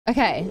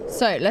Okay,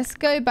 so let's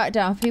go back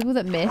down. For people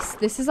that missed,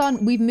 this is our...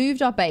 We've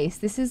moved our base.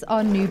 This is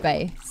our new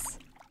base.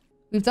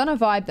 We've done a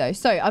vibe, though.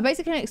 So I'm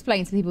basically going to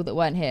explain to the people that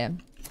weren't here.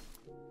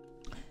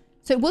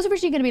 So it was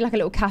originally going to be like a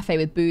little cafe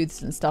with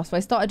booths and stuff. So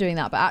I started doing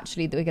that, but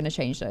actually we're going to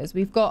change those.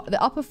 We've got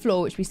the upper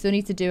floor, which we still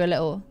need to do a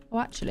little... Oh,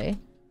 actually.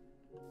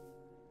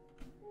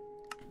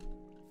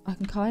 I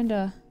can kind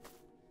of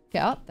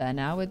get up there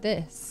now with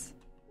this.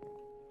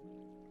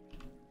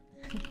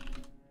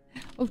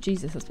 Oh,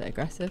 Jesus, that's a bit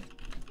aggressive.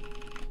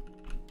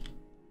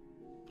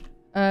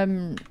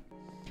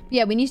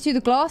 Yeah, we need to do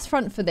the glass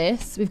front for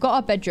this. We've got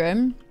our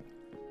bedroom.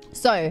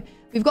 So,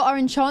 we've got our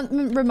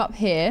enchantment room up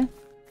here.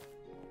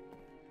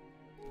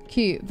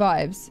 Cute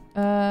vibes.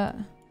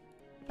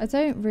 I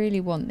don't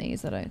really want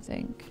these, I don't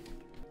think.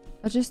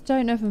 I just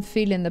don't know if I'm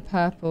feeling the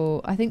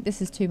purple. I think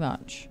this is too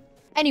much.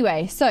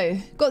 Anyway, so,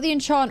 got the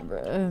enchant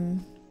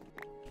room.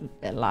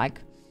 Bit of lag.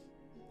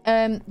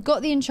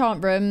 Got the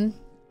enchant room.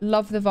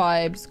 Love the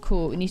vibes.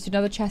 Cool. We need to do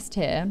another chest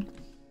here.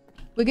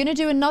 We're going to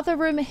do another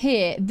room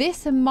here.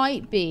 This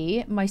might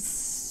be my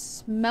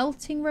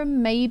smelting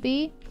room,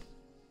 maybe.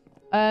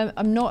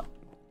 I'm not...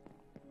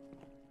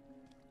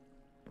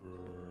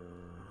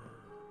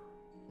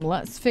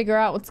 Let's figure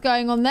out what's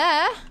going on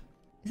there.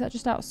 Is that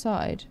just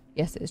outside?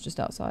 Yes, it is just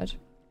outside.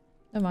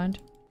 Never mind.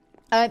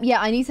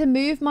 Yeah, I need to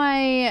move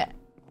my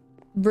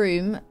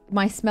room,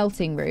 my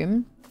smelting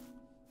room.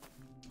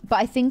 But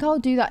I think I'll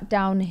do that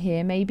down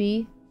here,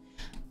 maybe.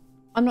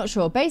 I'm not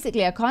sure.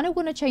 Basically, I kind of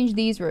want to change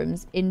these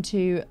rooms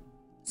into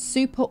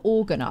super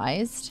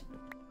organized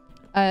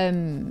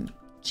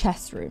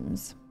chest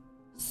rooms.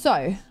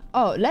 So,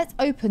 oh, let's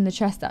open the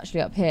chest actually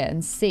up here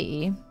and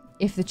see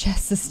if the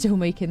chests are still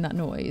making that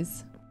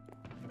noise.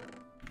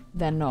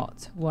 They're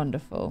not.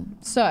 Wonderful.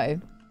 So,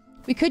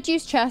 we could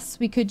use chests.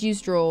 We could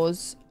use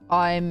drawers.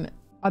 I'm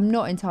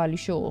not entirely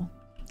sure.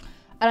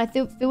 And I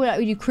feel like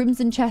we do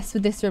crimson chests for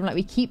this room. Like,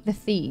 we keep the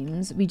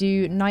themes. We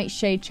do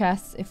nightshade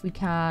chests if we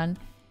can.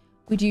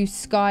 We do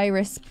sky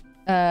wisp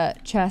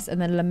chests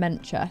and then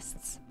lament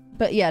chests.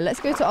 But yeah, let's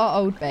go to our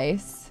old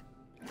base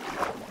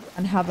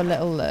and have a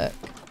little look.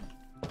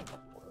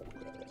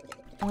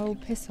 Oh,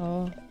 piss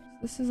off.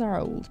 This is our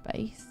old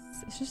base.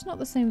 It's just not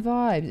the same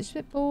vibes. It's just a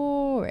bit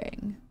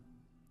boring.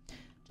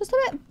 Just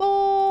a bit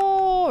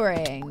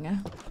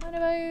boring. Kind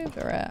of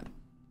over it.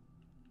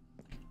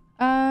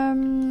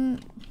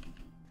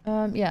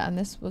 Yeah, and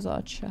this was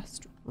our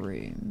chest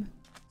room.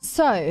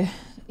 So,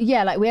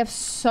 yeah, like we have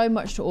so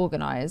much to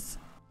organize.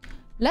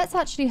 Let's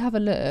actually have a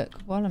look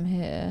while I'm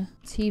here.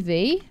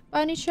 TV,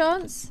 by any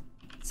chance?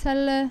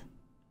 Television.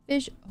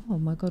 Oh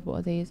my god, what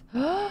are these?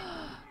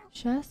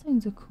 Share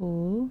stones are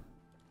cool.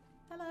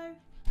 Hello.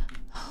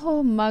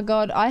 Oh my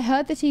god, I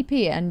heard the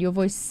TP and your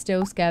voice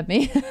still scared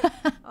me.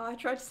 Oh, I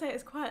tried to say it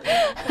as quietly.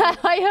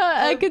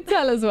 I could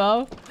tell as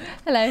well.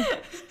 Hello.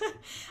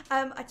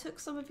 I took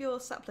some of your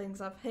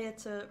saplings. I'm here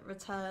to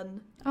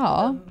return.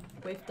 Oh.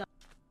 We've done.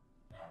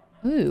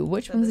 Ooh,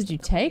 which ones did you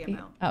take?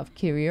 Out of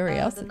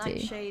curiosity. The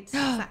nightshade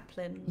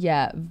sapling.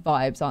 Yeah,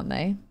 vibes, aren't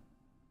they?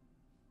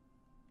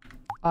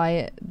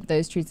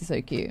 Those trees are so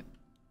cute.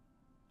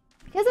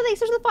 Because I think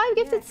such the 5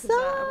 gifted subs.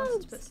 I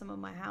wanted to put some on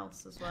my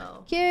house as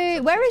well.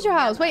 Cute. Where is your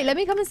house? Wait, let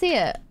me come and see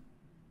it.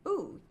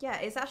 Ooh, yeah,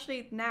 it's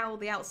actually now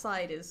the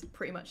outside is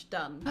pretty much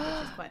done, which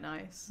is quite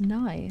nice.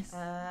 Nice.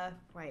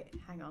 Wait,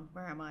 hang on.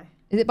 Where am I?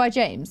 Is it by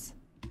James?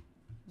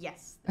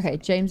 Yes. Okay,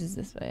 James is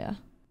this way, yeah.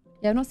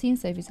 Yeah, I've not seen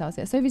Sophie's house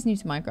yet. Sophie's new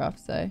to Minecraft,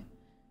 so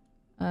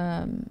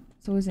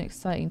it's always an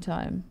exciting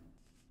time.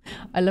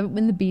 I love it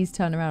when the bees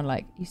turn around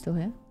like, you still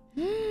here?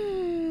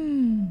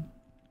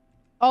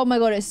 Oh my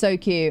god, it's so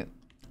cute.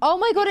 Oh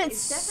my god,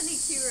 it's definitely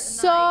cute at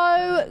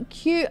night. So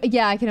cute.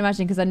 Yeah, I can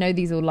imagine because I know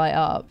these all light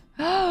up.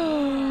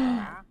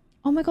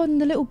 Oh my god,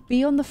 and the little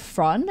bee on the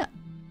front.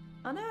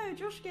 I know,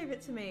 Josh gave it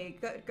to me.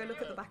 Go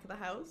look at the back of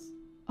the house.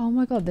 Oh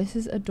my god, this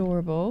is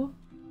adorable.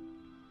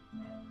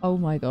 Oh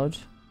my god,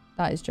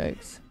 that is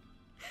jokes.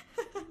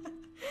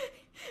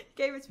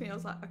 Gave it to me. I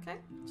was like, okay,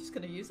 just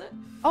gonna use it.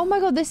 Oh my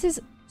god, this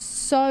is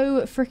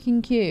so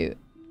freaking cute.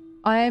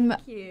 I'm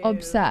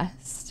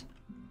obsessed.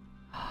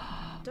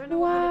 Don't know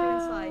what I'm gonna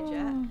do inside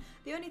yet.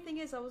 The only thing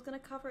is, I was gonna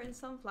cover it in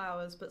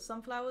sunflowers, but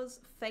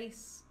sunflowers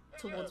face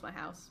towards my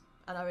house,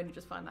 and I only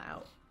just found that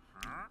out.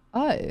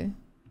 Oh.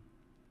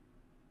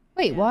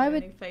 Wait, yeah, why they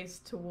would only face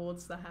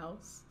towards the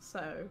house?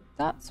 So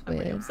that's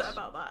weird. I'm really upset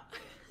about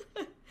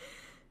that.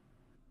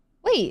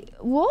 Wait,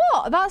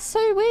 what? That's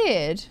so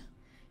weird.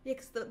 Yeah,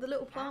 because the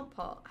little plant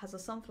pot has a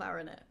sunflower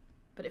in it,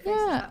 but it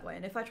faces that way.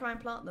 And if I try and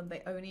plant them,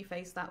 they only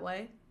face that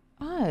way.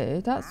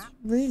 Oh, that's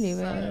really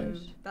weird.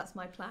 That's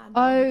my plan.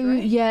 Oh,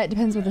 yeah, it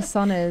depends where the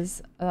sun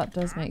is. That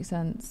does make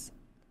sense.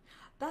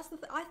 That's the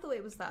I thought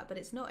it was that, but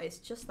it's not. It's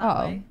just that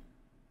way.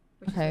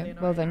 Okay, really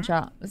well then,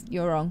 chat.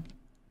 You're wrong.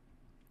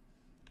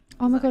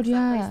 Oh my god, I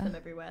yeah. place them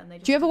everywhere and they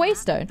just do you have a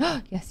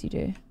waystone? Yes, you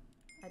do.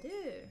 I do.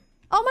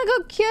 Oh my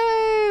god,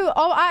 cute!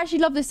 Oh, I actually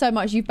love this so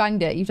much. You've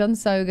banged it. You've done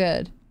so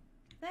good.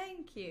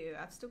 Thank you.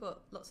 I've still got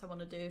lots I want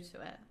to do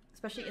to it,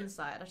 especially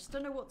inside. I just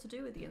don't know what to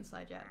do with the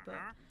inside yet, but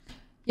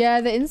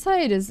Yeah, the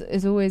inside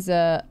is always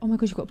oh my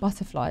god, you've got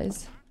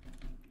butterflies.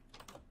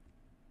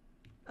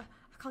 I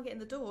can't get in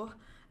the door.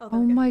 Oh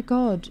my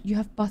god, you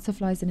have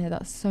butterflies in here.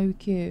 That's so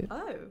cute.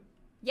 Oh,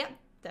 yep,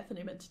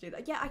 definitely meant to do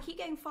that. Yeah, I keep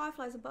getting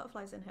fireflies and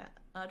butterflies in here.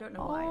 I don't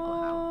know why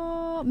or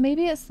how.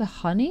 Maybe it's the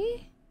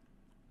honey?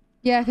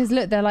 Yeah, because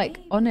look, they're like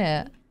on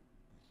it.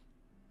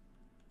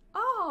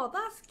 Oh,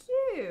 that's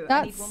cute.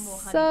 That's I need one more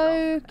honey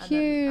so block,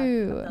 cute.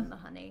 And then I've done the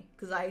honey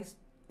because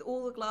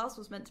all the glass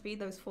was meant to be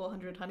those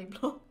 400 honey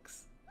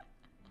blocks.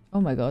 Oh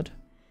my god.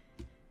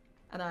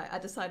 And I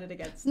decided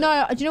against it.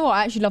 No, do you know what?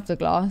 I actually love the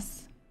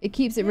glass. It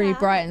keeps it really I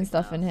bright like and the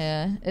stuff in glass.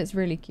 here. It's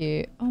really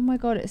cute. Oh my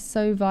god, it's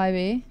so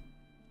vibey.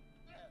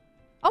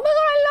 Oh my god,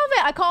 I love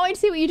it. I can't wait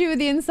to see what you do with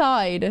the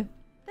inside.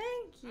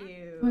 Thank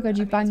you. Oh my god,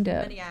 you banged it's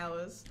it. been many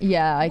hours.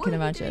 Yeah, I can What are you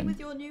imagine. doing with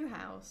your new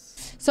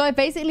house? So I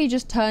basically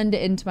just turned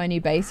it into my new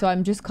base. So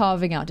I'm just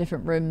carving out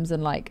different rooms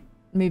and like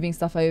moving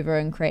stuff over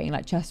and creating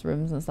like chest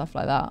rooms and stuff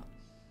like that.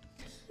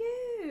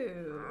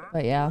 Cute.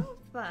 But yeah, Love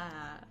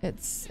that.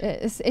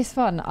 it's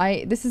fun.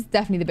 This is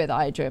definitely the bit that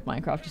I enjoy of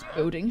Minecraft, just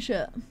building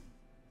shit.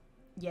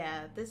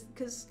 Yeah,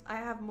 because I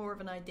have more of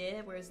an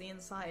idea, whereas the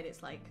inside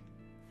it's like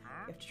you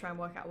have to try and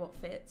work out what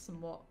fits and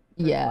what.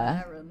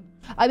 Yeah. Where and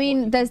I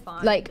mean, what there's you can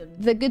find like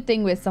and- the good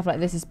thing with stuff like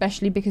this,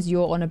 especially because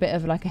you're on a bit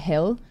of like a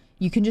hill,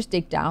 you can just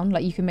dig down.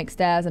 Like you can make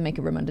stairs and make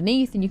a room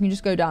underneath, and you can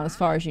just go down as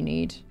far as you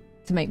need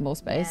to make more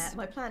space. Yeah,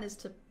 my plan is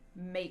to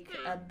make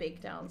a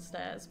big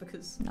downstairs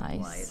because Nice.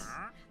 otherwise.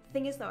 The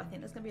thing is though, I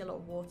think there's gonna be a lot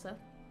of water.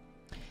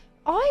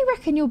 I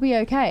reckon you'll be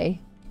okay.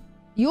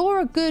 You're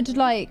a good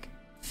like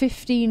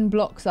 15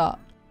 blocks up,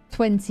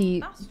 20,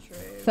 That's true.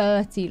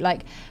 30,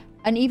 like,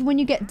 and even when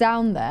you get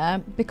down there,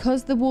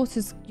 because the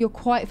water's, you're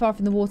quite far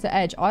from the water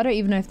edge, I don't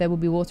even know if there will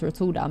be water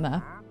at all down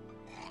there.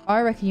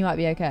 I reckon you might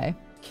be okay.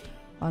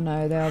 Oh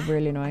no, they are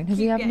really annoying. Does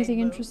he Keep have anything getting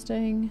them.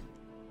 interesting?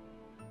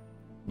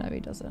 No, he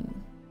doesn't.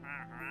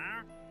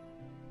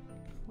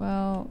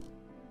 Well,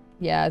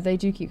 yeah, they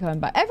do keep coming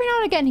back. Every now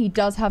and again, he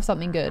does have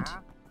something good.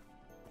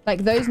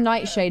 Like those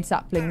nightshade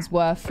saplings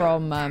were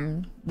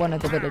from one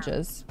of the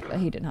villagers, but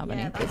he didn't have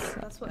any. Yeah, 'cause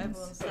that's what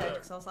everyone said.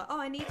 Because I was like, oh,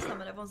 I need some,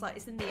 and everyone's like,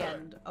 it's in the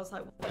end. I was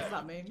like, what does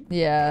that mean?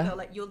 Yeah. They're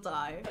like, you'll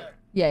die.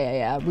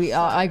 Yeah.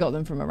 I got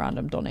them from a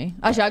random Donny.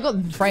 Actually, I got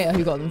them from Freya,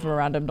 who got them from a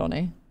random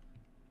Donny.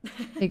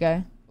 Here you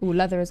go. Ooh,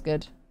 leather is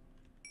good.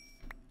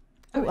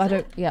 Oh, Oh, is I it?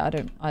 don't. Yeah, I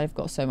don't. I've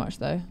got so much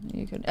though.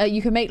 You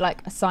can make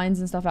like signs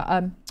and stuff.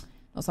 Not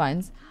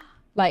signs.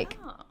 Like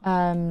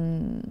Ah,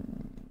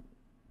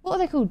 what are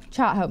they called?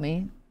 Chat, help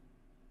me.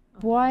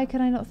 Why can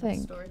I not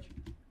think? storage.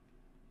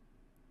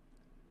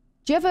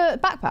 Do you have a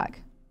backpack?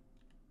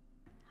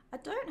 I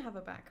don't have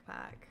a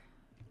backpack.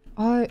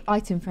 Oh,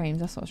 item frames.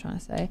 That's what I was trying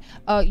to say.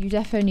 Oh, you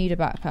definitely need a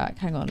backpack.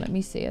 Hang on, let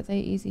me see. Are they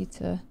easy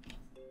to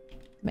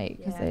make?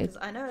 Yeah, because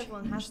I know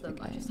everyone has them.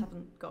 I just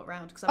haven't got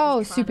around. Because Oh,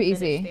 just trying super to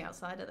finish easy. The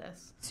outside of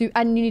this. So,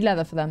 and you need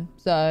leather for them.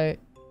 So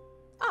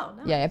Oh,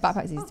 nice. yeah,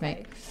 backpack's easy to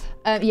Okay.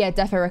 make. Yeah,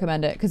 definitely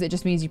recommend it because it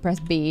just means you press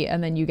B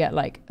and then you get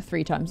like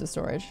 3 times the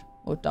storage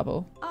or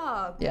double.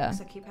 Oh, good, Yeah.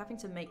 'cause I keep having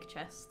to make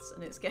chests,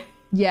 and it's getting.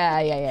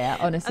 Yeah.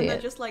 Honestly, And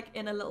they're just like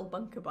in a little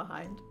bunker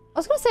behind. I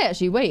was gonna say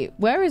actually, wait,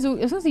 where is all?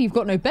 I was gonna say you've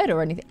got no bed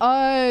or anything.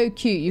 Oh,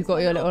 cute! You've It's got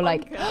my your little little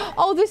like. bunker.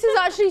 Oh, this is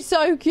actually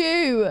so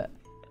cute.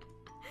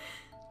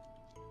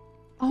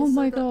 Oh Just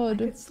so my that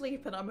god. I could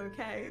sleep and I'm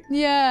okay.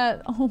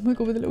 Yeah. Oh my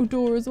god, with a little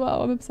door as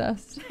well. I'm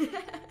obsessed.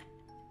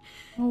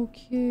 Oh,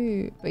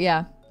 cute. But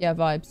yeah,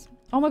 vibes.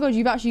 Oh my god,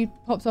 you've actually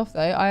popped off though.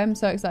 I am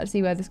so excited to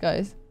see where this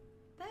goes.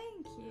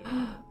 Thank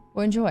you.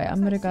 Well, enjoy it.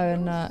 I'm gonna Excited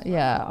go to and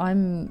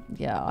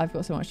see yours. I've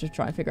got so much to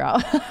try and figure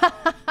out.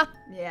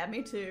 Yeah,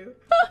 me too.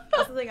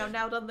 That's the thing. I've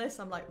now done this.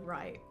 I'm like,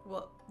 right,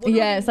 what do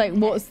Yeah, I it's do like,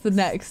 what's the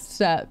next? next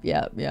step?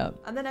 Yeah.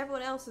 And then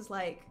everyone else is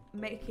like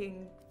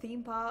making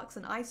theme parks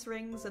and ice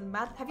rings and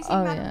Have you seen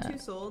Oh, Madame yeah. Two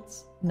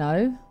Swords?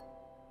 No.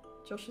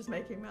 Josh is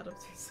making Madame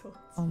Two Swords.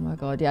 Oh my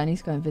god, yeah, I need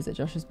to go and visit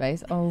Josh's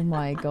base. Oh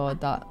my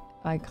god, that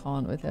I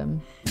can't with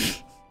him.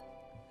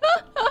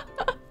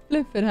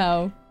 Flipping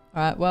hell.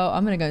 Alright, well,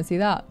 I'm gonna go and see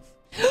that.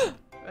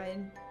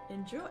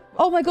 Enjoy.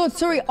 Oh my god,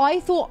 sorry, I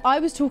thought I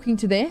was talking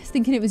to this,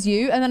 thinking it was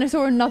you, and then I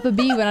saw another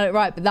bee when I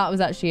right, but that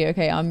was actually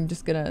okay. I'm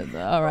just gonna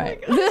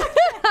alright.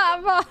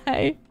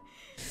 Bye.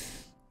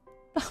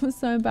 That was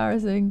so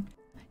embarrassing.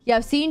 Yeah,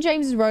 I've seen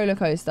James's roller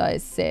coaster,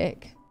 it's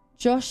sick.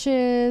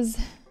 Josh's,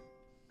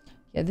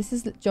 yeah, this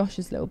is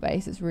Josh's little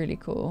base. It's really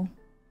cool.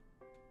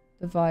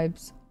 The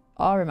vibes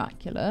are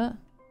immaculate.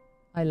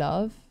 I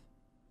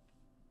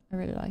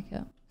really like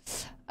it.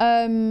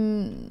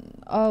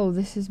 Oh,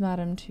 this is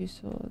Madame Two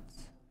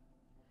Swords.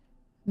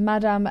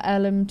 Madame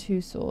Ellum Two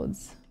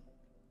Swords.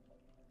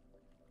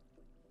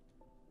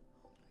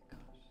 Oh my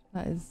gosh,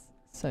 that is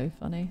so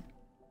funny.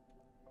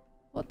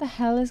 What the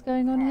hell is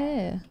going on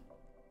here?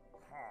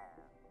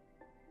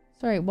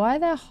 Sorry, why are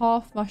there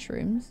half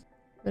mushrooms?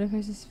 Roller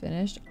coaster's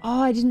finished.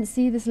 Oh, I didn't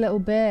see this little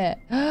bit.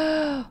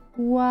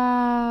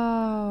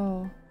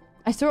 Wow.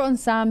 I saw it on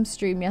Sam's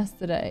stream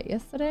yesterday.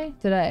 Yesterday?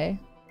 Today.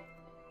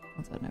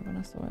 I don't know when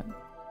I saw it.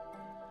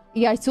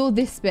 Yeah, I saw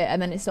this bit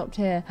and then it stopped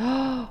here.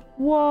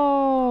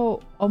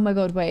 Whoa. Oh my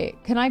god,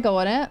 wait. Can I go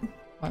on it?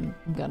 I'm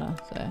gonna,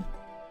 so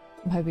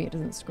I'm hoping it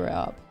doesn't screw it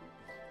up.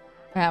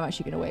 I am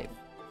actually gonna wait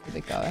for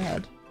the go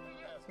ahead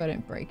so I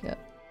don't break it.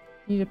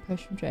 You need a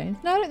push from James?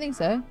 No, I don't think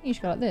so. You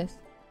should go like this.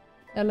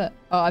 Yeah, look.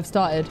 Oh, I've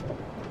started.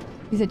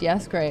 He said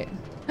yes, great.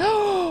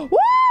 Oh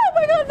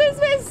my god, this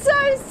bit is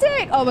so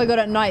sick. Oh my god,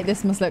 at night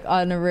this must look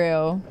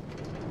unreal.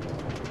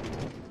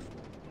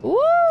 Woo!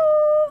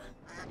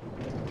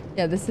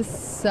 Yeah, this is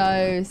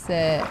so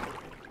sick.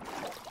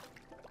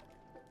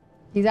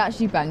 He's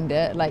actually banged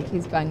it. Like,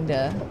 he's banged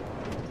it.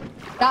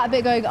 That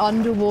bit going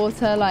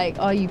underwater, like,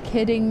 are you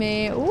kidding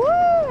me?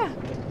 Woo!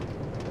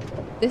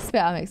 This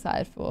bit I'm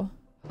excited for.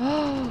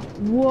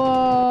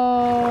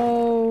 Whoa!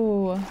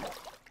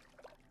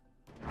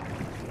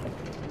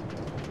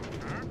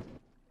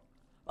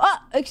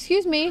 Ah,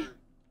 excuse me.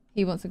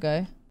 He wants to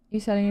go. You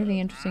selling anything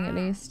interesting at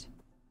least?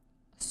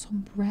 A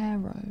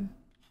sombrero.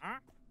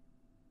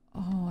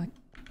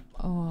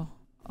 Oh,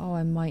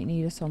 I might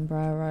need a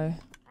sombrero.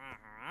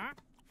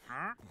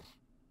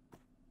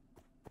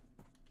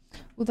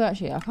 Although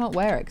actually, I can't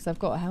wear it because I've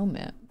got a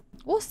helmet.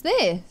 What's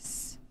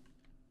this?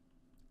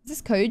 Is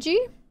this Koji?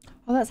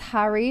 Oh, that's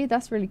Harry.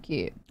 That's really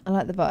cute. I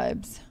like the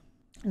vibes.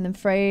 And then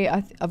Frey,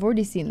 I've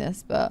already seen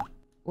this, but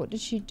what did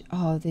she do?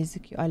 Oh, these are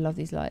cute. I love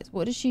these lights.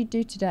 What did she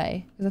do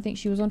today? Because I think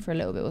she was on for a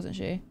little bit, wasn't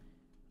she?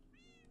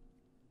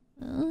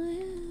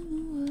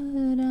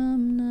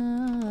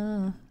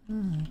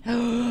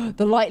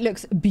 The light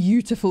looks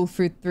beautiful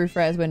through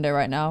Freya's window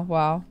right now.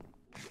 Wow.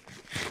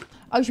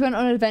 Oh, she went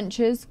on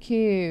adventures.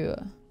 Cute.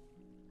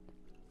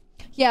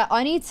 Yeah,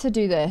 I need to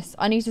do this.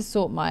 I need to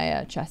sort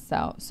my chests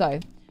out. So,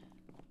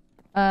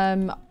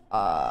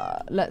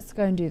 let's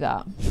go and do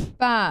that.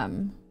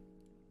 Bam.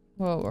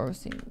 Well, we're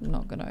obviously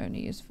not going to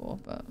only use 4,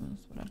 but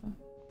it's whatever.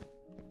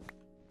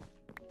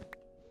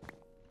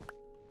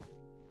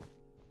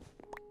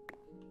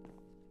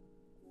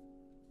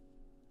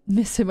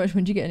 Miss so much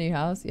when you get a new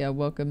house. Yeah,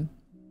 welcome.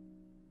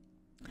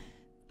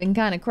 Been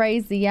kind of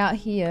crazy out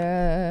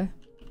here.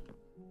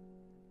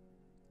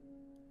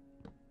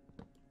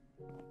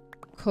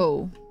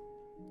 Cool.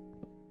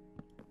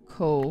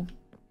 Cool.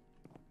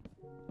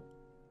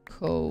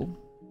 Cool.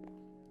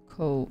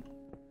 Cool.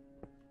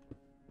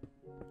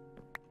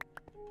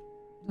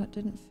 That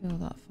didn't feel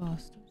that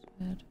fast. It was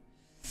weird.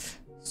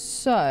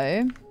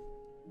 So,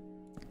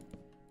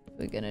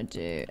 we're gonna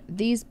do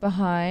these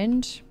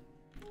behind.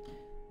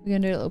 We're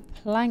gonna do a little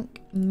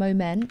plank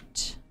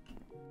moment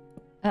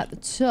at the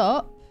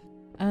top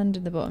and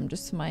in the bottom,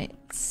 just for my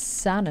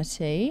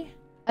sanity.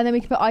 And then we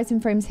can put item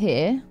frames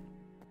here.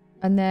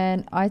 And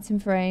then item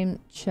frame,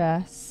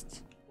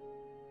 chest.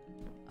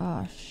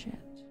 Oh, shit.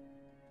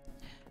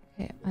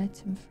 Okay,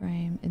 item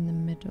frame in the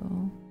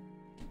middle.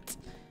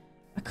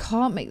 I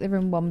can't make the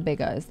room one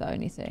bigger is the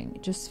only thing.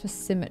 Just for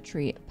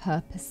symmetry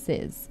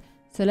purposes.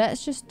 So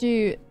let's just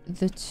do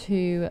the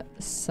 2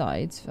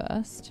 sides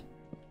first.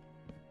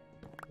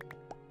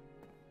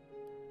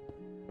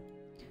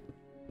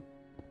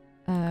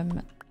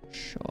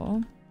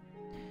 Sure.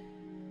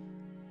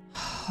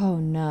 Oh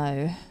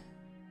no.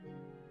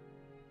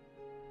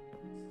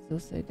 It's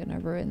also gonna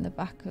ruin the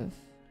back of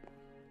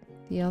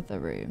the other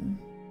room.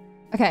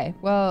 Okay,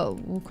 well,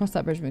 we'll cross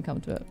that bridge when we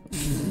come to it.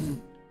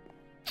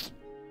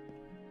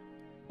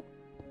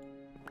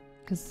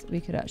 Because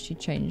we could actually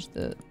change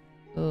the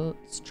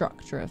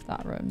structure of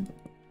that room.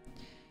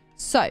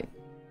 So,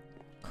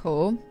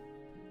 cool.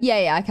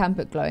 Yeah, I can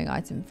put glowing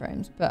item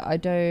frames, but I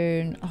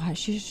don't... Oh, I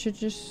should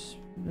just...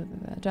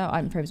 I don't have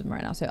item frames on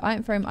right now. So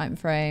item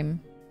frame.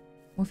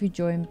 What if you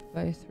join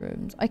both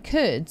rooms? I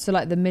could, so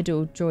like the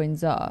middle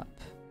joins up.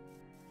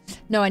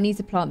 No, I need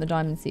to plant the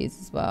diamond seeds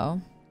as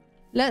well.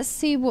 Let's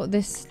see what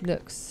this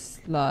looks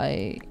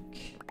like.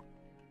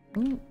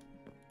 Ooh.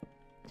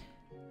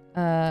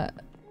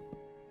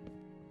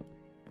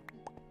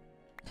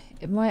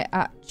 It might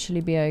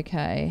actually be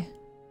okay.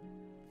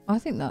 I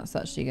think that's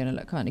actually going to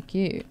look kind of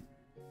cute.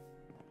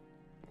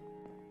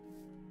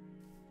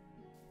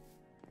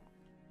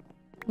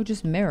 We'll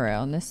just mirror it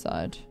on this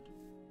side.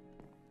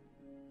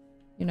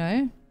 You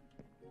know?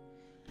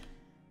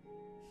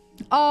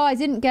 Oh, I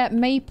didn't get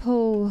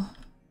maple.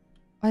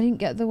 I didn't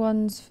get the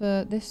ones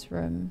for this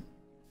room.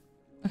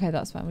 Okay,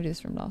 that's fine. We'll do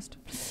this room last.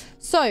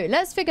 So,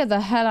 let's figure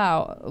the hell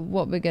out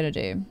what we're going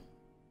to do.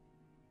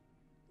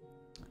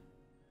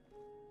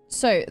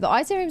 So, the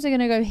item rooms are going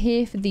to go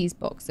here for these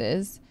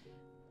boxes.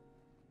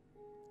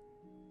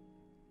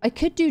 I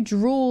could do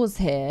drawers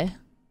here.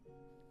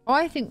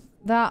 I think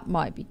that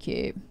might be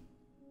cute.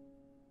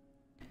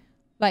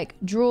 Like,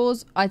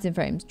 drawers, item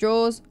frames.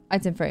 Drawers,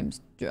 item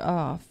frames.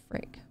 Ah, oh,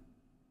 frick.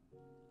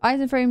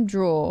 Item frame,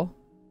 drawer.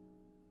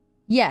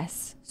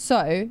 Yes.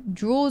 So,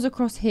 drawers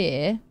across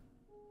here.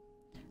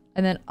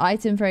 And then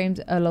item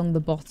frames along the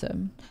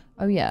bottom.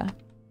 Oh, yeah.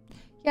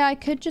 Yeah, I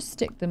could just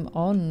stick them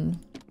on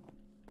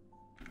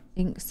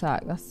ink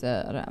sac. That's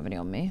it. I don't have any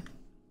on me.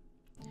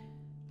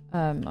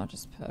 I'll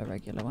just put a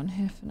regular one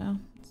here for now.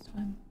 It's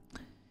fine.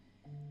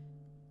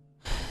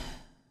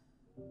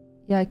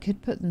 Yeah, I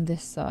could put them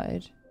this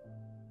side.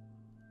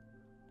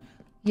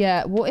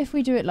 Yeah, what if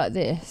we do it like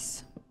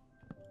this?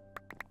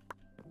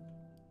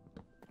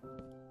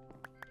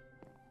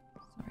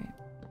 Sorry.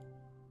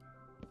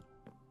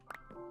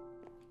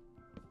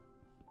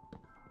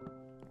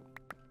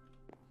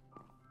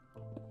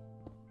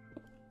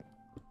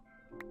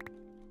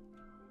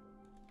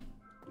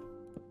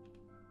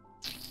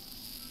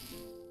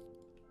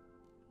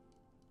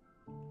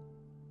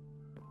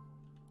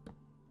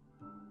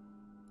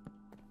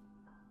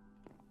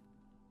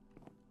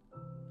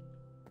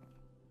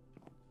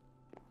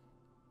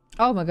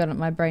 Oh my god,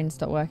 my brain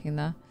stopped working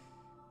there.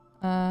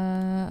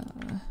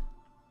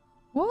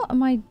 What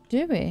am I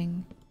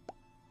doing?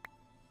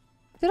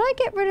 Did I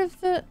get rid of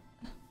the...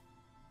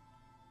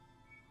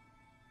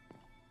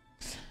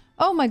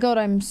 Oh my god,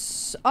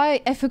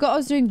 I forgot I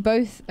was doing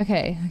both.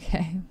 Okay.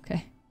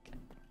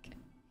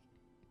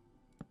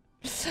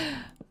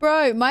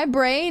 Bro, my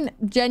brain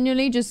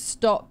genuinely just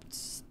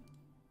stopped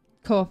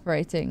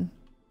cooperating.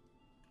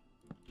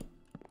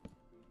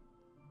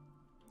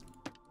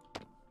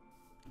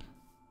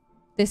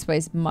 This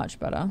way's much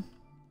better.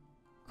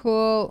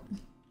 Cool.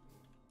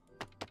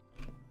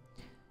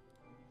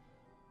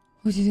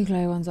 What do you think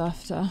glow one's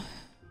after?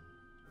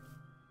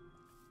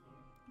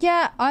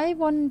 Yeah, I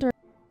wonder.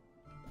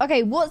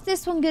 Okay, what's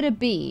this one gonna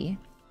be?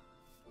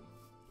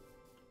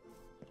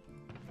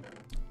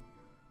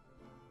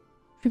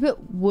 Should we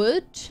put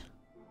wood?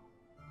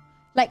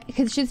 Like,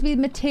 it should be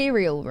the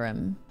material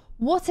room.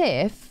 What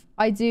if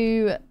I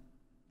do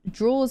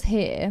drawers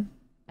here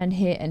and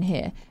here and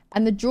here?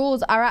 And the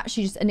drawers are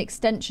actually just an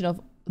extension of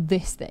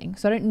this thing.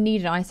 So I don't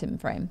need an item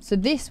frame. So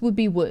this would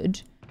be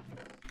wood.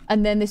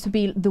 And then this would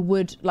be the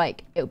wood,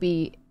 like, it would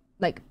be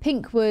like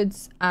pink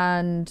woods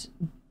and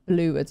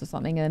blue woods or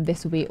something. And then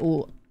this would be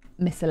all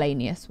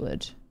miscellaneous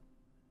wood.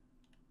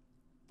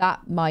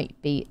 That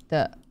might be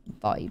the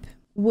vibe.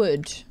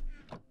 Wood.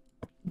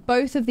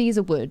 Both of these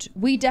are wood.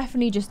 We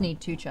definitely just need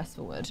 2 chests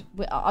for wood.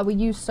 We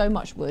use so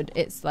much wood.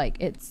 It's like,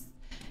 it's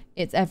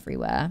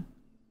everywhere.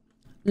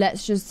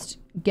 Let's just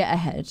get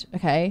ahead,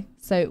 okay?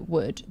 So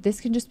wood. This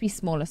can just be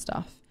smaller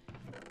stuff.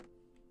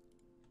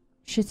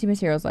 Shitty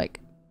materials like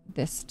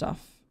this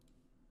stuff.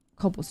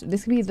 Cobblestone.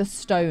 This could be the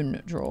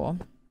stone drawer.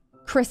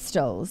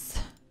 Crystals.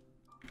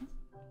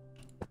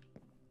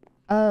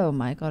 Oh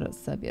my god,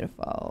 it's so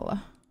beautiful.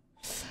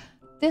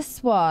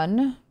 This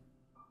one.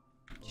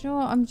 Do you know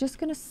what? I'm just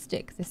going to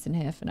stick this in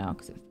here for now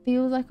because it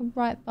feels like a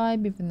right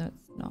vibe even though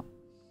it's not.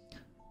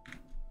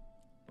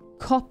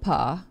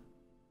 Copper.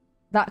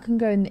 That can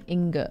go in the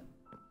ingot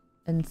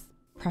and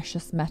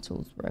precious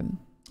metals room.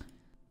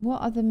 What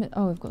other...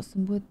 Oh, we've got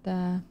some wood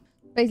there.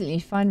 Basically, you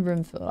find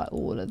room for like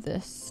all of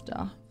this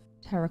stuff.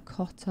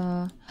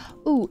 Terracotta.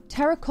 Oh,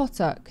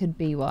 terracotta could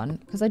be one.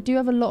 Because I do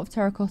have a lot of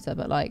terracotta,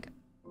 but like...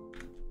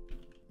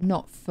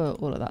 not for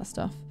all of that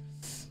stuff.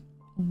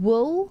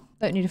 Wool.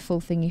 Don't need a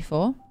full thingy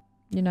for.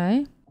 You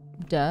know?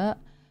 Dirt.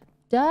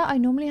 Dirt I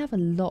normally have a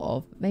lot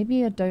of. But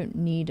maybe I don't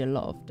need a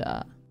lot of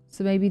dirt.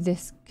 So maybe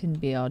this can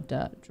be our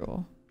dirt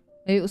drawer.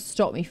 Maybe it will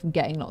stop me from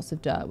getting lots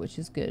of dirt, which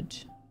is good.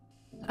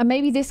 And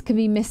maybe this can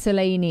be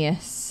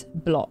miscellaneous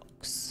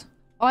blocks.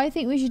 I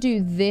think we should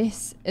do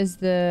this as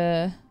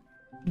the...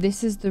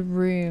 This is the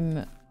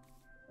room.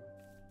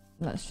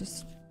 Let's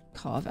just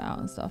carve it out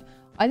and stuff.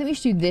 I think we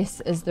should do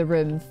this as the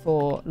room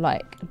for,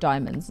 like,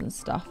 diamonds and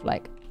stuff.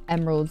 Like,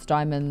 emeralds,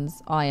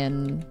 diamonds,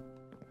 iron,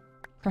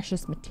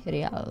 precious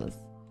materials.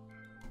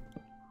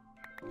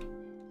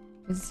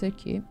 This is so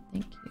cute.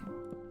 Thank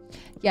you.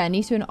 Yeah, I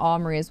need to do an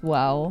armory as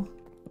well.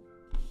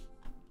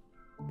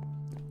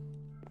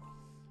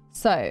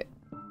 So,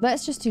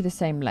 let's just do the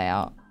same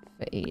layout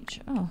for each.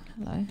 Oh,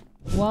 hello.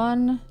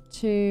 1,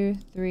 2,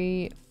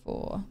 3,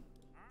 4.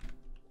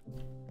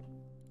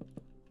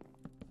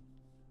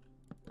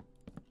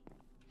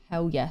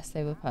 Hell yes,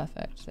 they were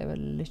perfect. They were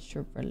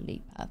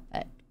literally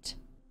perfect.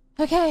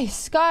 Okay,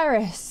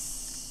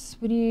 Skyrus.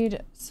 We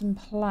need some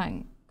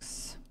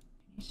planks.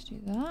 I need to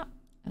do that.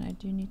 And I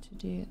do need to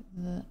do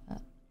the...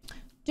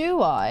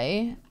 Do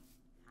I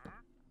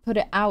put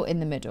it out in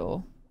the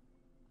middle?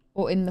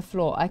 Or in the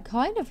floor? I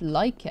kind of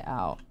like it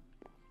out.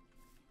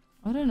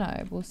 I don't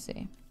know. We'll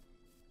see.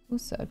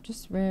 Also, I've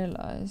just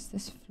realised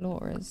this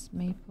floor is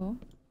maple.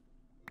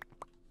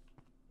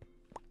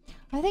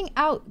 I think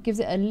out gives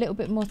it a little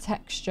bit more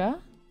texture.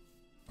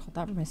 God,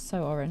 that room is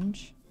so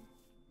orange.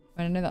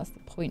 I know that's the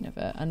point of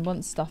it. And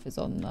once stuff is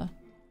on the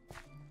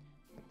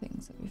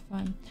things, that'll be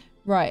fine.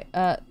 Right,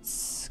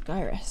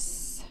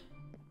 Skyrus.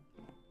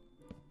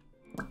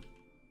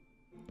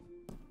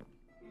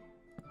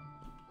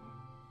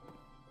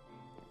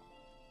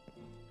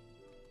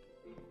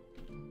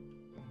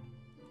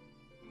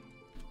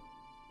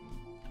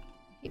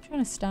 I keep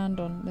trying to stand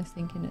on this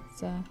thinking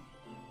it's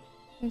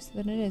closer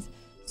than it is.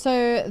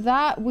 So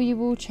that we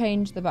will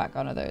change the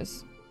background of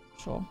those.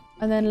 Sure.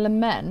 And then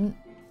lament.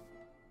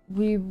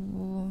 We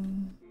will...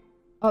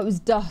 Oh, it was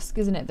dusk,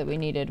 isn't it, that we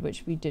needed,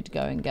 which we did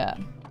go and get.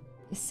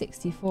 It's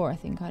 64, I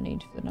think I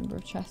need for the number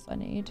of chests I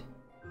need.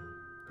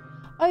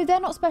 Oh, they're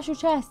not special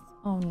chests.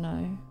 Oh,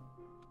 no.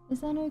 Is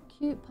there no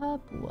cute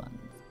purple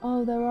ones?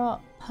 Oh, there are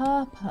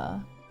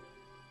purple.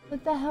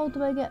 What the hell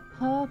do I get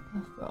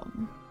purple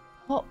from?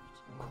 Popped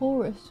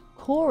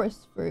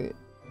chorus fruit.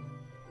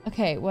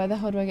 Okay, where the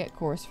hell do I get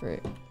chorus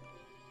fruit?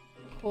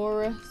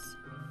 Chorus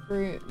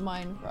fruit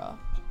Minecraft.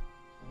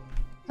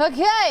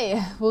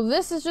 Okay, well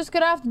this is just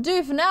gonna have to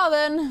do for now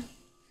then.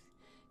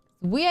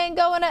 We ain't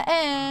going to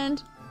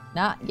end.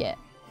 Not yet.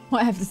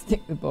 Might have to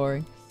stick with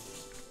boring.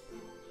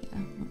 Yeah,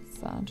 that's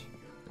sad.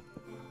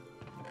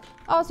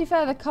 Oh, to be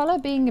fair, the colour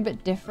being a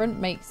bit different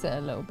makes it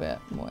a little bit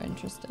more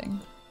interesting.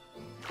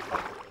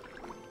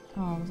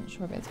 Oh, I wasn't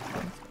sure if it's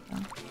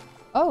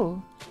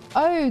Oh.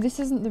 Oh, this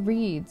isn't the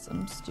reeds.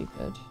 I'm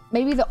stupid.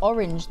 Maybe the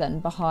orange then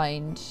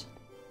behind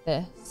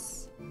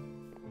this.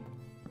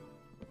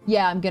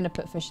 Yeah, I'm going to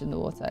put fish in the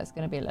water. It's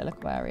going to be a little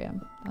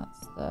aquarium.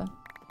 That's the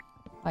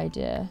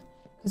idea.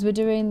 Because we're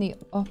doing the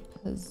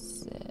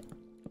opposite.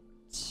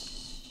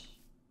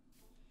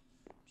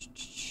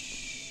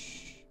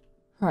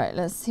 Right,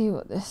 let's see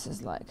what this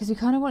is like. Because we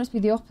kind of want it to be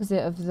the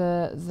opposite of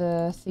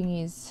the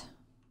thingies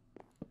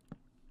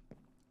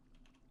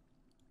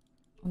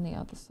on the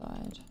other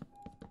side.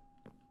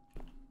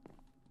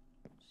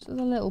 Just with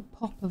a little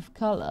pop of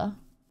colour.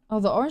 Oh,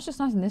 the orange looks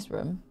nice in this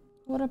room.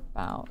 What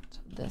about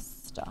this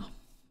stuff?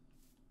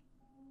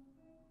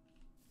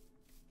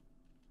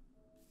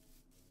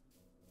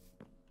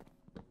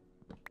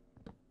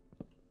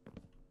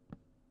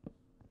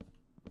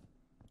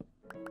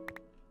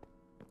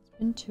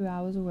 Been 2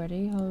 hours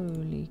already.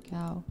 Holy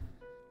cow.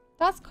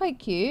 That's quite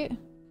cute.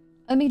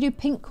 Let me do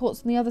pink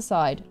quartz on the other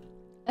side.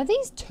 Are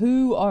these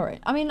too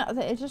orange? I mean,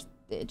 it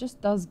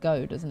just does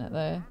go, doesn't it,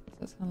 though?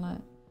 So it's kind of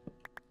like...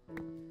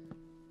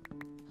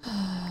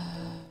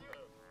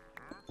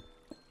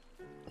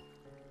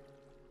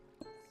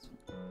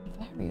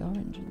 very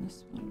orange in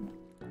this one.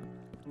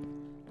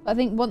 But I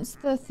think once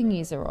the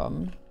thingies are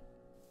on...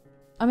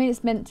 I mean,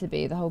 it's meant to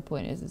be. The whole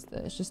point is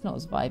that it's just not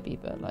as vibey,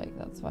 but, like,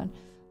 that's fine.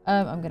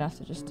 I'm gonna have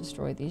to just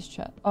destroy these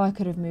chests. Oh, I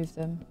could have moved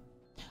them.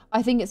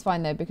 I think it's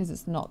fine though, because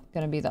it's not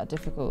gonna be that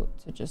difficult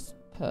to just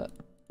put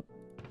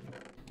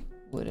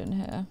wood in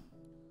here.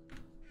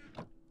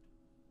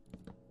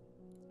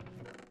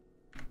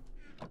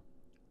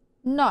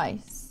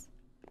 Nice.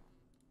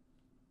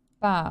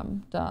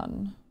 Bam,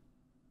 done.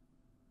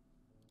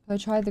 Have I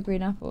tried the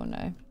green apple or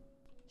no?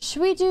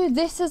 Should we do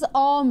this as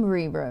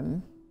armory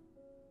room?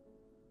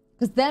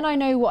 Because then I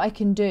know what I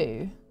can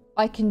do.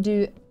 I can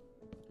do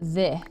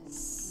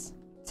this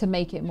to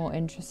make it more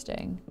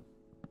interesting.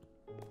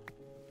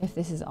 If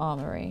this is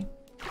armory.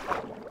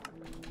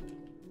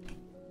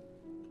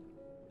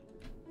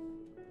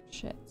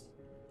 Shit.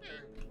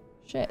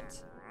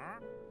 Shit.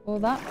 Well,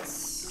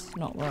 that's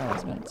not where I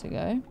was meant to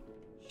go.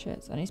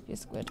 Shit, so I need to be a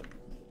squid.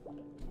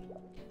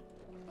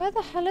 Where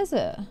the hell is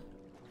it?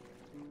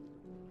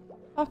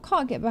 I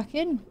can't get back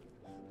in.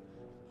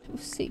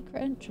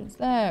 Secret entrance.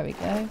 There we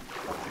go.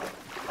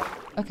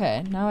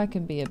 Okay, now I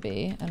can be a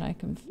bee and I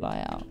can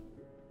fly out.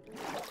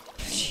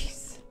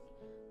 Jeez.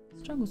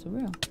 Struggles are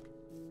real.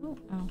 Oh,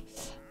 ow.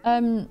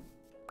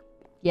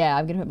 Yeah,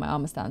 I'm gonna put my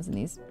armor stands in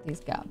these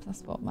gaps.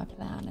 That's what my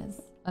plan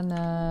is. And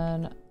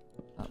then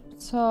up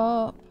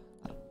top.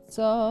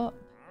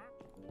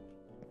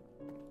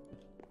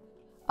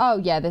 Oh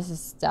yeah, this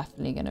is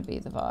definitely gonna be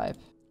the vibe.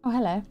 Oh,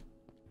 hello.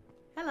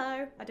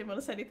 Hello. I didn't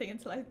want to say anything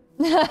until I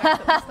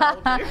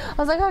startled you. I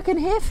was like, I can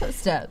hear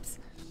footsteps.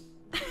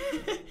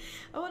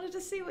 I wanted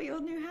to see what your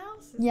new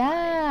house is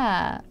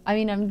Yeah. Like. I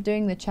mean, I'm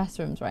doing the chest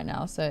rooms right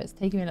now, so it's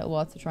taking me a little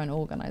while to try and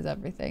organise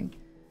everything.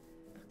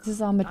 This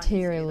is our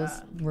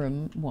materials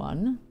room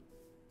 1.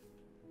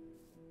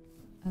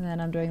 And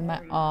then I'm doing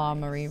my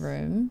armory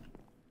room.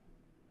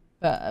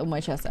 But all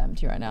my chests are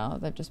empty right now.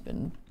 They've just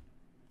been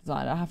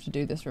designed. I have to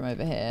do this room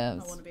over here.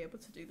 I want to be able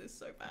to do this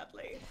so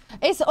badly.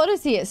 It's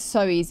honestly, it's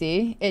so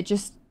easy. It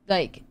just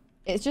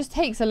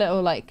takes a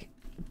little like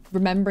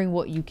remembering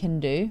what you can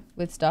do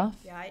with stuff.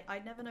 Yeah, I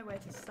never know where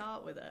to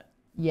start with it.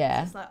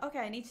 Yeah. It's like, okay,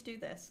 I need to do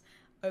this.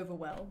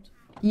 Overwhelmed.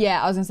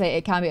 Yeah, I was gonna say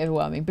it can be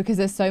overwhelming because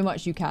there's so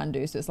much you can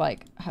do. So it's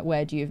like,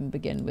 where do you even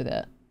begin with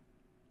it?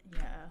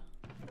 Yeah,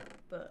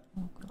 but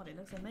God, it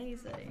looks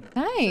amazing.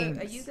 Thanks.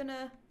 So are you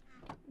gonna?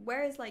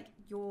 Where is like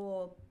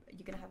your? Are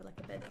you gonna have like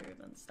a bedroom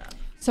and stuff?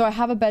 So I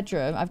have a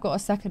bedroom. I've got a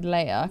second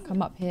layer.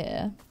 Come up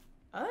here.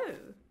 Oh.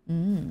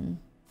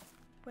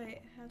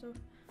 Wait, how do?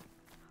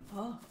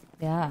 Oh.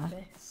 Yeah.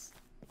 This.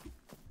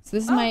 So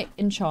this is my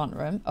enchant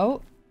room.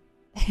 Oh.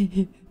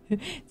 It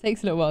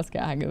takes a little while to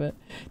get a hang of it.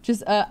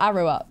 Just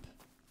arrow up.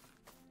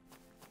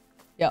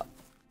 Yep.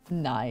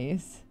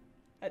 Nice.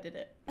 I did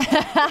it.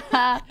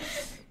 Yeah,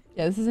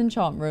 this is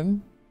enchant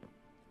room.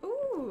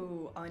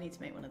 Ooh. Oh, I need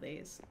to make one of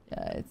these.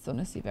 Yeah, it's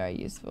honestly very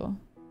useful.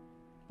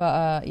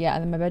 But yeah,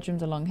 and then my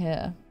bedroom's along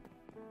here.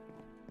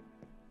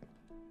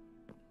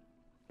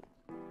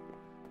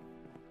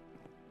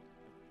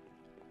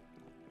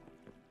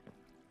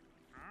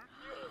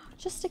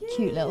 Just a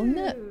cute little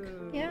nook.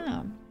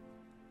 Yeah.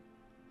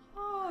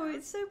 Oh,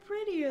 it's so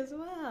pretty as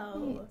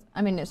well.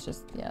 I mean, it's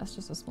just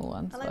a small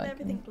one. I like that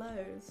everything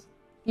glows.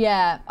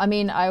 Yeah, I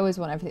mean, I always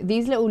want everything.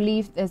 These little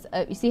leaves, there's,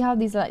 you see how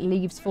these are like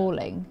leaves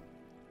falling?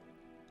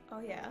 Oh,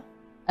 yeah.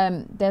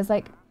 there's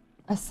like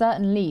a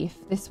certain leaf,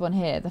 this one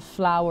here, the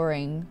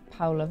flowering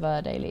Paula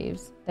Verde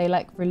leaves. They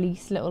like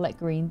release little like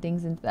green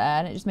things into the air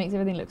and it just makes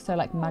everything look so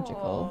like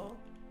magical.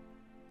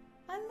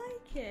 I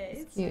like it.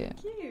 It's cute.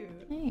 So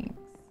cute. Thanks.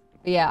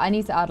 But yeah, I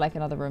need to add like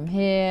another room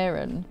here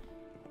and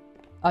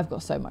I've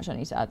got so much I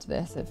need to add to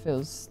this. It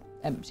feels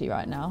empty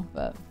right now,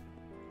 but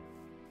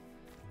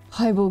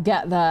I will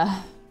get there.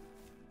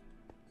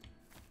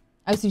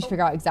 I just need to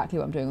figure out exactly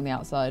what I'm doing on the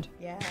outside.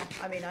 Yeah,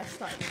 I mean, I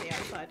started with the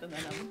outside and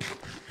then I'm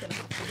gonna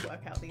have to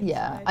work out the inside.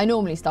 Yeah, I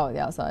normally start with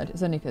the outside.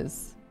 It's only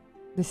because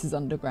this is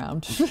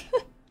underground.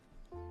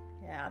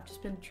 Yeah, I've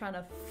just been trying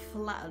to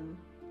flatten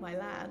my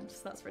land,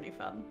 so that's really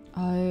fun.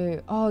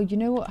 Oh, you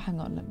know what? Hang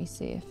on, let me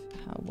see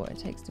what it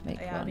takes to make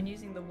one. I've been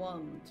using the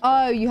wand.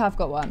 Oh, you have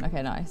got one.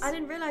 Okay, nice. I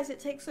didn't realise it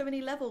takes so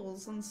many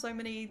levels and so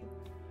many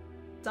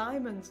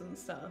diamonds and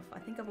stuff. I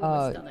think I've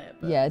always done it.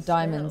 But yeah,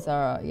 diamonds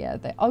are, yeah.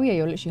 Oh yeah,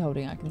 you're literally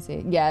holding it, I can see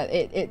it. Yeah,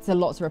 it's a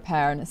lot to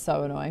repair and it's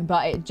so annoying,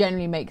 but it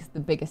generally makes the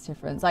biggest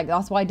difference. Like,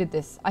 that's why I did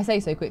this. I say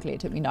so quickly, it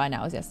took me 9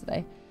 hours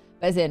yesterday.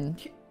 But as in,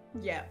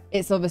 yeah,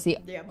 it's obviously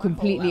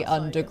completely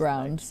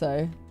underground,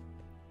 so.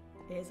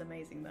 It is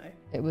amazing though.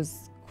 It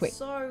was quick.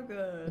 So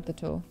good. With the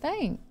tool.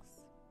 Thanks.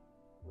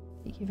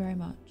 Thank you very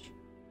much.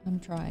 I'm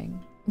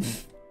trying.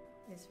 It's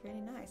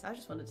really nice. I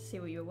just wanted to see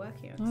what you were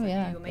working on. Oh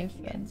yeah. You were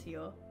making it into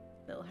your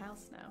little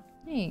house now.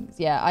 Thanks.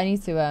 Yeah, I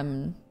need to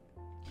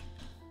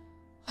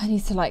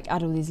like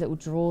add all these little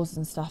drawers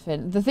and stuff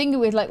in. The thing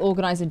with like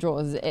organizing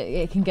drawers,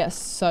 it can get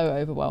so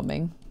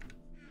overwhelming.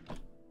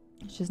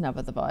 It's just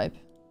never the vibe.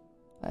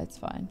 But it's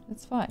fine.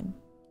 It's fine.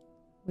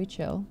 We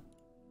chill.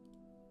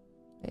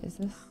 Wait, is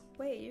this?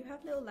 Wait, you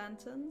have little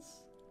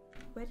lanterns?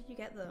 Where did you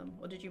get them?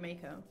 Or did you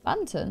make them?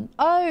 Lantern?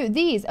 Oh,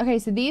 these. Okay,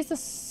 so these are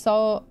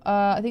soul,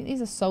 I think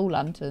these are soul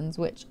lanterns,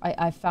 which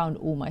I found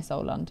all my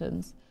soul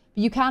lanterns.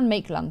 But you can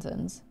make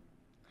lanterns.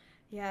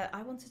 Yeah,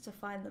 I wanted to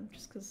find them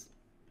just because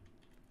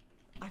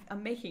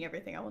I'm making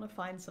everything. I want to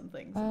find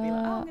something. So be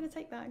like, oh, I'm going to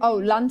take that. Oh,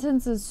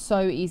 lanterns are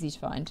so easy to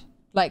find.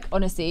 Like,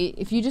 honestly,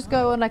 if you just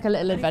go on like a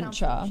little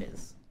adventure.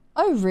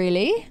 Oh,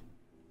 really?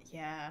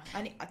 Yeah,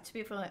 to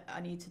be fair,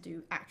 I need to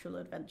do actual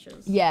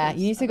adventures. Yeah,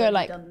 you need to go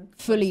like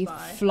fully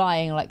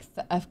flying like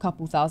a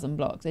couple thousand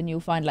blocks and you'll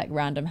find like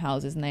random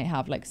houses and they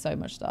have like so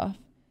much stuff.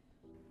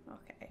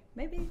 Okay,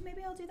 maybe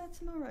I'll do that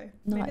tomorrow.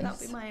 Nice. Maybe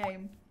that'll be my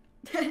aim.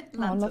 Oh,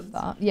 I love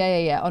that.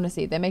 Yeah.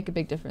 Honestly, they make a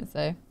big difference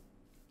though.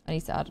 I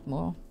need to add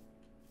more.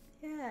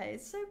 Yeah,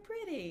 it's so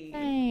pretty.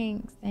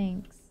 Thanks. I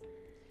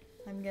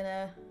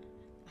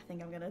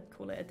think I'm gonna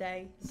call it a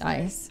day. So.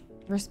 Nice.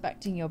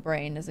 Respecting your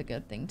brain is a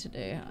good thing to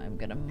do. I'm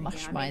gonna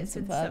mush mine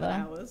some further.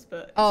 7 hours,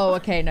 but oh,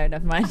 okay, no,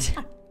 never mind.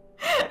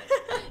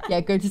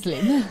 Yeah, go to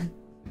sleep.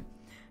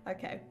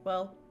 Okay,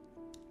 well,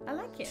 I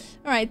like it.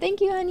 All right,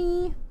 thank you,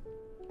 honey.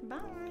 Bye.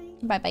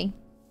 Bye.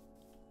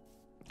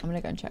 I'm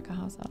gonna go and check her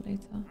house out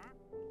later.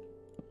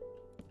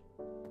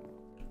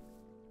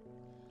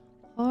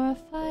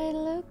 Horrified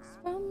looks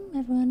from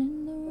everyone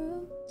in the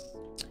room.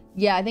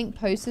 Yeah, I think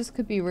posters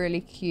could be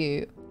really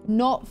cute.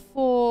 Not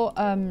for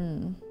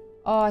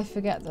oh, I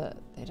forget that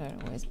they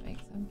don't always make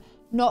them.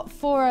 Not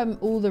for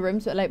all the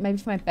rooms, but like maybe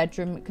for my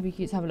bedroom, it could be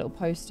cute to have a little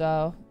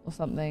poster or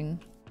something.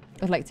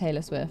 Of like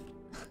Taylor Swift.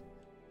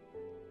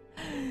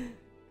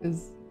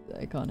 Because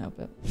I can't help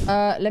it.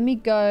 Let me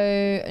go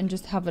and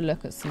just have a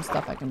look at some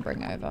stuff I can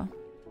bring over.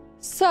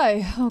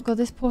 So, oh god,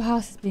 this poor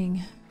house is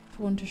being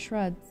torn to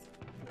shreds.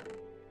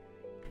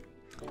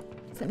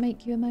 Does it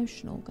make you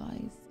emotional,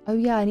 guys? Oh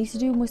yeah, I need to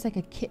do almost like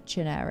a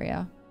kitchen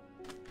area.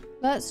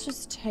 Let's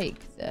just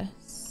take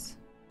this.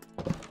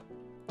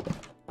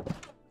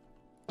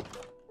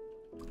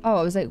 Oh,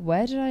 I was like,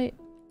 where did I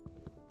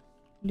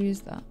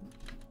lose that?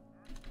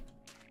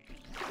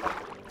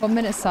 1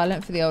 minute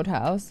silent for the old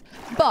house.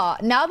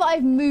 But now that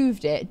I've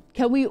moved it,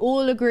 can we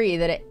all agree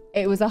that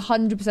it was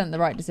 100% the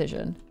right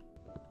decision?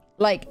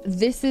 Like,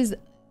 this is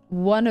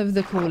one of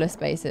the coolest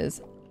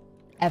spaces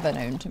ever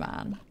known to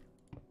man.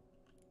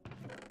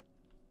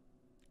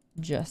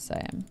 Just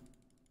saying.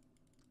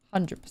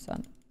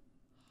 100%.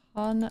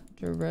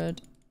 100%.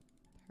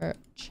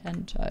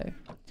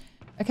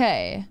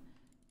 Okay.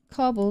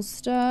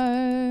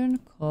 Cobblestone.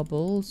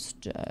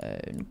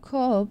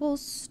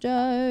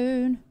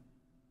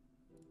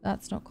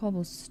 That's not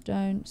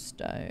cobblestone.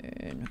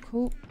 Stone.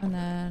 Cool. And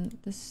then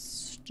this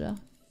stuff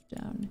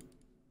down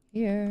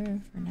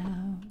here for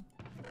now.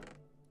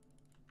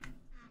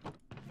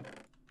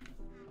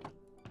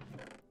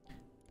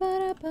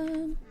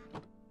 Ba-da-bum.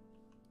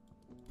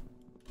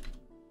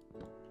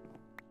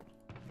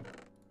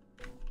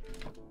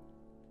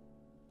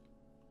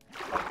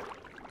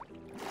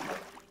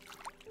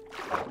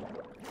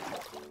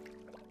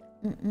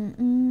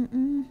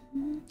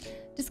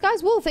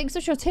 Disguise Wolf, thanks for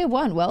your tier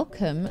 1.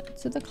 Welcome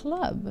to the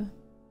club.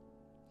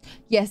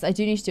 Yes, I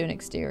do need to do an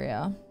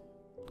exterior.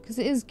 Because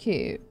it is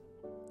cute.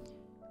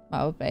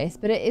 My old base.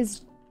 But it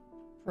is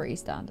pretty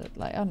standard.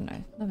 Like, I don't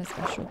know. Nothing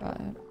special about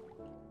it.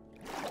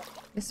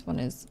 This one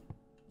is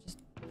just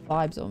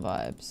vibes on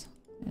vibes.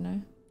 You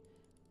know?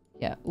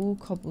 Yeah, all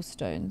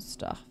cobblestone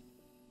stuff.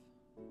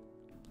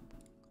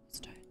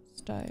 Cobblestone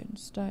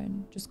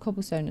Stone. Just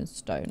cobblestone and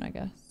stone, I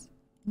guess.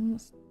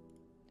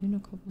 Lunar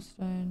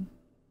cobblestone.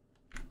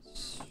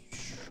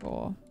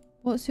 Sure.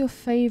 What's your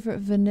favourite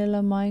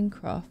vanilla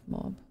Minecraft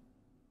mob?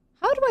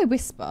 How do I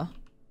whisper?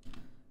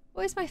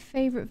 What is my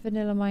favourite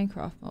vanilla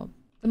Minecraft mob?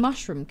 The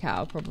mushroom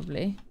cow,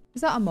 probably.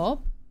 Is that a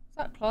mob? Is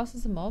that classed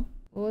as a mob?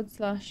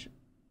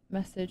 /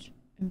 message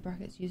in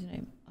brackets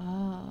username.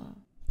 Ah.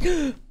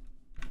 Oh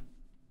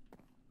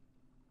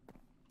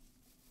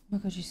my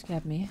god, you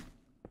scared me.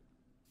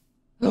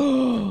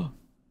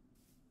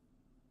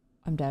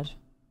 I'm dead.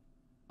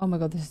 Oh my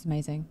god, this is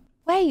amazing.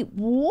 Wait,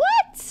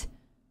 what?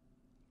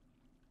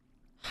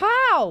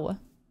 How?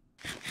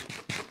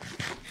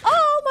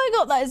 Oh my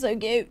god, that is so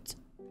cute.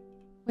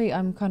 Wait,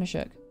 I'm kind of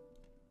shook.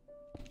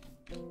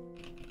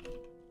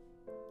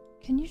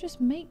 Can you just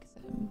make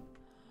them?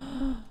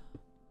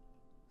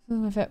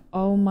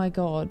 Oh my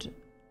god.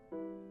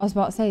 I was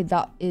about to say,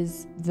 that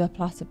is the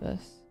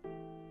platypus.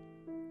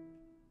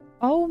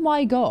 Oh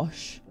my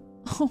gosh.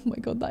 Oh my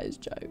god, that is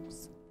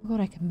jokes. Oh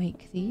god, I can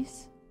make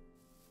these.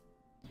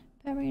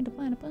 Berry and a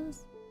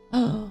platypus.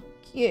 Oh,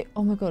 cute.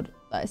 Oh my god,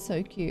 that is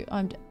so cute.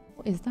 What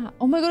is that?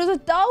 Oh my god,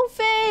 it's a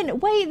dolphin!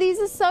 Wait, these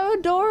are so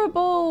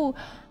adorable.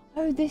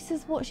 Oh, this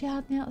is what she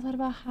had on the outside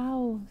of our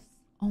house.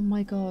 Oh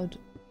my god.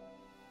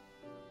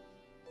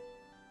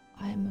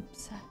 I am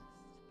obsessed.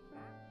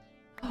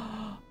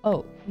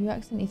 Oh, you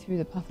accidentally threw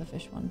the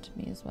pufferfish one to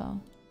me as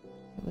well.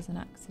 It was an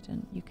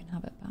accident. You can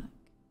have it back.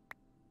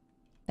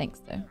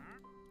 Thanks, though.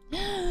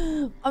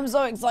 I'm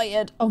so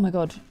excited. Oh my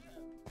god.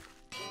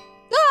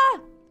 Ah!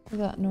 Look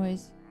at that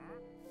noise.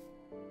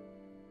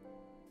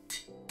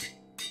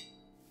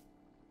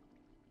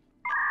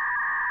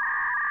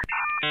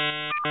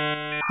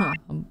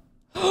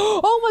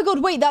 Oh my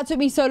god, wait, that took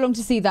me so long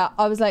to see that.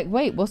 I was like,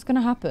 wait, what's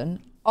gonna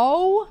happen?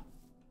 Oh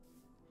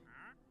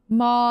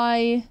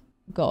my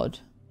god.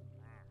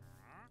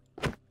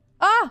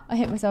 Ah! I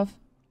hit myself.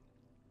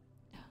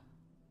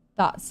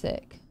 That's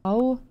sick.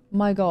 Oh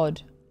my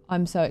god.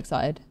 I'm so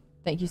excited.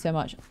 Thank you so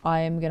much.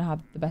 I am gonna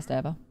have the best day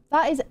ever.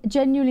 That is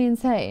genuinely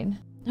insane.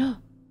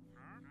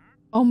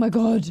 Oh my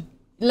god.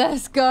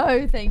 Let's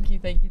go. Thank you,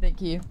 thank you,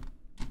 thank you.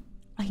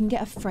 I can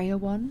get a Freya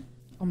one.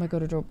 Oh my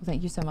god, adorable.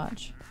 Thank you so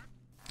much.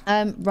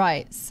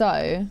 Right,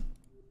 so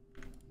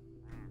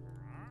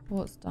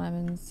quartz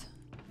diamonds.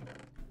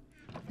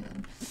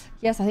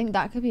 Yes, I think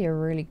that could be a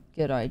really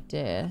good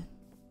idea.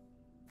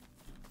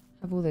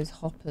 Have all those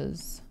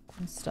hoppers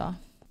and stuff.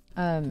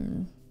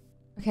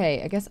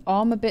 Okay, I guess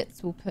armor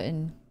bits we'll put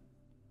in.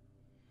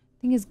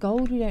 Thing is,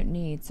 gold we don't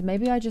need, so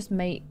maybe I just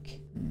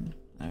make,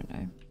 I don't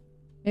know.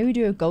 Maybe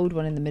do a gold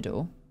one in the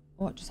middle.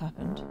 What just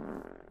happened?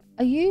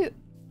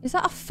 Is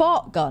that a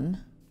fart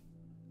gun?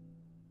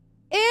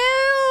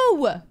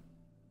 Ew!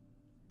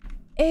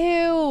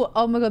 Ew!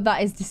 Oh my god,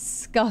 that is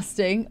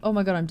disgusting. Oh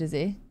my god, I'm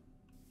dizzy.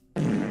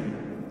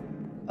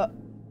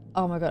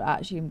 Oh my god,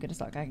 actually, I'm gonna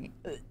start gagging.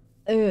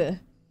 Ugh.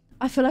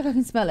 I feel like I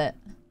can smell it.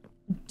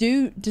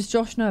 Does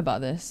Josh know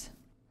about this?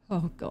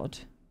 Oh god.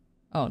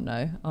 Oh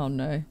no. Oh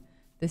no.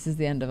 This is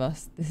the end of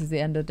us. This is the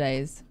end of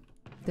days.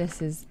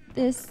 This is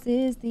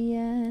the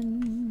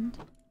end.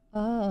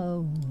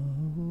 Oh.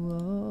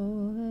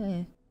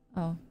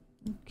 Oh.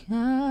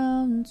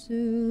 Count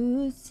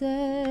to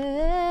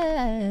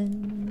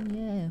 10.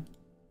 Yeah.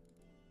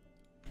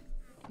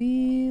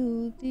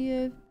 Feel the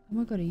earth. Oh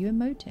my god, are you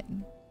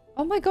emoting?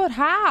 Oh my god,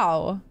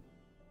 how?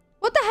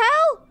 What the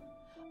hell?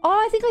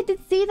 Oh, I think I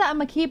did see that on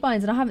my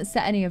keybinds and I haven't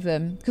set any of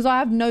them because I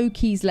have no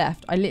keys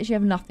left. I literally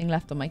have nothing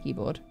left on my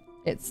keyboard.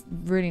 It's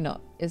really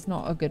not, it's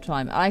not a good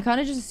time. I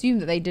kind of just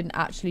assumed that they didn't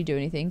actually do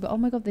anything, but oh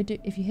my god, they do.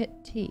 If you hit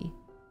T,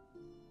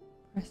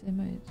 press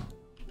emote.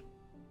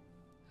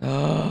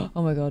 Oh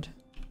my god.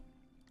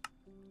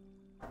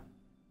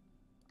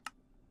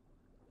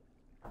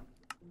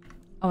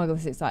 Oh my god,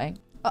 this is exciting.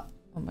 Oh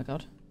my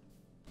god.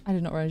 I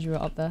did not realize you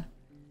were up there.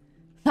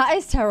 That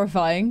is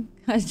terrifying.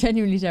 That is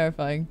genuinely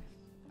terrifying.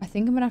 I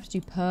think I'm gonna have to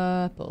do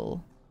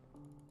purple.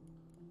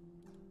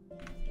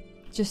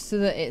 Just so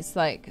that it's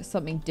like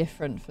something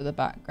different for the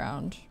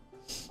background.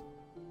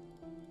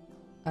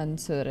 And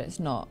so that it's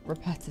not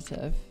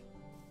repetitive.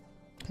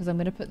 Because I'm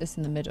gonna put this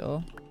in the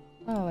middle.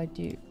 Oh, I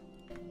do.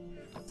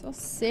 So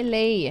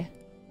silly.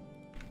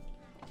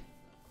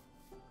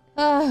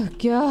 Oh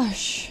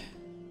gosh.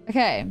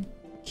 Okay.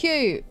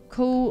 Cute.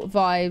 Cool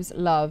vibes.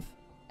 Love.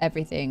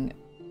 Everything.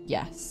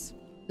 Yes.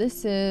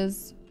 This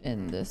is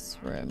in this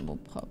room. We'll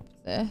pop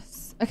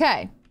this.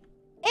 Okay.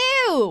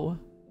 Ew!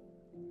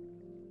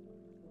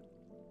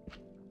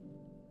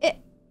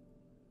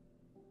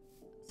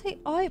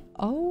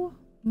 Oh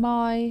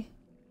my.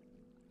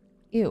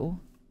 Ew.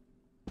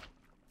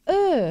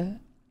 Ugh.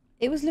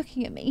 It was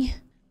looking at me.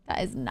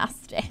 That is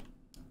nasty.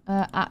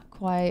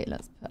 Aquite.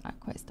 Let's put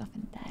aquite stuff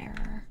in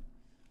there.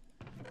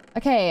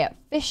 Okay.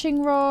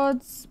 Fishing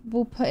rods.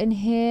 We'll put in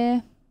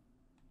here.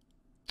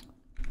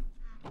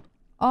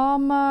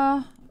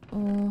 Armor.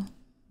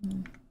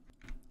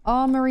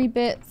 Armory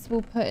bits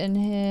we'll put in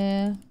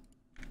here.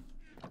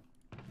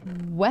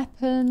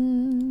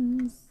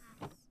 Weapons.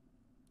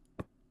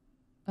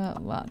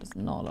 Well, that does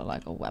not look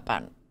like a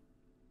weapon.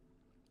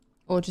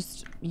 Or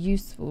just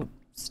useful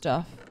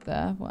stuff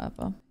there,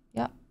 whatever.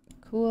 Yep,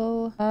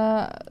 cool.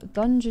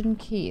 Dungeon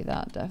key,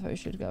 that defo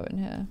should go in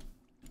here.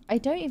 I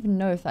don't even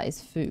know if that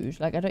is food.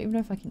 Like, I don't even know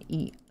if I can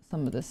eat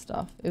some of this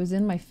stuff. It was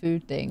in my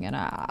food thing and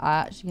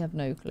I actually have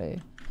no clue.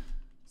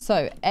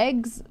 So,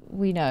 eggs,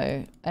 we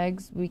know.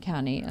 Eggs we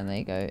can eat and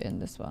they go in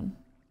this one.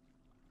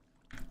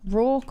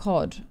 Raw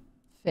cod.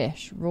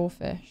 Fish. Raw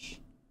fish.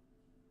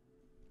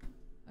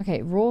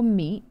 Okay, raw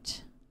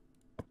meat.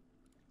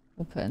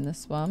 We'll put in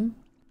this one.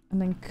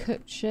 And then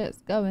cooked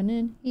shit's going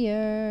in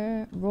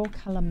here. Raw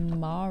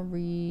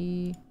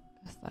calamari.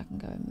 Guess that can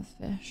go in with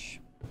fish.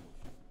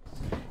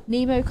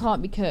 Nemo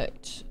can't be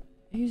cooked.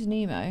 Who's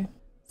Nemo?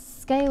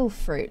 Scale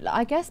fruit.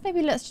 I guess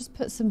maybe let's just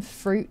put some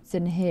fruits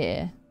in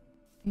here.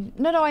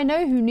 No, I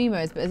know who Nemo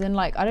is, but as in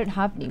like, I don't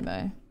have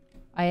Nemo.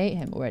 I ate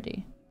him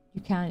already.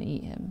 You can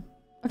eat him.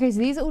 Okay, so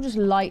these are all just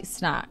light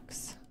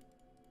snacks.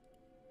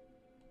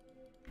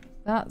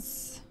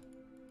 That's...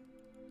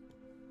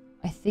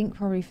 I think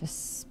probably for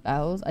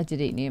spells. I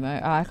did eat Nemo.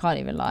 I can't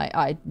even lie.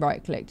 I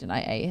right-clicked and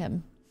I ate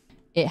him.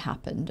 It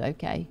happened,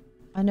 okay.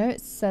 I know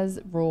it says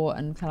raw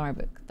and calamari,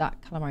 but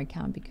that calamari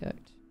can be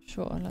cooked.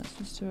 Sure, let's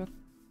just do a...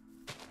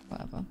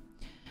 whatever.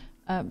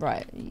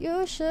 Right.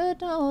 You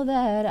should know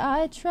that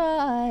I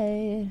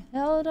tried.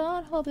 Held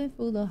on hoping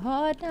for the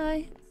hard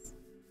nights.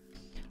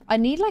 I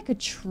need like a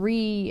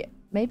tree,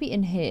 maybe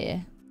in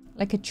here.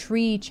 Like a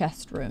tree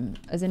chest room,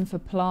 as in for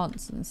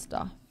plants and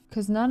stuff.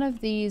 Because none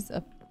of these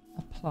are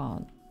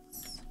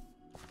plants.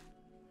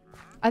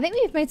 I think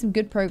we've made some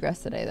good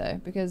progress today though,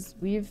 because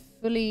we've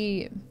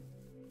fully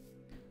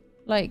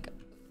like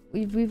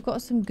we've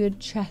got some good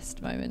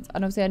chest moments.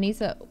 And obviously I need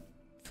to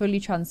fully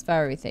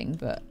transfer everything,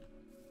 but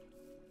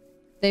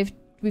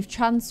we've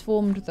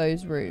transformed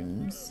those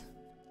rooms.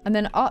 And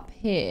then up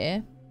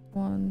here,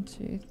 1,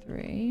 2,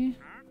 3.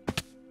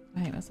 I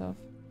hate myself.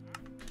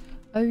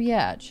 Oh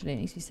yeah, actually it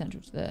needs to be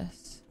central to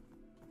this.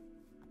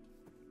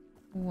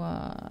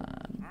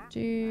 1,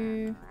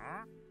 2.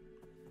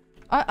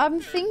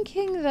 I'm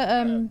thinking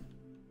that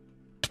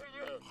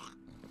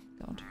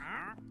God.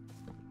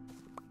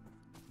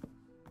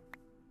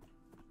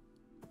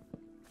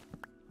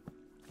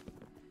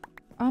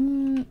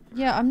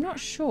 Yeah, I'm not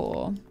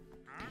sure.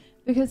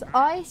 Because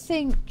I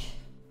think...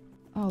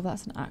 Oh,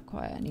 that's an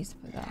aqua. I need to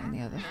put that in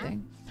the other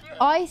thing.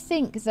 I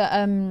think that,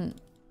 oh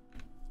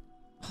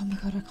my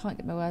god, I can't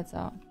get my words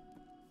out.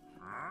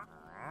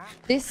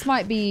 This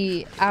might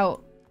be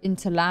out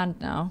into land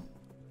now.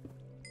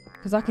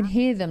 Because I can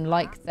hear them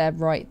like they're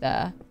right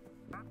there.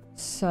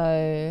 So,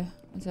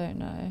 I don't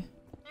know.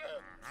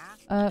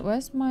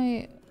 Where's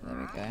my... There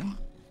we go.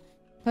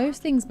 Those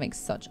things make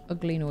such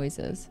ugly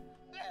noises.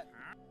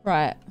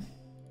 Right.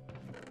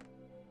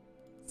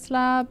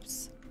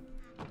 Slabs.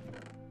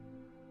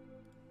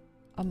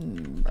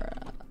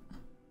 Umbrella.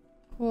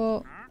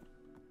 Cool.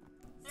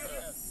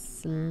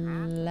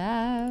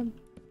 Slabs.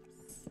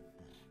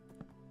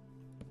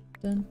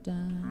 Dun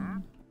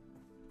dun.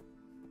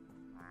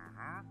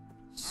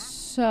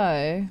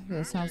 So,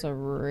 this sounds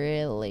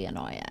really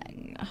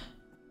annoying.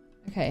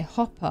 Okay,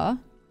 hopper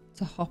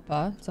to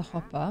hopper to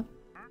hopper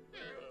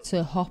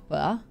to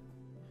hopper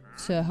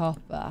to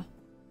hopper.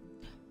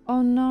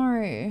 Oh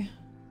no.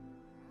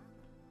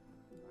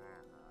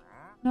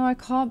 No, I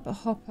can't put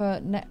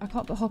hopper. I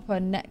can't put hopper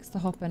next to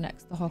hopper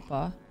next to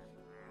hopper.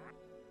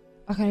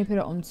 I can only put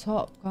it on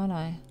top, can't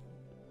I?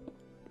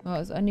 Well,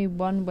 there's only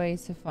one way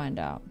to find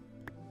out.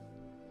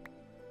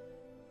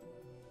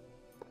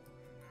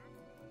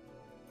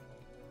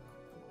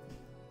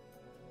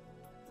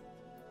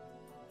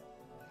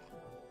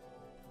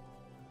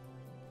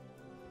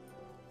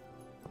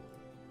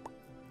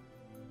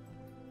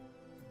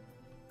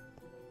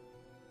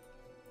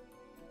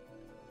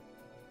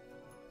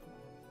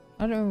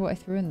 I don't remember what I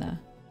threw in there.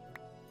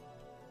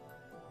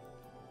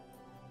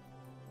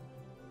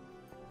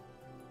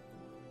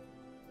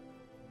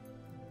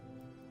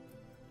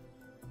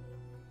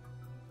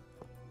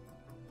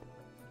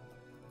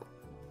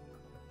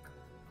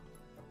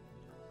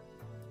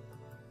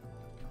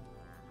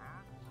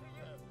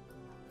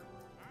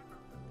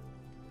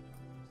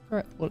 Throw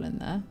it all in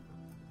there.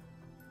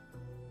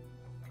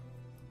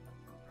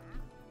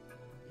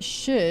 It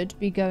should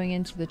be going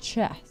into the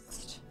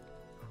chest.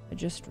 I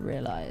just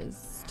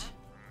realized.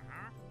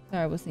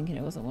 Sorry, I was thinking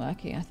it wasn't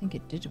working. I think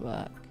it did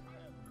work.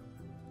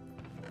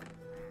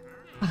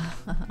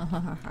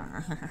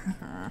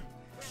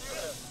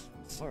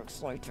 So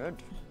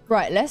excited.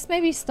 Right, let's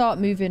maybe start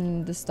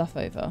moving the stuff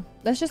over.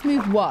 Let's just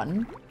move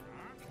one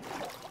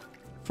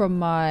from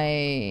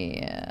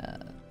my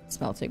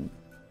smelting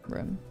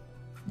room.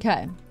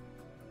 Okay.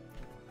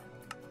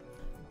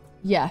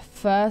 Yeah,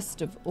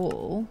 first of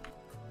all,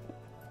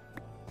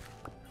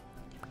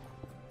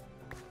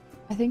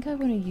 I think I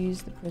want to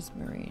use the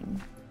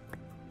prismarine.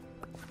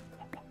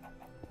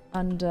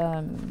 And,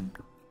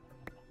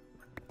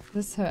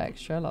 this is so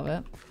extra, I love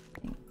it.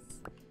 Thanks.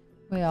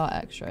 We are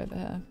extra over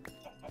here.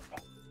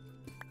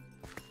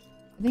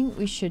 I think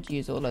we should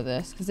use all of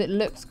this because it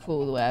looks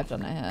cool the way I've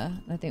done it here.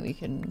 I think we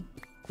can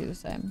do the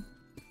same.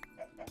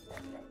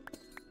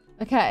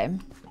 Okay.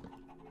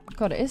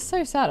 God, it is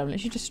so sad. I'm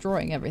literally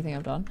destroying everything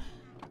I've done.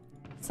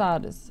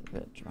 Sad is a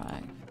bit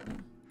dry.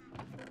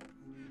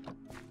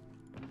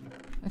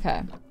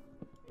 Okay.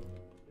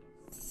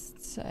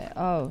 So,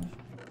 oh.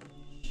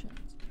 Shit.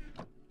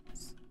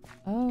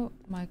 Oh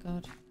my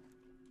god.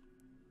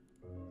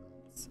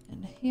 It's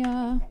in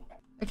here.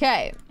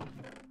 Okay.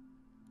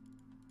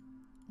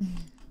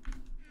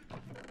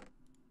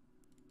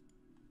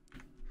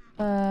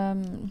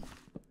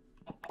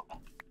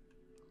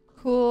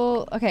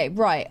 Cool. Okay,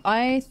 right.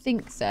 I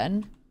think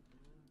then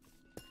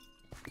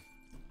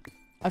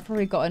I've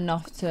probably got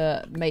enough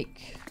to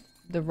make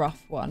the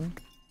rough one.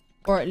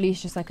 Or at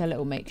least just like a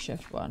little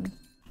makeshift one.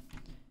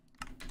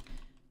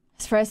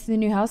 As far as the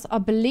new house, I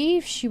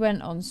believe she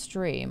went on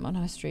stream, on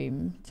her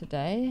stream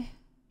today.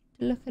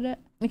 To look at it.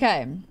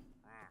 Okay.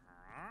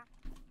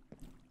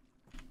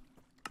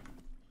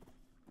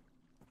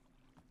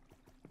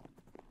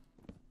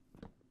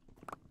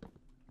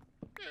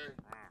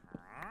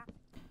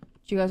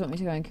 Do you guys want me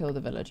to go and kill the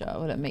villager?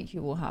 Will it make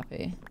you all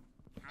happy?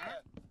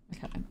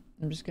 Okay.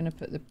 I'm just going to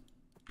put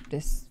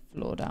this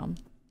floor down.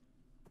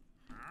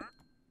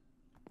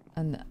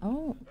 And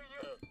oh.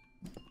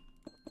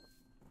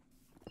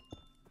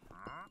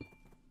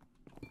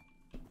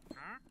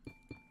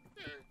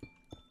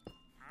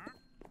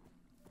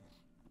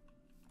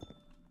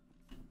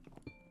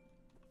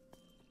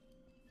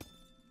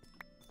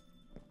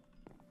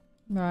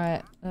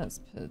 Right, let's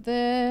put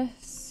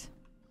this.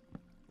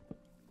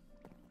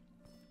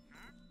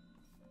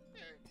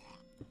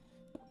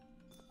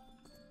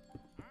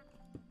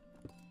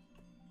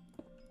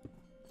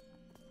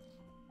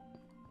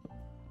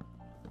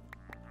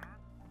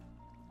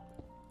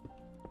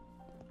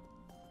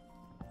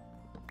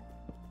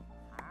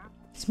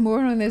 It's more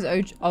annoying than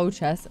those old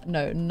chests.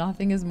 No,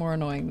 nothing is more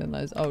annoying than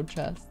those old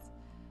chests.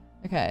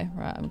 Okay,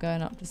 right, I'm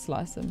going up to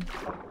slice them.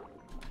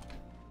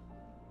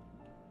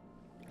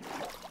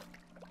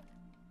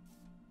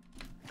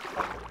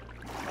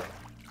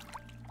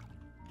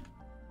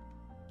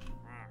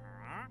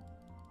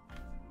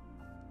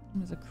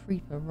 There's a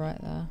creeper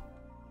right there.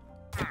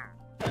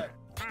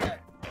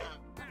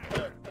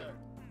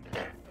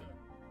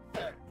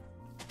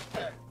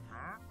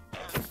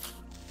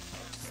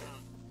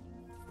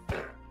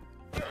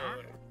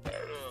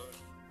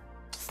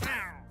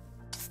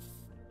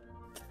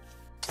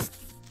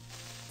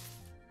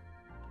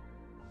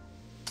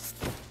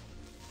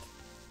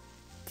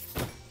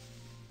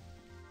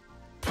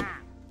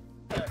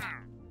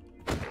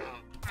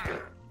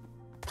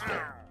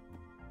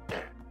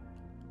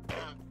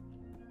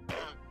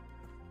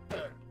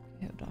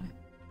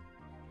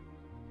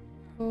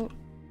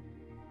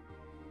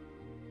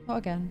 Not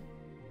again.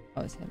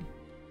 Oh, it's him.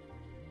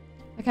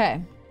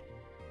 Okay.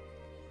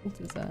 All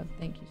deserved.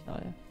 Thank you,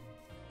 Talia.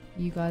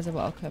 You guys are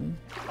welcome.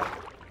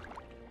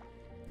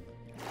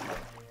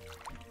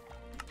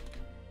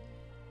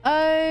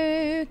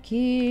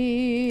 Okie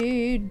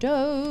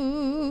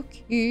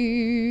dokie.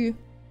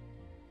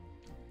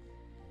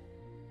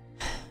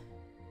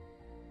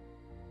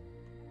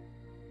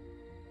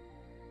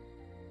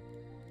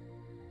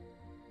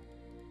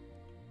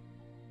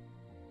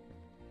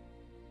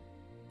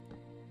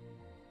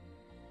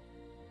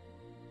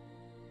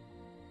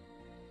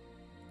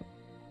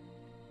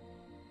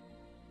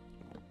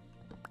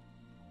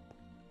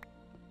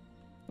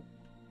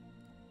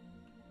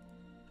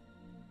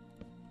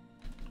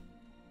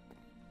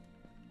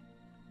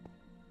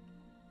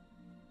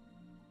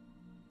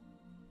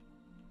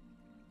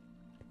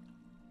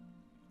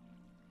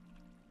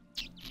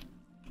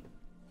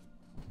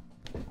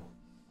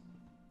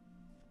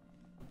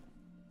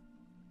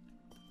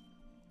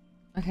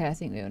 Okay, I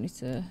think we all need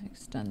to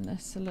extend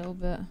this a little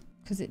bit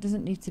because it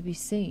doesn't need to be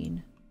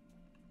seen.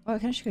 Oh, I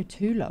can actually go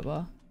too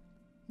lower.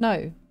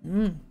 No,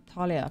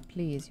 Talia,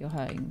 please, you're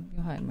hurting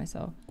my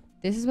soul.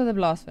 This is where the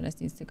blast furnace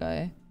needs to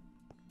go.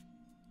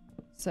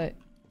 So,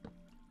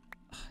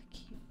 I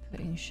keep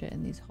putting shit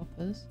in these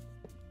hoppers.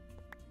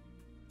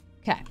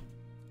 Okay.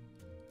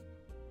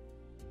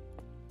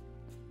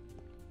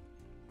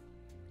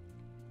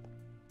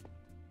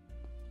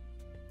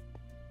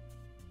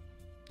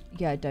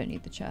 Yeah, I don't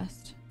need the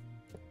chest.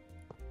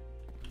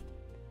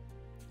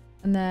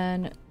 And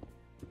then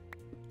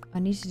I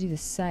need to do the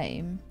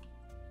same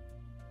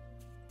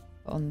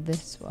on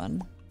this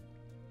one.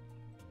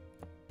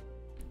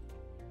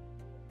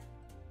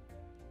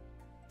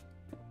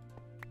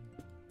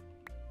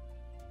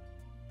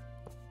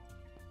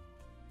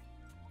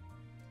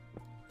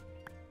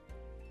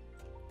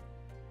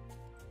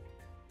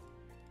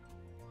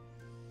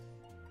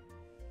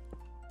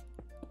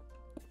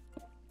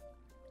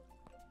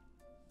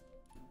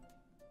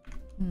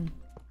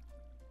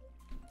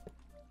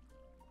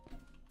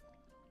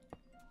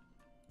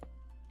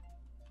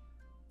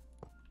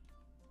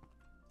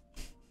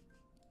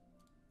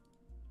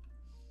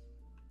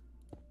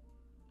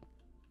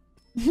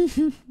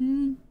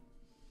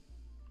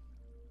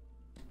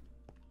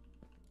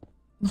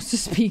 What's the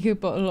speaker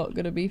block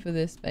gonna be for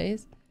this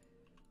space?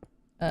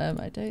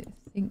 I don't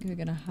think we're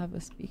gonna have a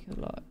speaker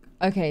block.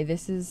 Okay,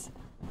 this is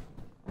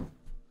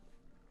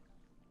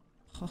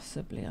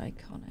possibly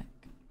iconic.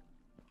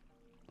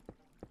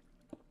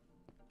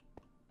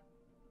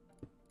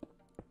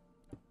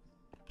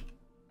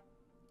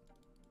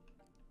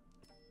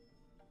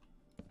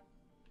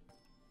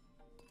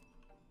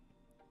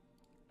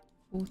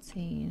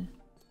 $14.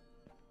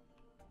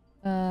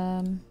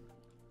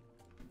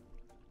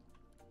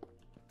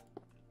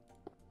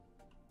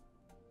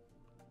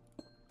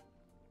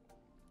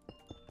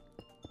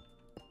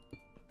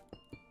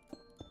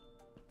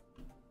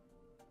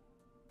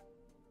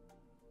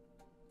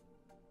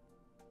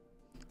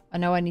 I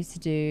know I need to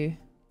do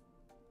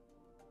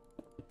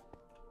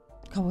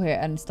a couple here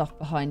and stuff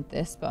behind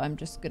this, but I'm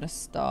just gonna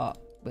start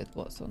with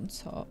what's on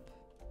top.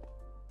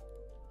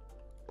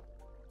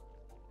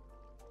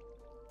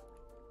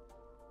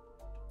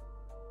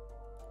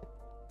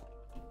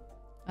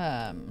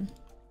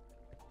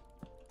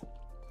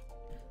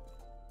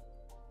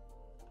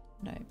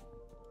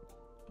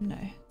 No,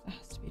 that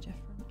has to be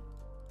different.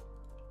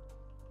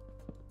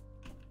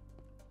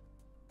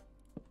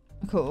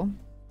 Cool.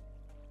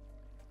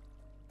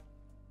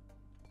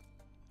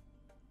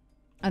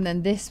 And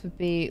then this would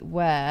be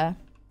where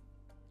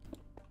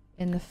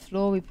in the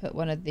floor we put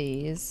one of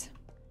these.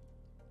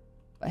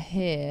 But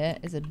here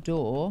is a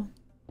door.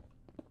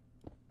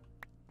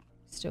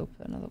 Still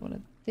put another one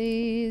of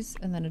these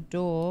and then a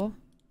door.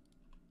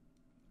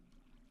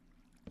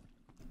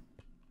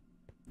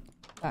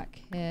 Back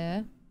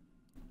here.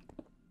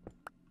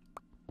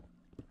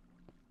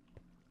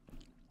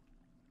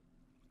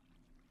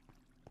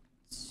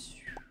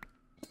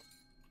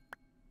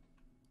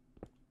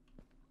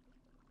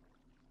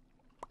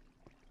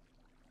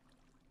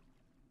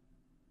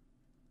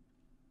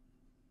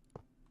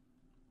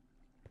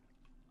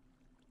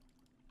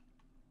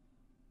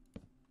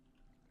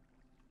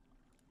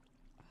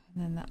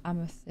 And then the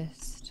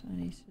amethyst, I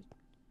need to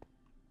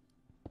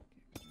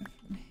get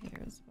from here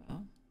as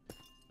well.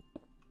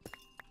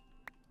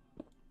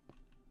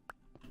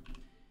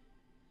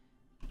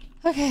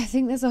 Okay, I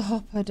think there's a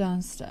hopper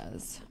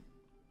downstairs.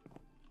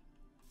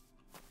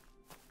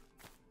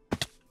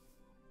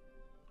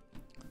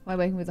 Why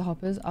waking with the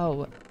hoppers?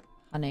 Oh,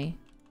 honey,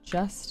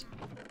 just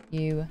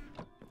you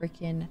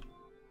freaking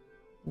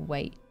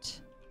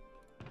wait.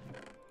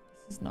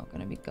 This is not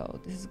going to be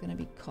gold. This is going to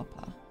be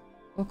copper.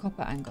 Or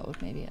copper and gold,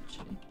 maybe,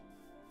 actually.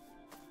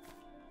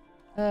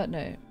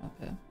 No, up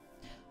here.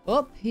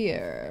 Up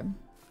here.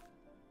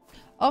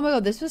 Oh my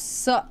god, this was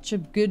such a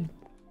good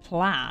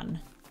plan.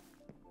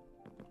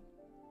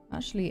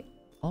 Actually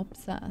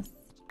obsessed.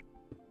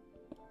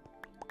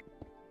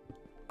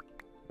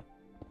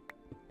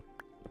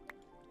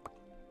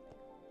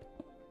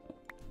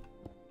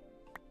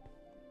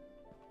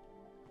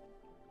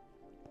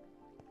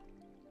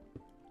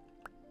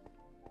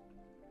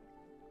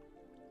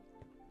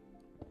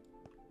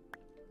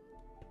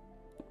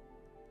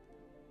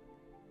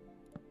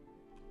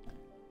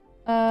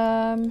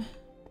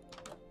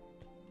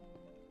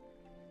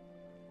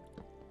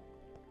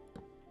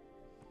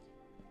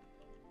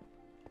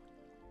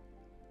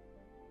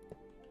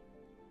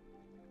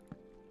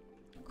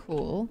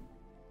 Cool.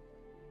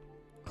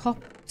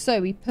 So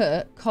we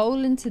put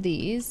coal into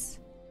these.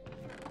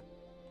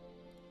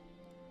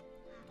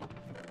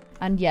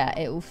 And yeah,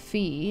 it will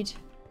feed.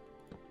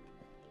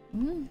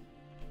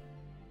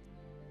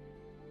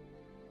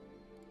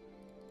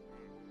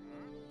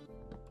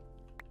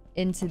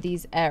 Into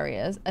these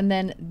areas. And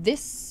then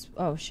this...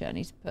 Oh shit, I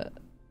need to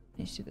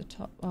do the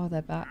top. Oh,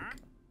 they're back.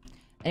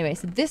 Anyway,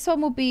 so this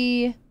one will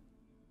be...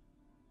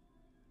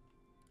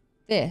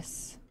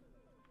 this.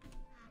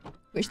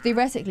 Which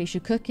theoretically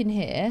should cook in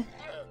here.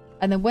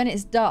 And then when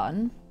it's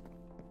done,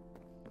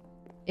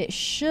 it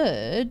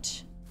should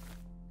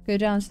go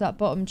down to that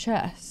bottom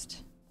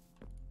chest.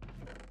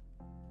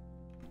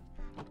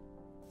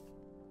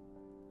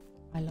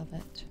 I love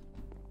it.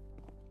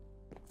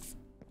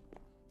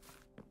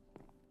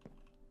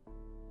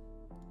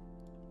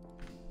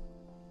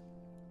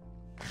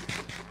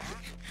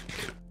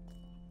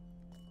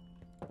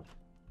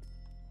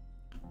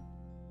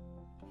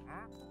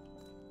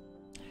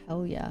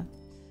 Hell yeah.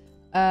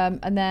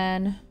 And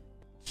then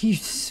you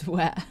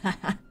sweat.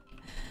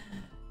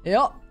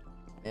 Yup.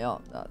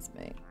 Yup, that's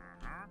me.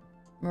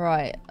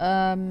 Right.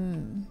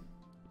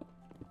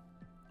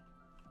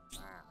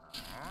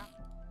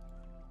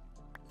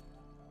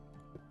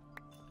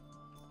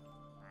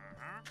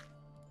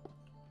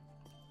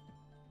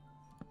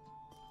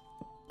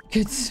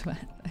 Good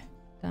sweat.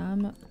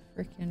 Damn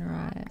freaking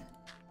right.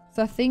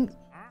 So I think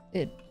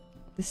the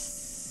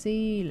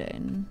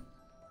ceiling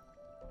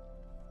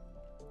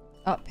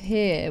up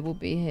here will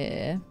be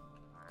here.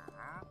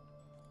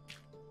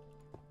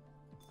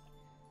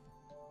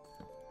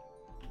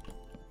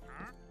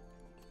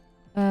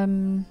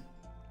 And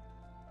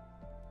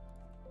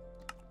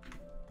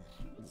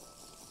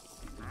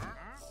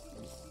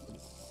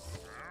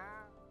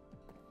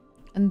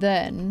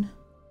then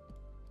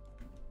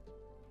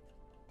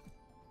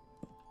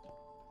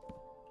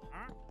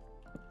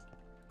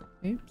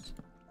Oops.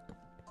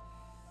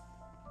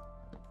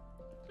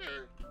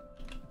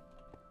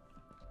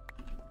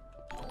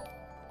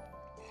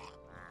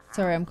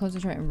 Sorry, I'm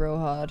concentrating real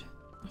hard.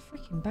 I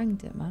freaking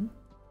banged it, man.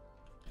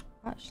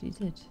 Actually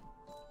did.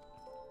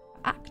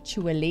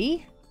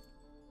 Actually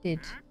did.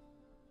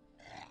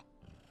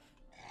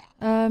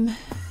 Oh,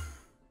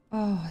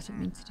 I didn't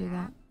mean to do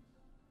that.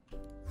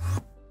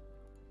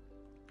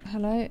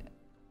 Hello?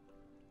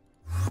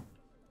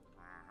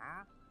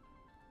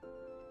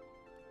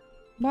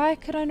 Why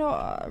could I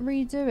not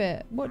redo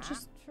it? What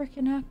just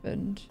freaking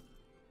happened?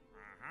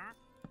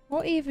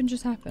 What even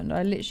just happened?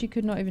 I literally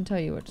could not even tell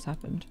you what just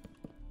happened.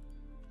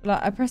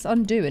 Like, I pressed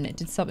undo and it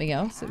did something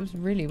else. It was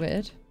really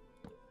weird.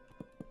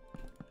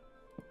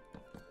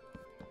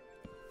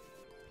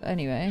 But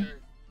anyway,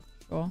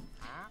 sure.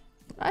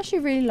 I actually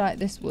really like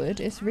this wood.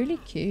 It's really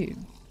cute.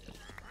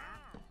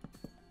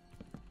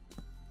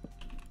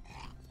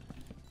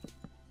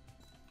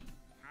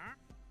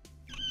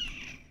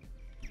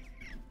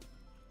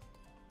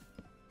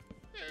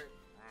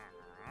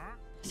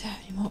 Is there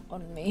any more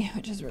on me?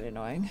 Which is really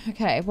annoying.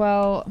 Okay,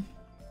 well,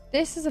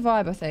 this is a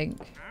vibe, I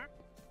think.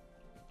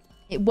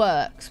 It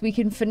works. We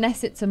can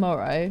finesse it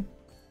tomorrow.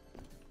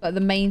 But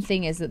the main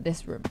thing is that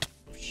this room,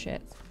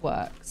 shit,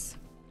 works.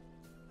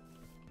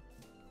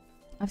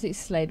 Absolutely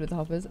slayed with the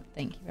hoppers.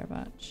 Thank you very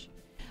much.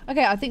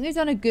 Okay, I think we've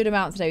done a good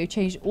amount today. We've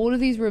changed all of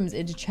these rooms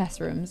into chest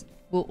rooms.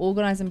 We'll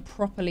organise them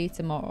properly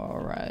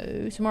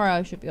tomorrow. Tomorrow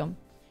I should be on.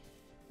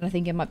 And I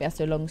think it might be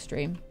after a long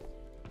stream.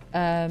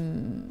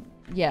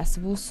 Yeah,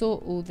 so we'll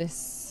sort all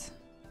this.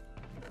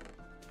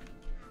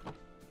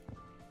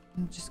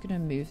 I'm just going to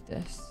move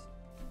this.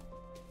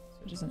 So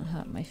it doesn't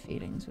hurt my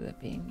feelings with it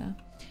being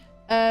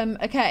there.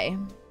 Okay.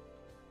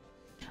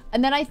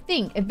 And then I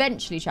think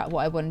eventually, chat,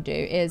 what I want to do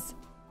is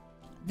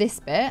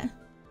this bit,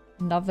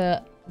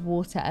 another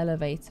water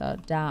elevator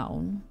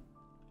down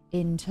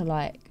into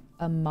like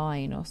a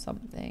mine or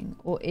something,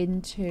 or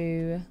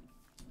into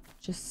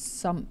just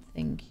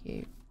something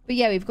cute. But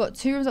yeah, we've got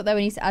 2 rooms up there.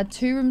 We need to add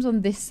 2 rooms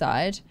on this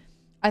side.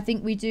 I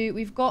think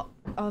we've got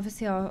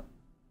obviously our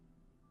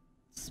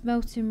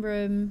smelting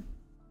room.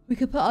 We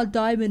could put our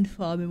diamond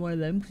farm in one of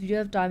them because we do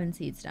have diamond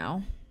seeds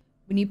now.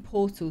 We need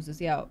portals as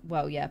the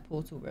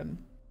portal room.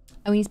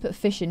 And we need to put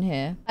fish in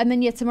here. And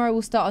then, yeah, tomorrow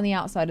we'll start on the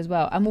outside as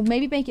well. And we'll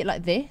maybe make it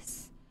like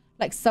this.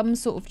 Like some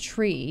sort of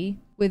tree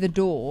with a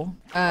door.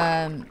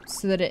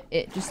 So that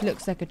it just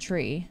looks like a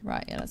tree.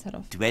 Right, yeah, let's head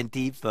off.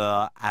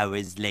 24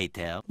 hours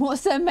later.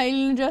 What's their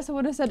mailing address? I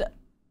would have said...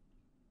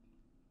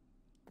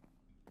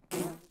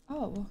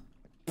 Oh.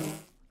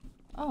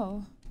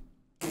 Oh.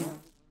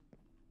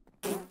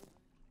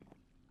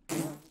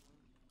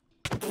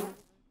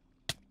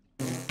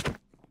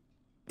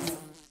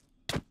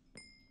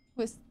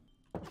 What's...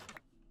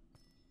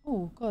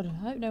 Oh, God, I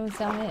hope no one's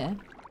down here.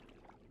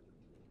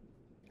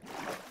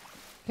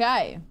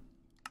 Okay.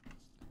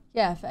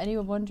 Yeah, for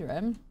anyone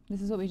wondering,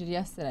 this is what we did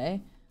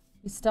yesterday.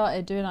 We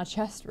started doing our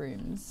chest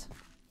rooms.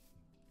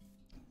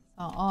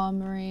 Our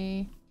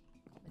armory,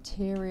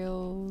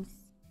 materials.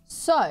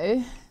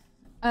 So,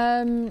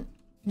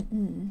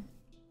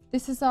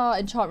 this is our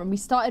enchant room. We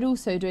started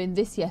also doing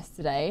this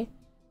yesterday,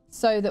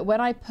 so that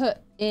when I put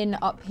in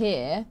up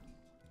here,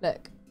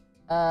 look,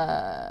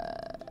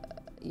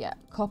 yeah,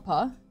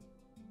 copper.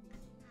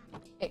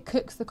 It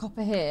cooks the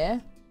copper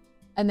here,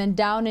 and then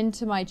down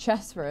into my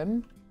chest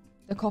room,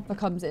 the copper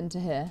comes into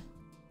here.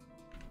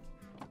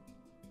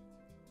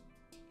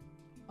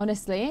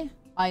 Honestly,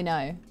 I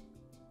know.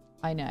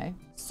 I know.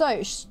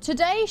 So,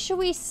 today, should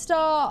we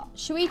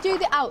do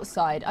the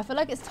outside? I feel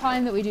like it's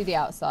time that we do the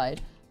outside.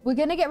 We're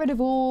going to get rid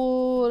of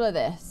all of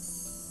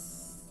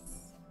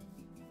this.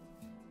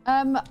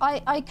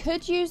 I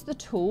could use the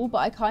tool, but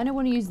I kind of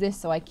want to use this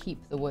so I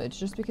keep the wood.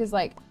 Just because,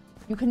 like,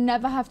 you can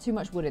never have too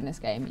much wood in this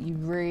game. You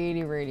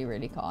really, really,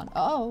 really can't.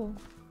 Oh.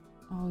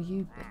 Oh,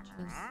 you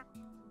bitches.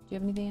 Do you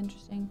have anything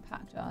interesting?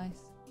 Packed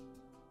ice.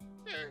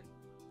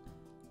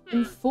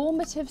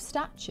 Informative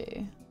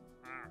statue.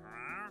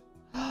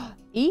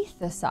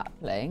 Ether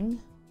sapling.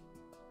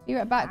 Be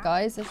right back,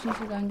 guys. I just need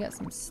to go and get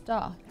some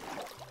stuff.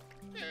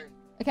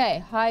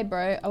 Okay, hi,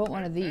 bro. I want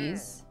one of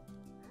these.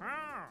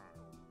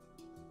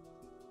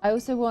 I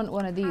also want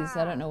one of these.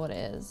 I don't know what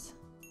it is.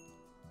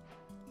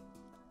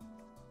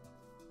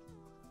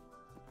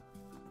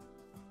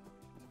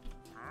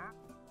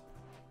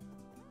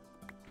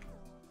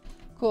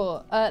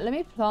 Cool. Let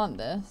me plant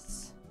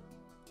this.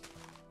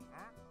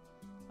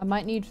 I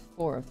might need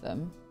 4 of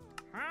them.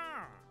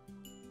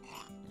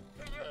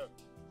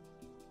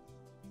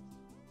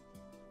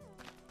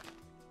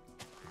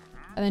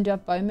 And then do I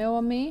have bone meal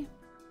on me?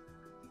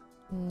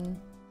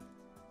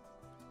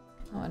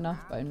 Not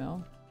enough bone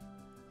meal.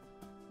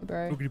 Hey,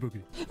 bro. Boogity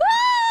boogity.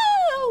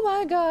 Oh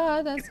my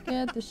god, that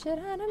scared the shit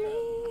out of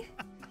me.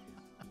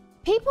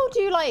 People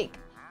do like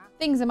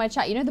things in my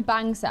chat, you know the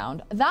bang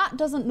sound? That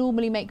doesn't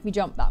normally make me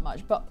jump that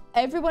much, but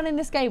everyone in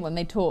this game, when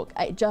they talk,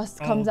 it just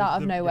comes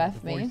out of nowhere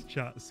for me. Voice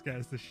chat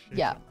scares the shit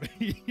yeah. out of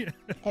me.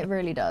 It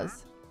really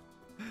does.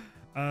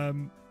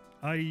 I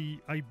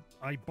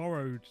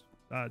borrowed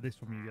this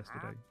from you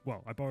yesterday.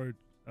 Well, I borrowed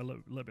a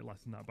little bit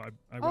less than that, but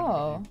I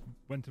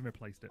went and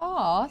replaced it.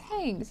 Oh,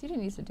 thanks. You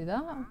didn't need to do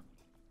that.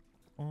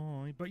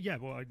 Oh, but yeah,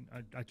 well,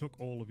 I took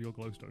all of your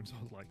glowstones. So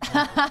I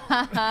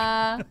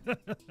was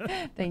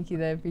like, thank you,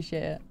 though.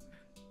 Appreciate it.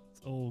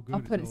 It's all good.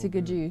 I'll put it to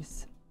good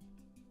use.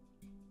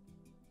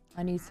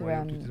 I need to. What are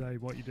you up to today?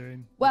 What are you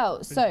doing?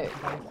 Well, so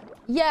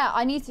yeah,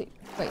 I need to.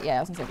 Wait, yeah, I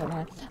was gonna say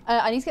something.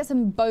 I need to get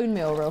some bone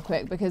meal real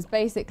quick because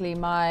basically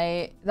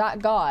that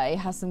guy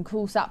has some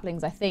cool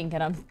saplings, I think,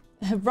 and I'm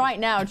right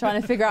now trying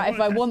to figure out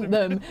if I want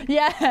them.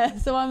 Yeah,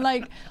 so I'm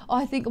like, oh,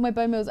 I think all my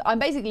bone meals. I'm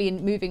basically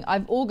moving.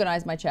 I've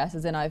organised my chest,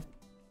 as in I've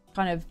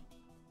kind of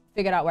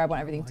figured out where I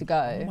want everything to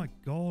go. Oh my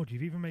god,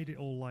 you've even made it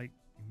all like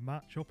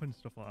match up and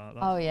stuff like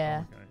that. Oh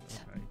yeah.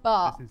 Okay.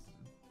 But this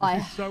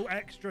is so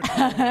extra.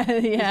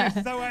 Yeah. This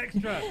is so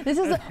extra. This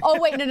is. Oh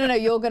wait, no.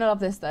 You're gonna love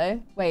this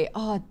though. Wait.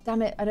 Oh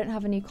damn it! I don't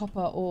have any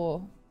copper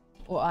or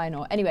iron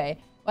ore. Anyway,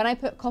 when I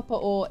put copper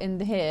ore in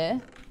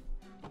here,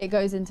 it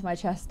goes into my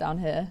chest down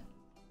here,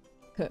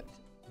 cooked.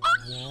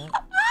 What?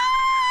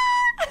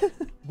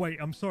 Wait,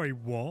 I'm sorry.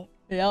 What?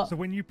 Yeah. So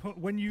when you put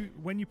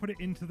it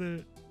into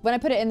the. When I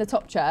put it in the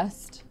top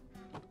chest,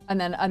 and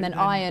then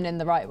iron in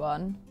the right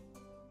one.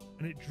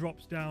 And it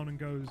drops down and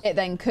goes. It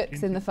then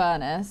cooks in the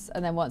furnace,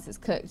 and then once it's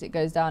cooked, it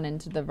goes down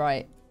into the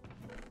right.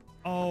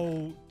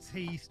 Oh,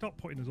 T, stop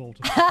putting us all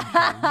to.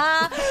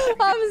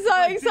 I'm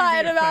so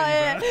excited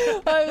about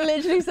it. I'm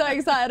literally so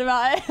excited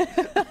about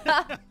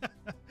it.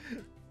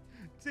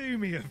 Do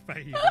me a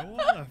favour.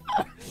 What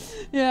the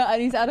Yeah, I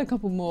need to add a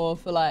couple more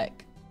for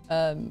like.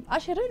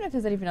 Actually, I don't know if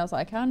there's anything else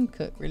I can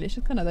cook. Really, it's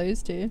just kind of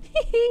those two.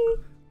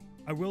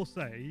 I will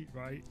say,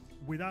 right.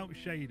 Without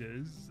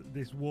shaders,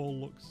 this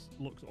wall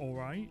looks all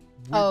right.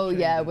 Oh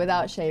yeah,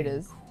 without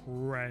shaders.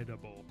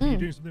 Incredible. Are you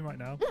doing something right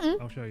now?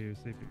 I'll show you.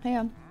 See if you... Hang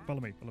on. Follow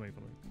me.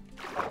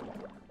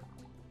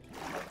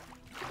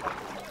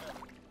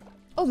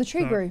 Oh, the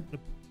tree grew.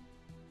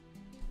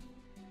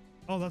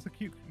 Oh, that's a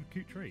cute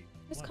tree.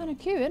 It's kind of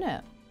cute, isn't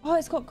it? Oh,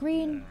 it's got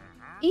green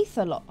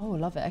ether lot. Oh,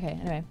 love it. Okay,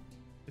 anyway.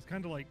 It's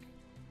kind of like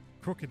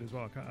crooked as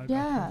well. I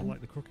Yeah. kind of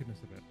like the crookedness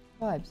of it.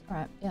 Vibes. All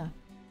right. Yeah.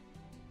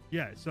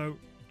 Yeah. So.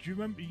 Do you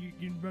remember? You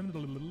remember the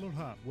little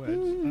words?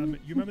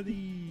 You remember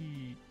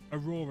the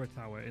Aurora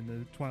Tower in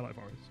the Twilight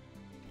Forest?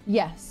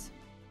 Yes.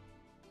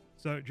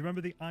 So do you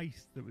remember the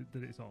ice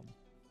that it's on?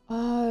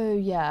 Oh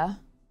yeah.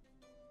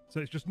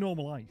 So it's just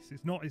normal ice.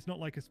 It's not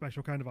like a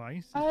special kind of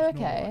ice. It's Oh just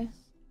okay.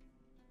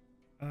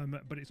 Ice.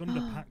 But it's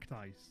under packed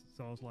ice.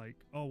 So I was like,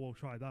 oh, we'll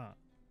try that.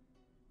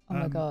 Oh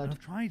my god. And I've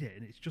tried it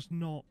and it's just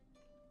not.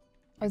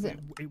 Oh, is it?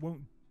 It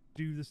won't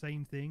do the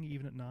same thing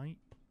even at night.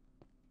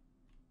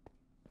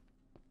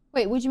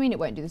 Wait, what do you mean it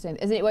won't do the same?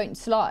 As in it won't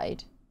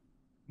slide?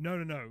 No.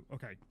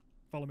 Okay,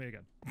 follow me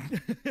again.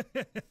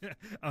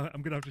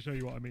 I'm gonna have to show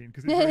you what I mean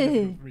because it's very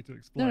difficult for me to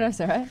explain. No,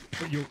 that's all right.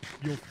 But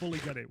you'll fully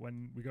get it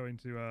when we go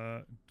into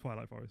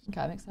Twilight Forest.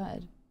 Okay, I'm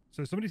excited.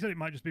 So somebody said it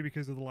might just be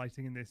because of the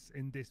lighting in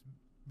this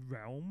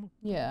realm.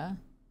 Yeah.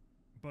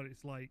 But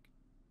it's like,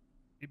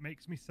 it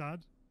makes me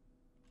sad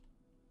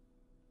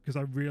because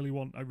I really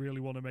want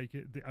to make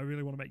it. I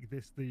really want to make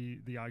this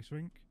the ice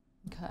rink.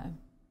 Okay.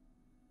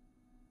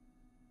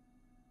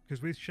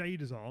 Because with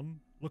shaders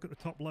on, look at the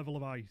top level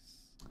of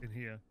ice in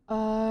here.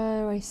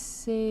 Oh, I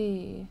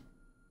see.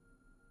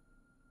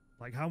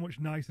 Like, how much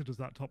nicer does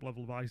that top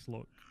level of ice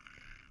look?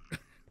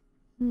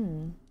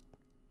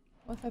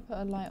 What if I put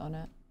a light on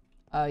it?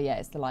 Oh yeah,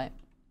 it's the light.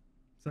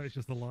 So it's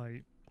just the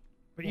light.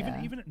 But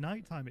Yeah. even at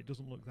night time, it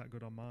doesn't look that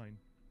good on mine.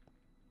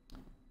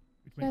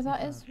 Which Yeah, makes me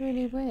that sad. is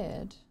really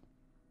weird.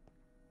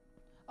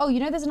 Oh, you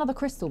know there's another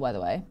crystal, by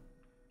the way.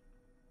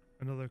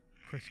 Another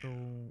crystal.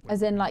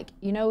 As in, like,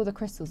 you know all the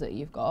crystals that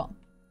you've got?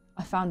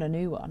 I found a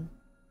new one.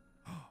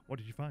 What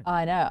did you find?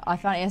 I know. I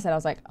found it yesterday. I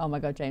was like, oh my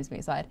god, James, me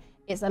excited.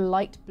 It's a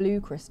light blue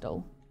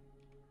crystal.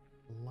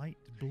 Light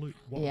blue.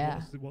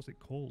 Yeah. What's it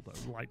called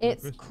though? Light blue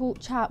It's crystal?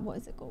 called, chat, what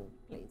is it called?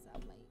 Please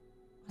help me.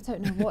 I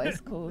don't know what it's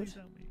called. Please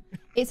help me.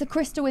 It's a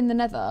crystal in the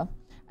nether.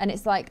 And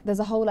it's like, there's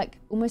a whole, like,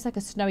 almost like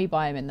a snowy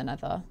biome in the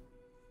nether.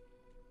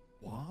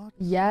 What?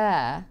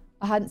 Yeah.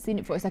 I hadn't seen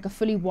it before. It's like a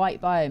fully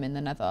white biome in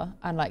the nether.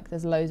 And like,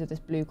 there's loads of this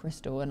blue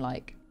crystal and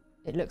like,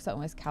 it looks like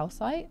almost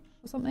calcite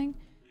or something.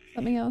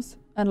 Something else.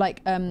 And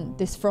like,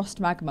 this frost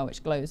magma,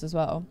 which glows as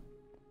well.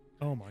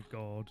 Oh my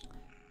god.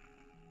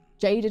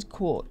 Jaded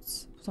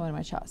quartz. Someone in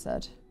my chat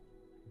said.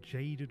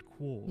 Jaded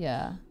quartz.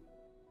 Yeah.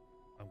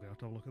 I'm gonna have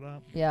to have a look at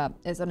that. Yeah,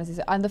 it's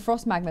honestly, and the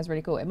frost magma is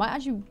really cool. It might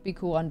actually be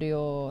cool under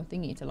your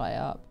thingy to light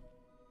up.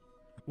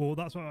 Well,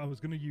 that's what I was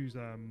gonna use.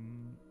 I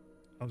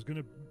was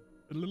gonna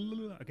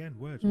again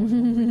words. What's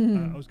wrong with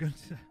me?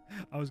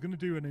 I was gonna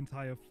do an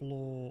entire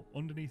floor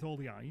underneath all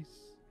the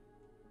ice.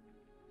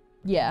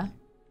 Yeah.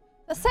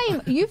 The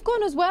same. You've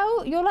gone as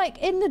well. You're like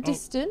in the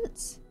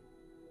distance.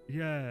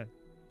 Yeah,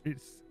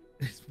 it's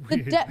The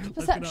weird. depth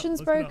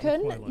perception's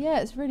broken.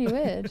 Yeah, it's really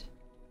weird.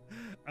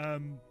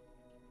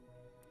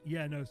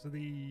 Yeah, no. So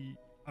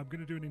I'm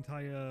gonna do an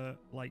entire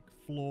like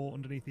floor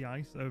underneath the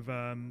ice of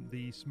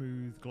the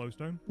smooth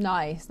glowstone.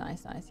 Nice.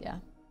 Yeah.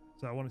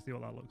 So I want to see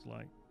what that looks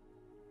like.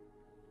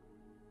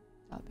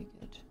 That'd be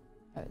good.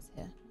 Oh, it's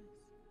here.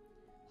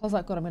 I was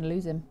like, God, I'm going to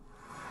lose him.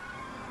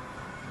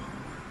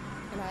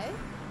 Hello?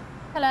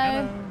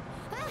 Hello.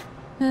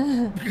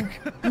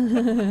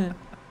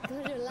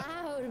 God, you're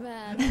loud,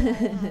 man.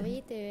 Hello, how are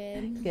you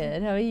doing?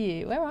 Good. How are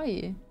you? Where are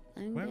you?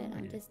 I'm Where good. are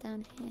I'm you? just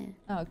down here.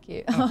 Oh,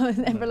 cute. Oh,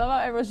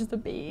 Everyone's just a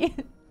bee.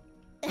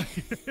 Just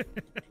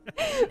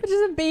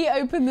a bee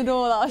opened the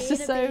door. That was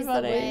just so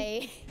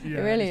funny. Yeah,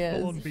 It really it's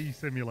is. full on bee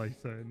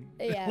simulator in,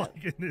 Yeah.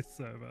 like in this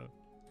server.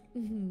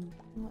 Mhm.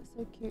 Oh, it's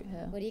so cute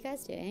here. What are you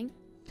guys doing?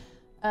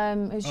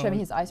 He's showing me Oh.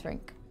 his ice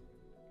rink.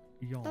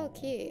 Yaw. Oh,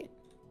 cute.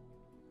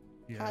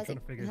 Yeah, How's trying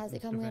it- to figure how's some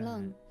it coming stuff out.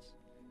 along?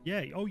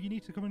 Yeah. Oh, you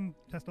need to come and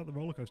test out the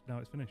roller coaster now.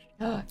 It's finished.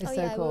 It's Oh so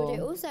yeah, I will do.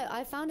 cool. Also,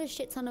 I found a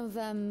shit ton of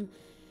you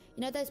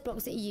know those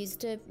blocks that you use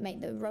to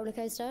make the roller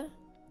coaster?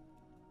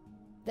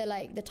 They're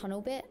like the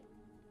tunnel bit.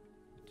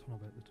 The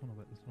tunnel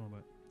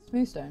bit.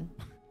 Smooth stone.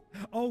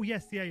 Oh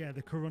yes, yeah.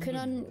 The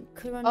corundum.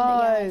 Kurun,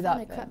 Oh, yeah, I that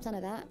found a bit. crap ton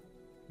of that.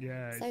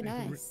 Yeah. So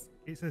nice.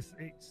 It's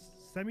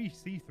semi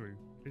see-through.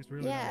 It's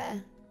really Yeah.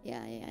 nice.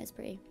 Yeah, it's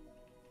pretty.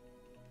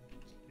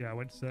 Yeah, I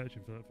went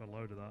searching for a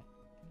load of that.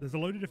 There's a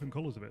load of different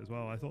colours of it as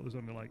well. I thought there's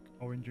only like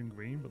orange and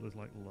green, but there's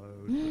like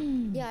loads.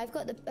 Yeah, I've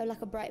got the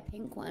like a bright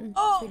pink one.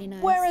 Oh, it's really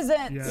nice. where is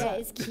it? Yeah. Yeah,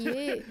 it's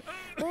cute.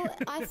 Well,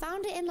 I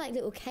found it in like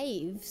little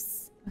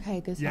caves. Okay,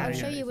 good. Yeah, I'll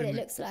show you it's what in it the-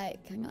 looks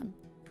like. Hang on.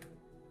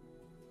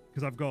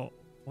 Because I've got,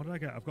 what did I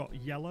get? I've got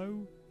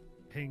yellow,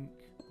 pink,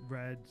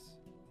 red.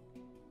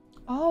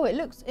 Oh, it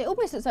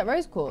almost looks like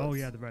rose quartz. Oh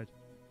yeah, the red.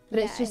 But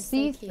Yeah, it's just it's so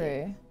cute.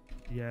 see-through.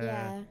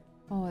 Yeah.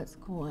 Oh, it's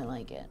cool. I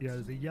like it. Yeah,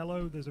 there's a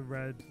yellow, there's a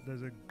red,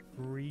 there's a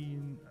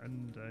green,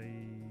 and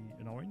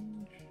an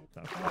orange. Is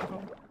that what it's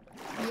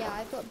called? Yeah,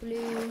 I've got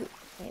blue.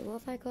 Wait, what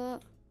have I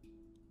got?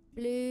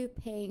 Blue,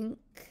 pink,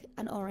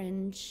 and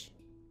orange.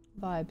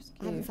 Vibes.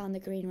 I haven't Cute. found the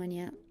green one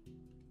yet.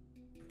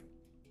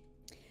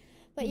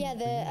 But yeah,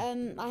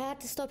 I had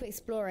to stop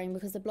exploring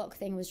because the block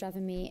thing was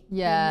driving me.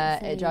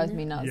 Yeah, it drives insane.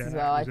 me nuts Yeah, as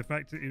well. it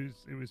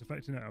was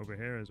affecting it over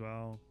here as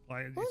well.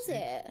 Like, Was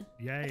it?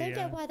 Yeah, I don't yeah.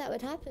 get why that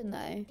would happen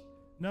though.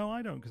 No,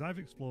 I don't, because I've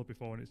explored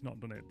before and it's not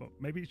done it. But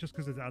maybe it's just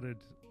because it's added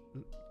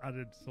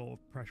sort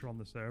of pressure on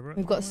the server. at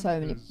We've the got so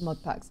moment, many 'cause-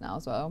 mod packs now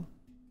as well.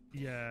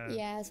 Yeah.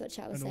 Yeah, that's what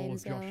chat was And saying all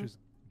as of well.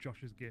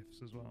 Josh's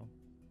gifts as well.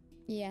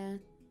 Yeah.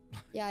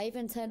 Yeah, I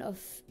even turned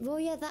off. Well,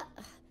 yeah, that.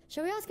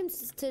 Shall we ask him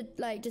to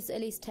like just at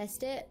least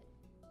test it?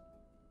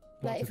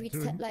 What, Like if to we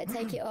do it? like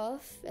take it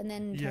off and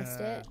then test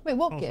Yeah. it. Wait,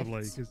 what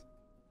Possibly, gifts? 'cause-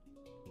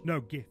 no,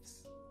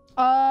 gifts.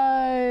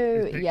 Oh,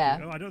 Pictures.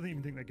 yeah. Oh, I don't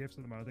even think they're gifts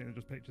at the moment. I think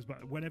they're just pictures.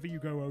 But whenever you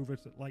go over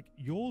to, like,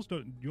 yours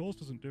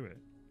doesn't do it.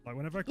 Like,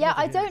 whenever I come Yeah, over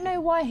I here, don't it know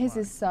doesn't why his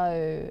flag. is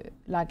so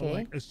But, laggy.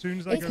 like, as soon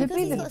as I It go could be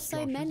towards that- Got so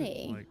Josh's, it's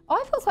many. like-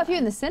 Oh, I've got quite a few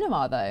in the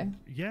cinema though.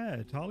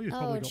 yeah, Talia's Oh,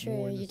 probably got true,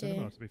 more in the you do.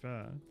 cinema, to be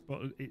fair.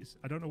 But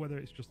I don't know whether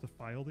it's just the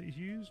file that he's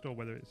used or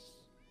whether it's,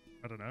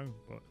 I don't know.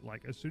 But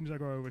like, as soon as I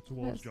go over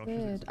towards That's Josh's,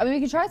 weird. it's I mean,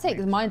 we could try to it's take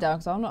big. mine down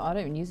because I don't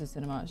even use the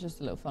cinema. It's just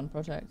a little fun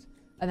project,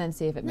 and then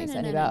see if it makes it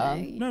any better.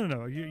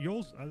 No.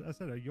 Yours, I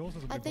said yours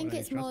hasn't. I been think put any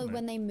it's stress more on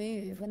when it. they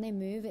move. When they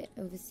move it,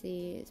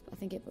 obviously, I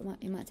think it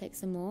might take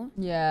some more.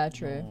 Yeah,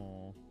 true.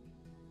 Aw.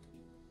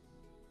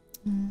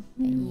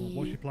 Mhm.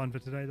 What's your plan for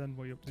today then?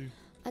 What are you up to?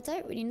 I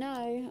don't really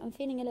know. I'm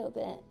feeling a little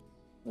bit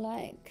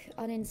like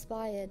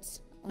uninspired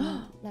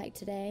on like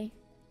today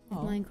with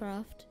Oh.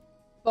 Minecraft.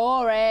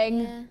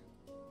 Boring. Yeah.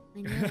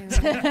 I know.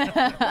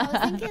 Right? I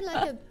was thinking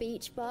like a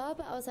beach bar,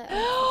 but I was like,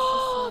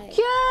 oh, this is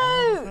Cute!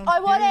 just sounds I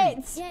want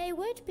cute. it. yeah, it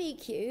would be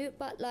cute,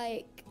 but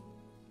like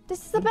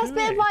This is the Then best do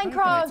bit of it. Go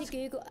for I need to Minecraft.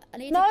 Google. I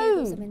need to Google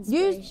No, some use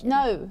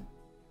inspiration.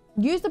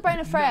 Use the brain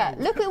of Freya.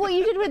 No. Look at what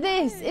you did with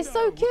this. It's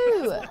so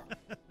cute.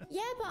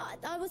 Yeah,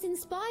 but I was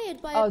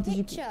inspired by Oh, a did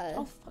you? picture.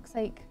 Oh, fuck's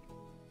sake.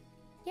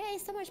 Yeah,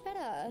 it's so much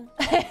better.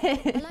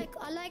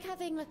 I like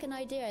having like an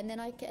idea and then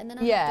I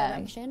Yeah. have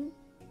direction.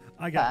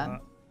 I get Fair.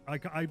 that. I'm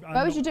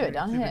Where would not you do it?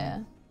 Down creative in-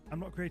 here? I'm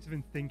not creative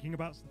in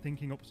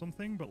thinking up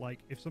something, but like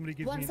if somebody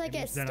gives Once me I an get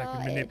image, then I can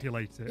started.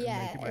 manipulate it Yeah,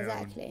 and make it my own.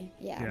 exactly.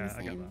 Yeah, I'm the Yeah,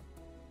 I get same. that.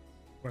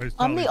 Whereas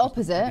I'm the Talia's just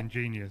opposite.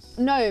 Ingenious.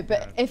 No, but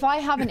Yeah. if I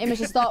have an image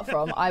to start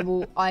from,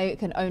 I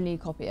can only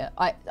copy it.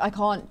 I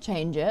can't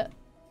change it.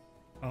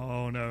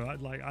 Oh no,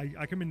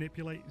 I can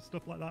manipulate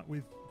stuff like that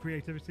with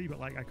creativity, but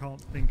like I can't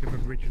think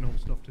of original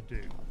stuff to do.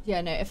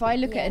 Yeah, no, if I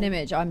look at an Yeah.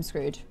 image, I'm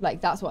screwed. Like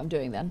that's what I'm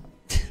doing then.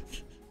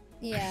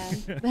 Yeah.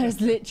 There's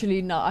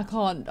literally not. I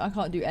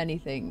can't do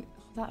anything.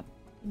 That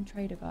fucking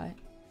trader guy.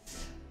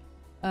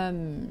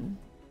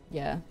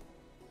 Yeah.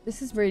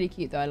 This is really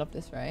cute though. I love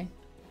this, Ray.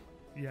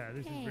 Yeah,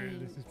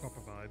 this is proper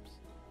vibes.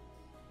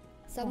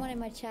 Someone in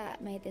my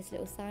chat made this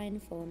little sign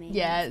for me.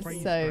 Yeah, it's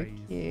Phrase, so phrase.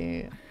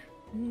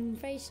 cute.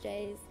 Phrase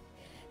strays.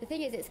 The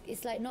thing is,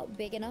 it's like not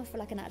big enough for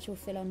like an actual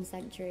full-on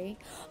sanctuary.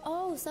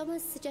 Oh, someone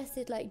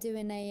suggested like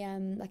doing a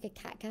like a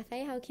cat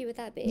cafe. How cute would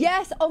that be?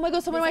 Yes. Oh my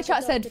god. Someone in my There's, like,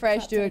 chat said, adopted "Fresh,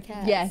 cats do and it."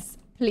 cats. Yes,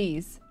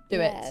 please do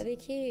Yeah, it. it'd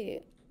be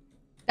cute.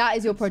 That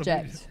is your Somebody-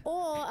 project.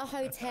 Or a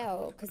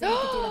hotel, because then you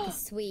could do like a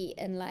suite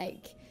and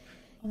like,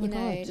 Oh my you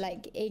know,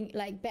 God.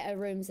 like better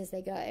rooms as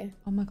they go.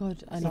 Oh my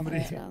God, I love Somebody-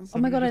 it. well. Oh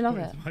my God, I just love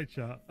put it. into my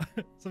chat.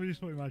 Somebody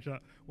just put in my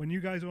chat. When you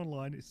guys are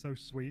online, it's so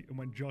sweet, and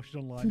when Josh is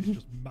online, it's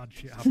just mad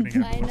shit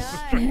happening. I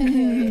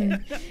everywhere. know.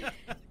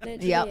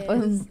 Literally Yep. is.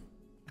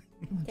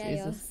 Oh, Jesus.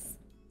 Chaos.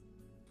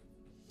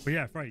 But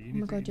yeah, Frey, you need,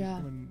 my to, God, you need to yeah.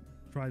 come and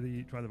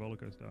try the roller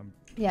coaster. I'm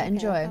Yeah, Okay,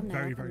 enjoy. I'll come now,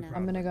 very, I'll come very now. proud.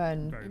 I'm gonna go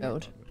and Very, very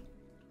build. proud of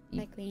it.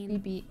 Bye, Queen.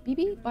 BB.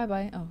 BB? Bye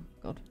bye. Oh,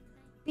 God.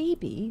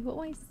 BB? What am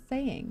I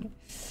saying?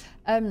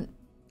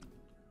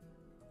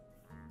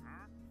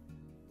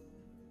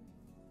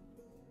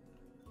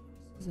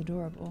 This is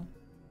adorable.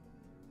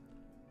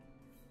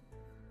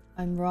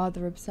 I'm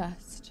rather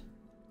obsessed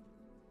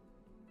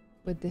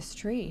with this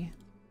tree.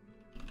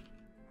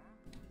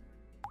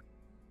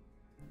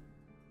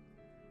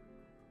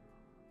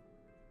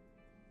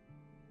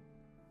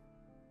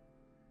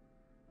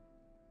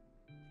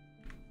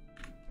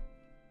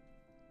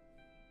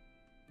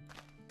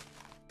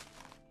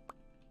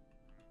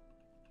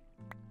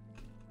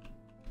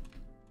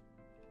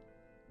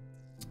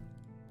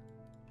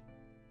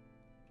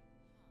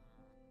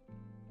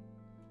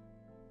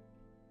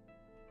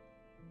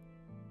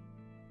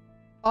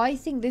 I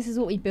think this is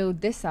what we build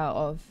this out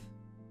of.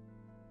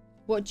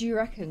 What do you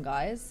reckon,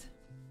 guys?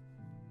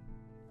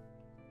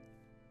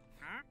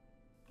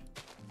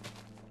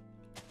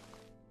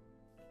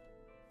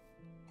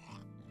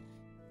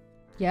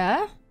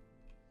 Yeah?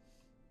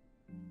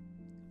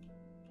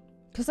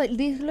 Because, like,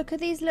 look at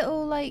these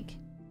little, like...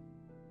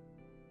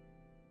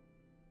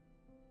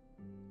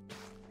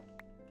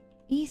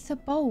 ether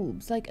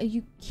bulbs. Like, are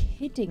you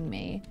kidding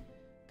me?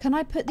 Can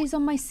I put these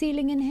on my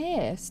ceiling in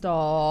here?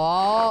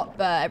 Stop.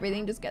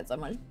 Everything just gets so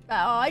much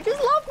better. I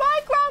just love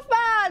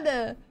Minecraft,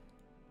 man.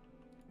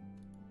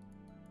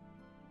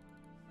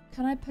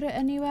 Can I put it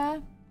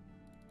anywhere?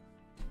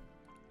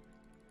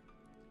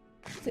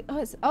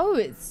 Oh,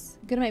 it's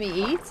gonna make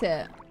me eat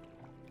it.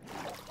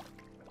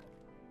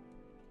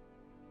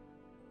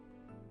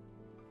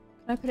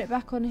 Can I put it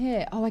back on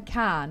here? Oh, I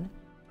can.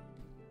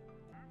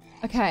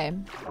 Okay.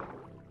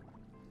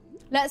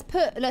 Let's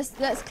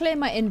clear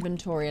my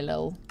inventory a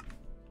little.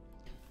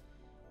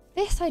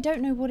 This, I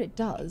don't know what it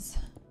does.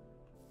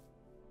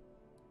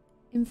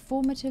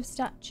 Informative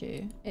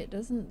statue. It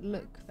doesn't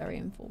look very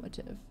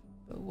informative,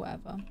 but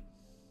whatever.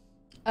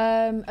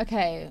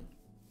 Okay.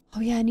 Oh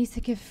yeah, I need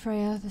to give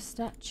Freya the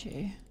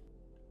statue.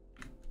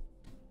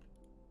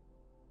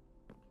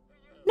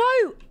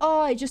 No!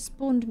 Oh, it just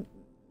spawned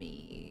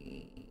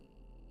me.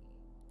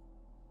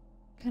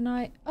 Can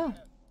I? Oh,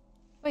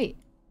 wait.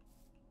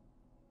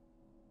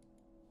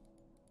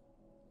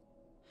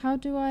 How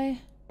do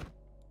I?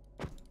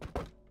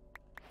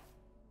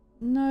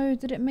 No,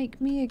 did it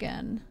make me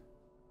again?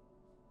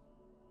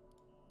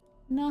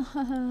 No.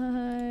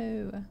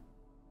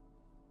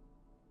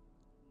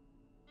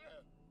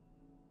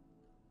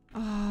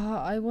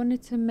 Ah, I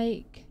wanted to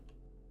make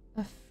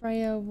a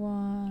Freya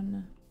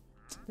one.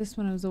 This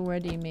one was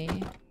already me.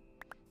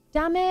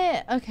 Damn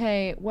it!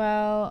 Okay,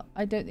 well,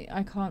 I don't think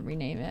I can't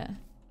rename it.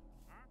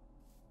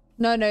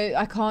 No,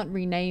 I can't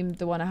rename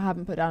the one I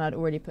haven't put down. I'd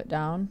already put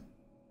down.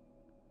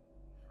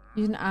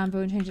 Use an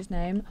anvil and change its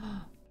name. I feel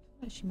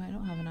like she might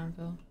not have an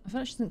anvil. I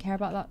feel like she doesn't care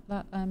about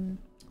that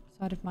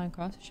side of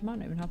Minecraft. She might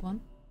not even have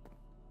one.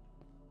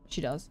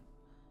 She does.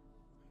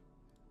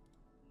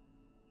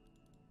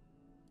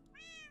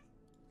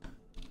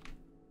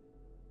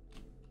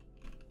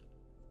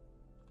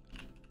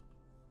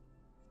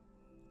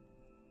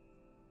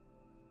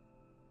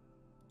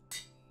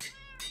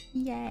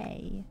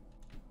 Yay.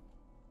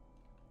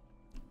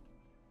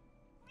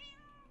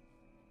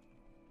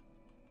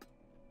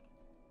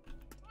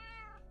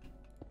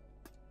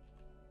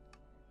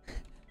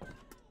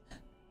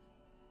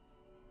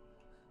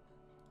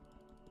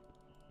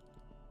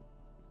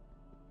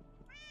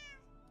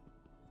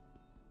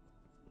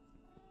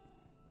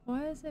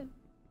 Why is it?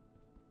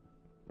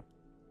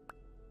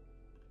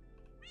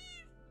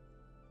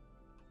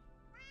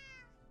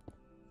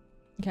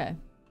 Okay.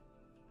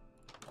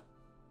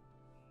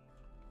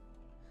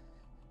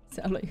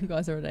 Sound like you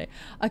guys already.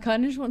 I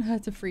kind of just want her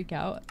to freak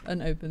out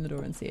and open the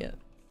door and see it.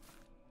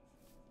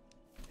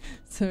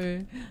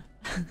 So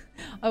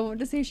I want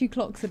to see if she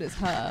clocks that it's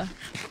her,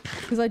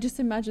 because I just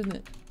imagine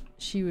that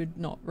she would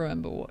not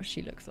remember what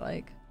she looks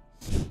like.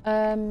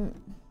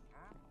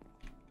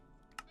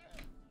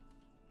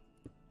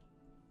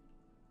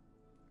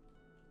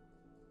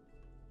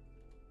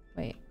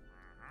 Wait.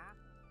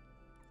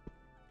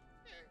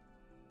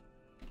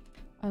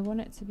 I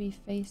want it to be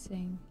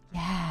facing...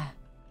 Yeah.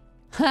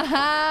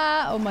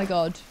 Haha! Oh my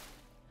god.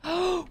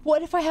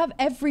 What if I have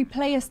every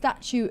player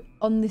statue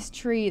on this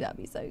tree? That'd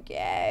be so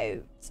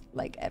cute.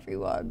 Like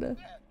everyone.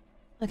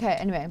 Okay,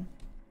 anyway.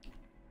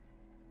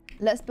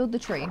 Let's build the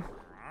tree.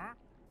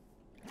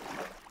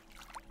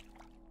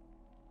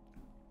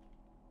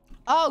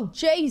 Oh,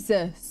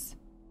 Jesus!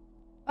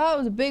 Oh, it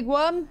was a big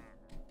one.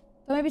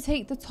 So maybe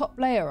take the top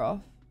layer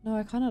off. No,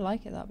 I kind of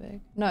like it that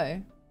big.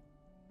 No.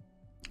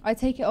 I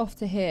take it off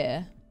to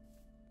here.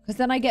 Because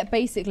then I get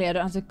basically, I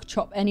don't have to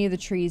chop any of the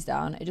trees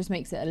down. It just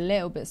makes it a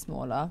little bit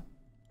smaller.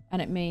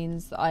 And it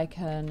means that I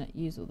can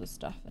use all the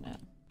stuff in it.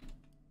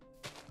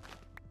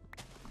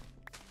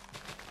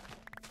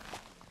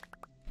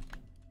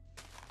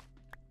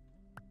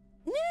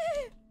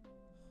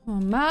 Oh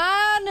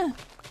man!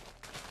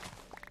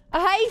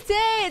 I hate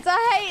it!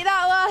 I hate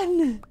that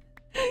one!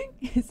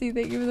 See,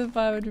 thank you for the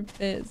 500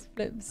 bits.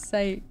 Flip's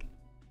sake.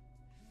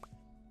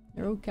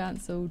 They're all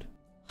cancelled.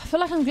 I feel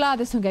like I'm glad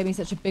this one gave me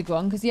such a big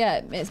one, because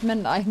yeah, it's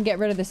meant that I can get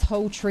rid of this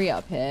whole tree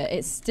up here.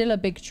 It's still a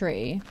big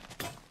tree.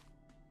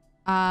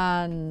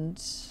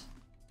 And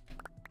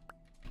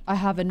I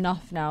have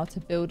enough now to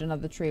build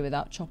another tree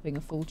without chopping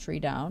a full tree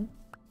down.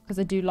 Because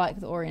I do like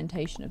the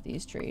orientation of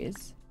these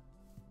trees.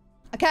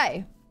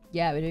 Okay.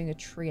 Yeah, we're doing a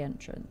tree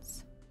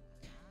entrance.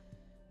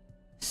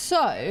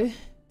 So,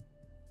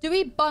 do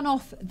we bun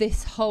off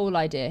this whole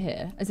idea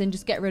here? As in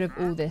just get rid of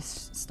all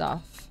this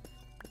stuff?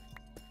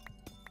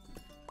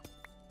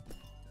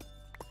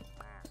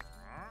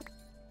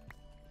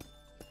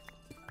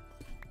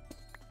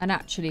 And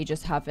actually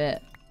just have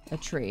it a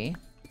tree.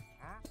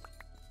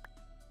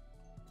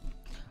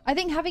 I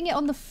think having it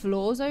on the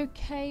floor's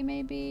okay,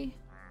 maybe.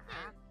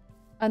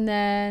 And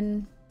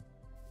then,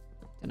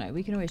 I don't know,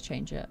 we can always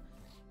change it.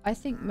 I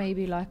think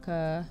maybe like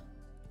a...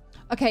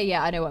 Okay,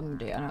 yeah, I know what I'm gonna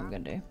do. I know what I'm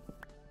gonna do.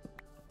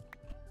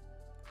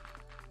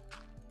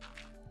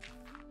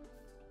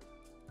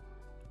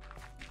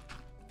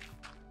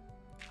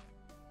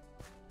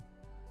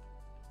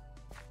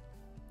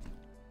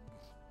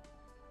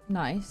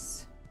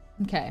 Nice.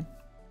 Okay.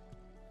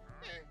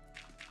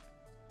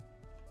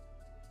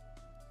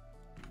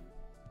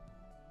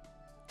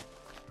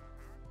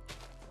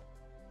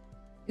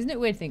 Isn't it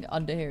weird to think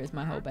under here is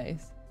my whole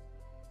base?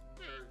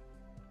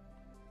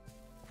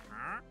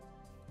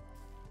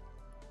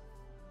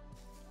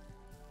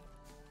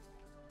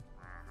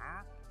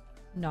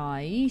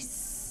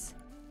 Nice.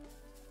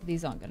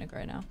 These aren't going to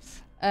grow now.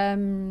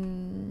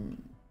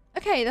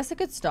 Okay, that's a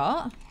good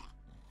start.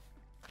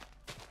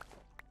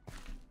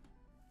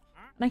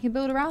 And I can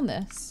build around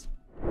this.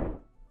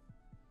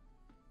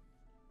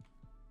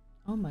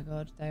 Oh my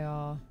god, they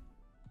are...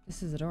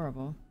 This is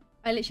adorable.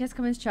 I literally had to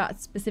come into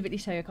chat specifically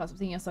to show you I can't stop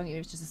singing your song even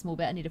if it's just a small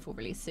bit. I need a full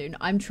release soon.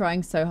 I'm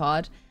trying so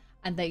hard.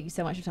 And thank you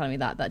so much for telling me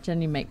that. That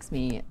genuinely makes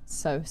me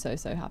so, so,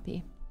 so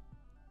happy.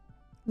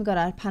 Oh my god,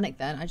 I had panicked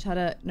then. I just had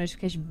a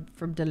notification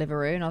from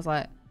Deliveroo and I was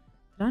like,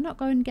 did I not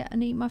go and get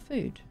and eat my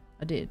food?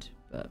 I did,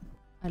 but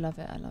I love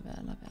it. I love it.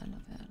 I love it. I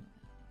love it. I love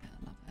it.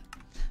 I love it.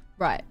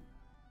 Right.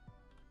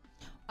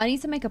 I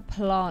need to make a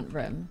plant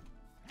room.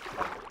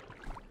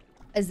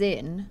 As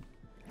in,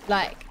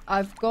 like,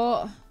 I've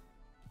got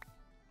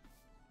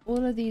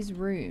all of these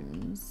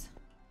rooms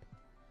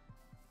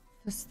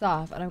for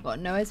stuff and I've got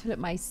nowhere to put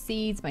my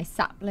seeds, my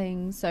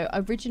saplings. So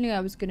originally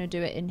I was going to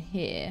do it in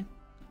here.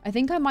 I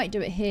think I might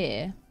do it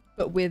here,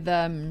 but with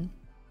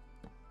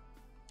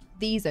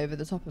these over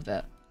the top of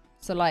it.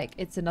 So like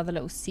it's another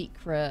little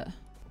secret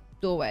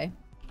doorway.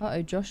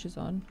 Uh-oh, Josh is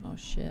on. Oh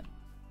shit.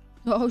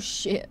 Oh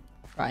shit.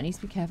 Right, I need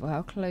to be careful.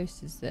 How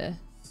close is this?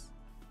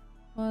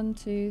 1,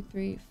 2,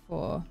 3, 4.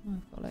 Oh,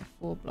 I've got like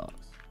 4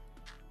 blocks.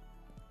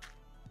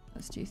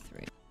 Let's do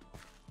 3.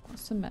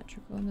 What's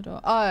symmetrical in the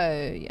door?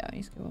 Oh, yeah, I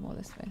need to go one more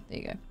this way. There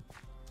you go.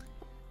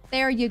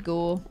 There you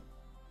go.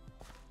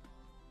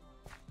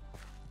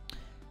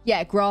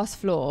 Yeah, grass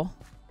floor.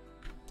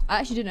 I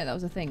actually didn't know that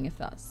was a thing, if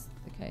that's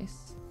the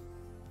case.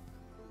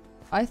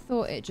 I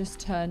thought it just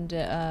turned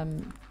it,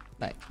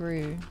 like,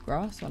 grew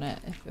grass on it,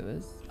 if it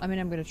was... I mean,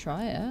 I'm going to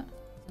try it.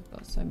 I've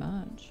got so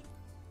much.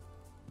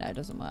 No, it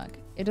doesn't work.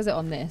 It does it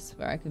on this,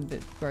 where I can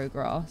grow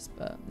grass,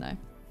 but no.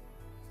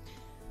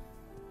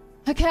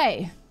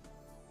 Okay.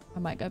 I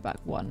might go back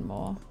one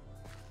more.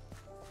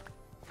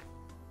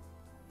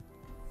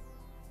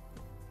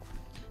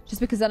 Just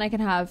because then I can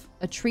have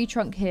a tree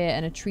trunk here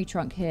and a tree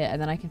trunk here,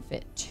 and then I can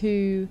fit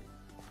 2.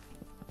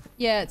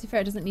 Yeah, to be fair,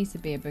 it doesn't need to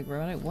be a big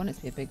room. I don't want it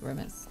to be a big room.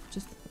 It's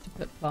just to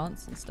put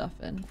plants and stuff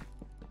in.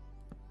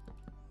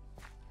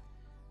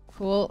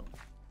 Cool.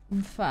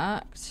 In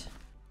fact,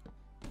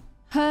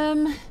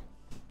 the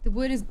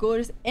wood is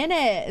gorgeous in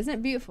it. Isn't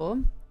it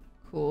beautiful?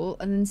 Cool.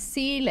 And then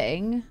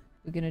ceiling,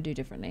 we're going to do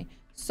differently.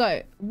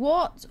 So,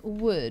 what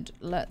wood?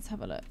 Let's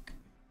have a look.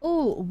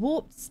 Oh,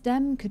 warped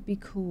stem could be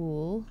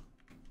cool.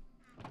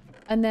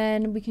 And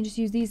then we can just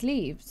use these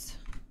leaves.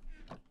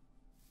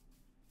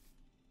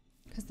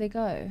 Because they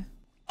go.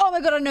 Oh my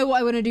god, I know what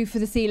I want to do for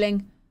the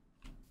ceiling.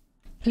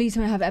 Please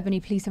tell me I have ebony.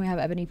 Please tell me I have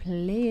ebony.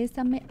 Please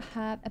tell me I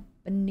have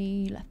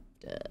ebony left.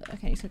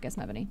 Okay, let's go get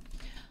some ebony.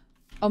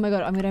 Oh my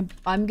god, I'm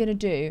gonna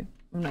do...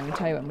 I'm not gonna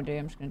tell you what I'm gonna do.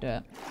 I'm just gonna do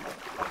it.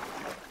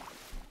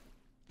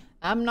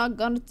 I'm not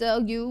gonna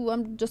tell you.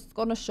 I'm just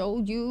gonna show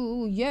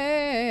you.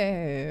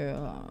 Yeah.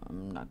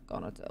 I'm not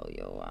gonna tell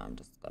you. I'm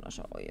just gonna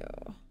show you.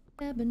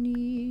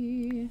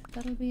 Ebony.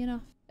 That'll be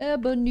enough.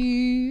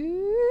 Ebony.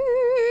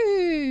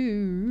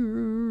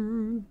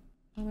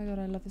 Oh my god,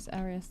 I love this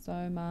area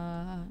so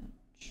much.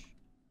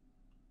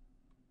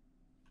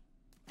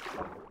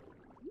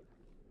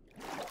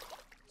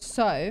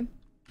 So.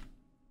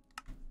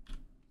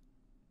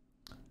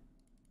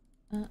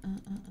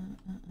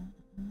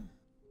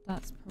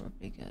 That's probably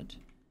Probably good.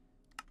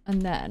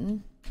 And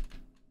then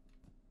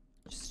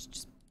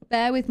just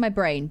bear with my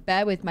brain.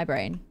 Bear with my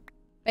brain.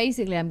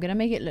 Basically, I'm gonna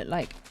make it look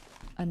like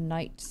a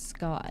night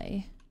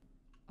sky.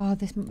 Oh,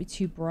 this might be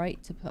too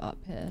bright to put up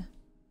here.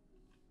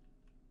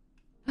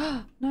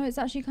 No, it's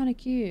actually kind of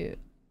cute.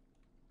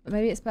 But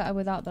maybe it's better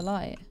without the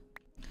light.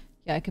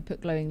 Yeah, I could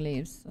put glowing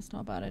leaves. That's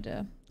not a bad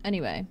idea.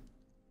 Anyway.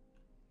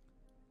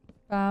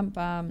 Bam,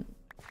 bam.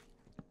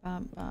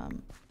 Bam,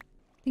 bam.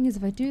 Thing is,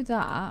 if I do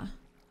that...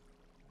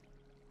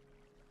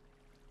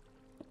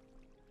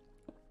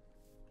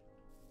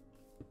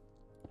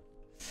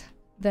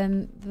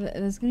 then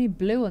there's going to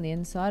be blue on the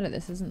inside of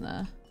this, isn't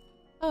there?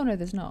 Oh, no,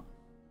 there's not.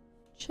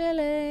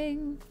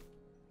 Chilling.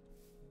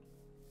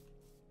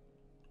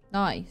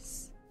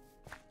 Nice.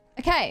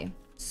 Okay,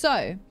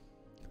 so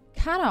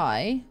can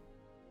I...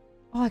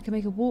 Oh, I can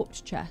make a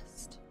warped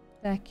chest.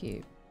 They're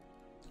cute.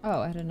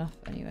 Oh, I had enough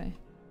anyway.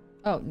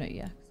 Oh, no,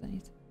 yeah, because I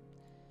need to...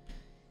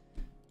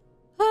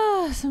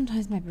 Ah,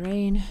 sometimes my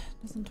brain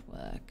doesn't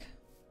work.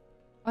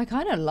 I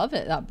kind of love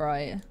it that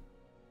bright.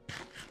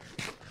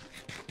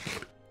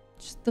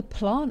 Just the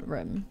plant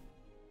room.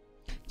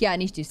 Yeah, I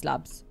need to do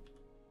slabs.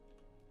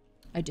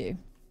 I do.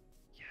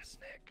 Yes,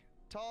 Nick.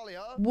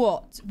 Talia.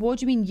 What? What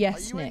do you mean,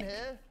 yes, Are you Nick? in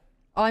here?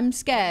 I'm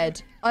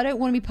scared. I don't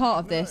want to be part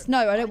of this.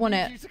 No, I don't want I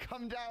it. need you to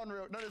come down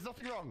real... No, there's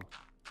nothing wrong.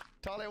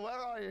 Talia, where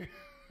are you?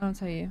 I'll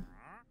tell you.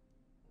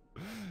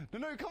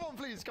 No, come on,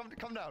 please.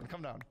 Come down,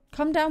 come down.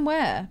 Come down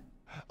where?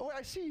 Oh, wait,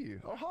 I see you.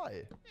 Oh,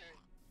 hi.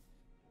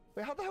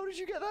 Wait, how the hell did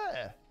you get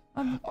there?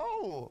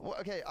 Oh, well,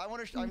 okay. I'm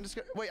just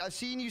gonna, wait. I've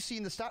seen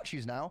the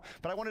statues now,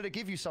 but I wanted to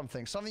give you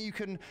something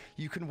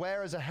you can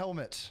wear as a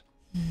helmet.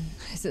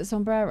 Is it a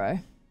sombrero?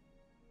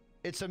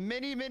 It's a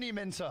mini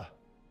minter.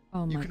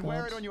 Oh my god. You can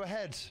wear it on your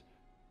head.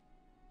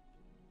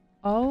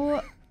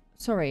 Oh,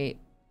 sorry.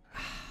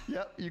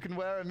 Yep, you can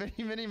wear a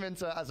mini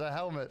minter as a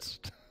helmet.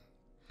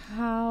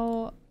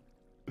 How?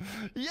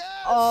 Yes.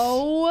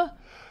 Oh.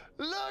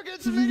 Look,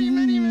 it's a mini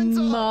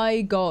minter.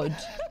 My god.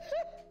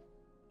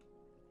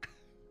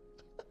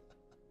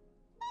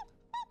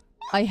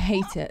 I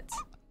hate it.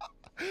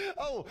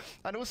 Oh,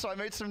 and also I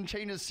made some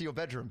changes to your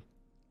bedroom.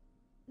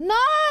 No!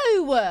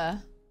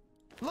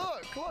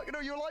 Look, no,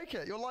 you'll like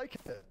it. You'll like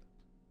it.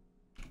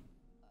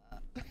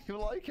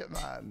 You'll like it,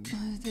 man.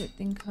 I don't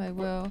think I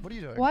will. What are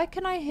you doing? Why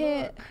can I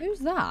hear... Look. Who's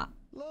that?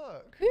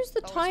 Look. Who's the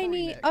Oh, it's probably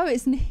tiny... Nick. Oh,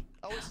 it's Nick.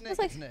 Oh, it's Nick. was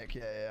like- It's Nick.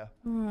 Yeah.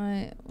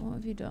 Right, what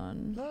have you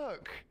done?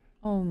 Look.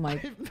 Oh my... I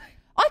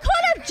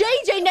can't have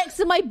JJ next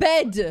to my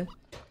bed! Yeah,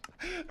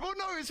 Well,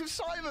 no, it's with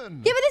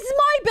Simon. but this is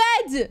my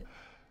bed!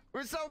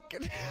 We're so...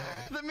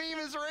 The meme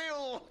is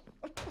real.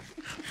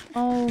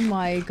 Oh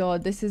my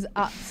god, this is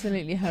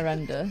absolutely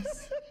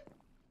horrendous.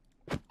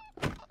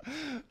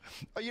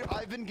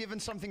 I've been given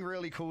something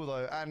really cool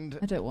though, and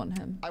I don't want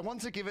him. I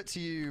want to give it to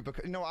you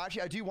because no,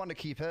 actually, I do want to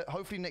keep it.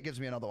 Hopefully, Nick gives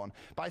me another one,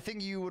 but I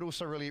think you would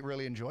also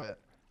really enjoy it.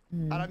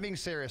 And I'm being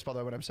serious, by the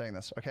way, when I'm saying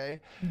this. Okay?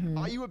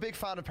 Are you a big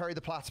fan of Perry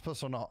the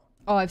Platypus or not?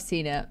 Oh, I've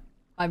seen it.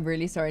 I'm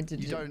really sorry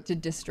to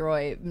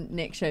destroy.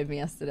 Nick showed me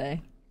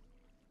yesterday.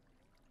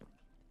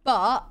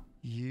 But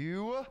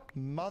You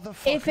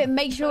motherfucker! if it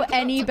makes you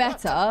any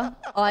better,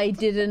 I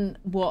didn't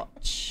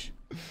watch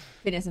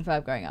Phineas and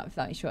Ferb growing up. If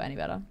that makes you feel any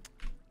better.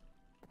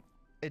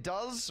 It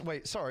does.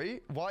 Wait, sorry.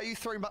 Why are you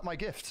throwing back my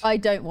gift? I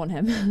don't want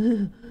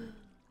him.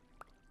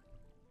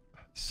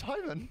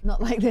 Simon.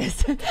 Not like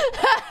this.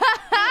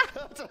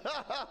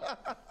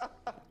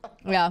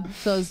 Yeah,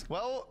 so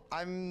Well,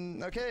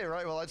 I'm okay,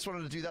 right? Well, I just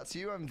wanted to do that to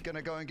you. I'm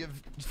gonna go and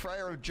give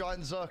Freya a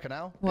giant Zerka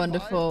now.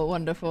 wonderful,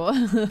 wonderful. By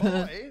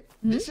the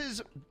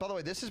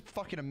way, this is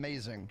fucking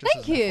amazing. Just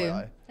Thank as an you.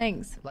 FYI.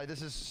 Thanks. Like,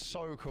 this is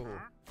so cool.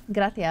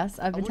 Gracias.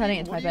 I've been turning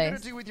it into my What are you base.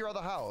 gonna do with your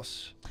other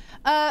house?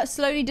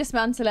 Slowly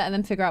dismantle it and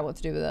then figure out what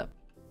to do with it.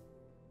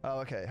 Oh,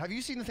 okay. Have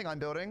you seen the thing I'm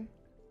building?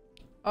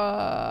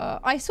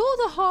 I saw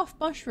the half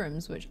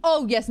mushrooms, which...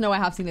 Oh, yes, no, I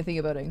have seen the thing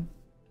you're building.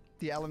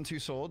 The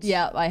LM2 swords?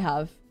 Yeah, I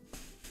have.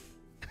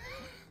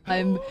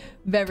 I'm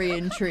very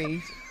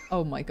intrigued.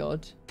 Oh my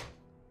god.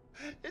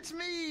 It's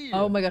me!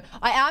 Oh my god.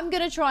 I am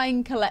going to try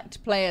and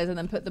collect players and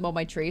then put them on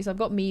my tree. So I've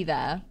got me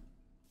there.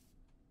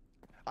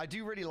 I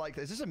do really like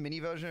this. Is this a mini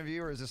version of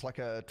you or is this like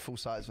a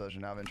full-size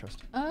version out of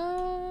interest?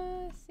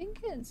 I think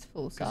it's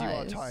full size.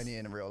 Because you are tiny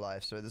in real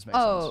life, so this makes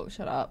Oh, sense.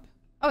 shut up.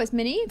 Oh, it's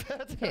mini?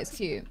 Okay, it's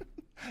cute.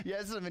 Yeah,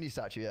 this is a mini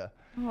statue, yeah.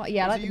 Oh,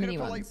 yeah, I like So the you're mini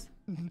gonna ones.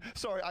 put, like...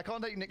 Sorry, I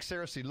can't take Nick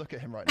seriously. Look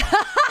at him right now.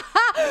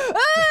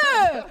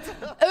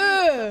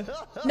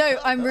 No,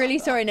 I'm really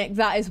sorry, Nick.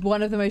 That is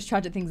one of the most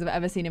tragic things I've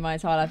ever seen in my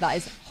entire life. That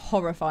is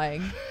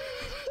horrifying.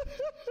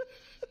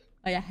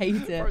 I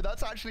hate it. Bro,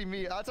 that's actually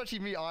me. That's actually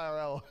me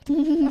IRL.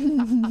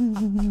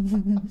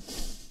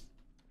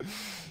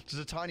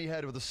 Just a tiny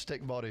head with a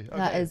stick body. Okay,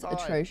 That is all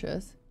right.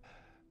 atrocious.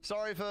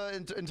 Sorry for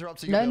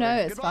interrupting. No, your no,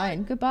 building. it's Goodbye.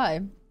 fine.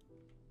 Goodbye.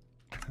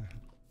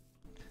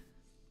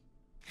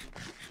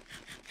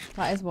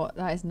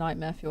 That is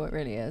nightmare fuel. It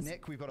really is.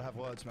 Nick, we've got to have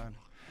words, man.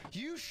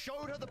 You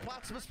showed her the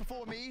platypus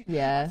before me.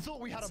 Yeah, I thought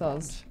we had a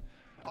bond. soz.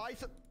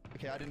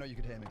 Okay, I didn't know you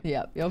could hear me.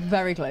 Yep, you're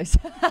very close.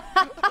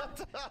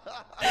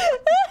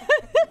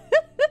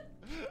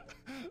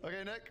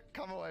 Okay, Nick,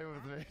 come away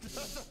with me.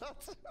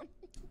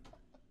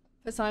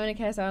 Put Simon and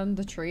KSI on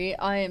the tree.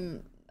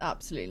 I'm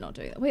absolutely not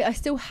doing that. Wait, I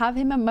still have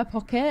him in my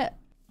pocket.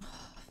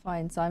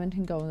 Fine, Simon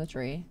can go on the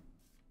tree.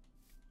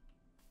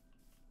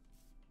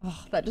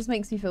 Oh, that just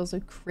makes me feel so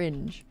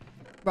cringe.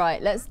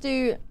 Right, let's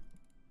do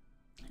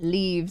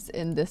leaves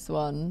in this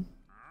one.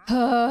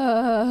 Kind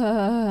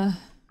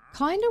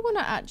of want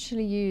to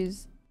actually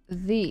use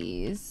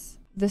these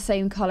the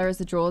same color as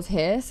the drawers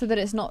here so that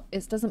it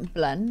doesn't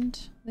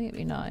blend. I think it'd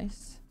be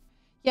nice.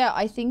 Yeah,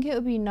 I think it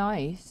would be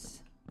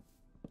nice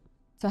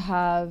to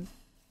have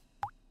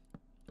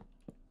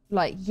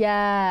like,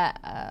 yeah,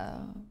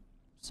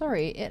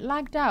 sorry, it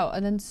lagged out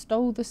and then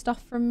stole the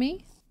stuff from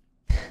me.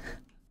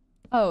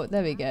 Oh,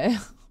 there we go.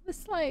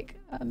 It's like,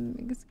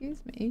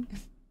 excuse me.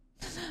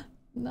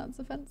 That's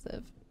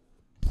offensive.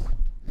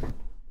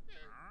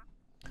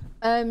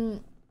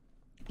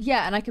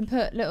 Yeah, and I can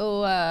put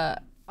little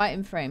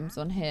item frames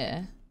on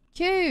here.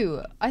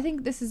 Cute! I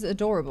think this is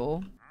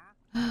adorable.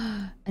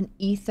 An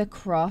ether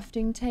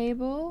crafting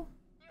table?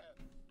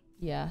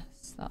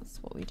 Yes, that's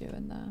what we do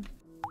in there.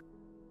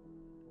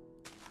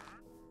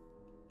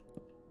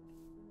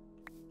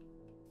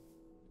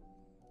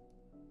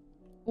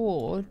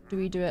 Or do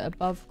we do it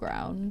above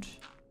ground?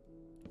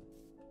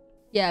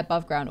 Yeah,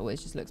 above ground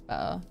always just looks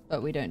better,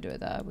 but we don't do it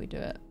there. We do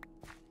it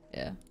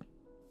here.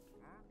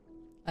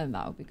 And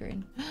that would be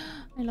green.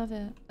 I love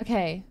it.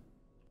 Okay.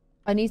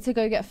 I need to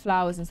go get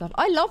flowers and stuff.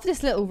 I love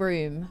this little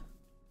room.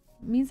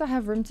 It means I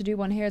have room to do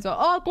one here as well.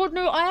 Oh god,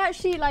 no, I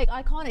actually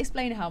I can't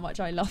explain how much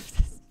I love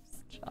this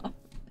stuff.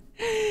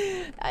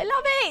 I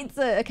love it.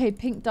 Okay,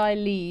 pink dye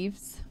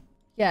leaves.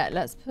 Yeah,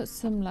 let's put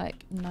some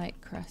like night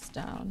crest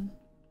down.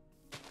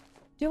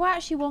 Do I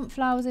actually want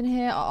flowers in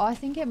here? Oh, I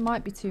think it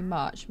might be too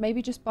much.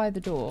 Maybe just by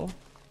the door.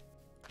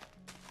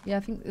 Yeah,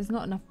 I think there's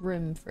not enough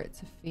room for it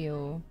to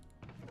feel...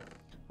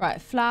 Right,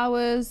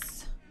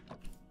 flowers.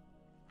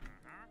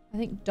 I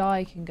think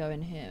dye can go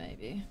in here,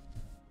 maybe.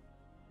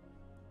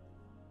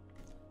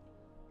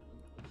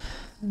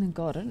 And then,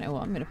 God, I don't know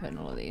what I'm going to put in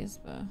all of these,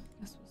 but I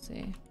guess we'll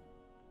see.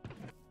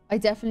 I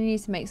definitely need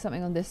to make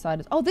something on this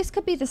side. Oh, this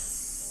could be the...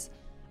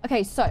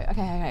 Okay, so...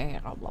 Okay.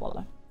 Blah, blah,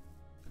 blah.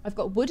 I've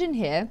got wood in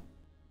here.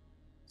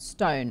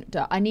 Stone.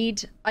 I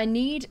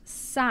need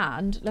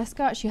sand. Let's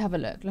go actually have a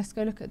look. Let's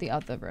go look at the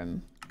other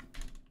room.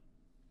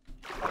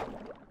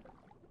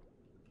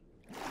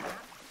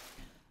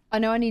 I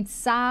know I need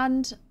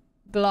sand,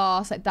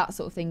 glass, like that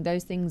sort of thing.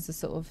 Those things are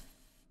sort of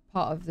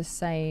part of the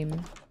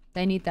same.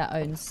 They need their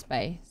own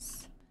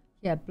space.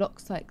 Yeah,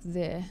 blocks like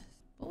this.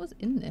 What was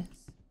in this?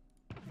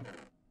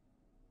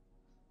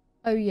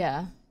 Oh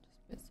yeah,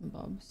 just bits and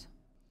bobs.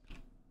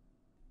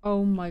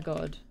 Oh my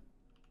god.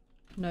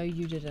 No,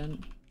 you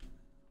didn't.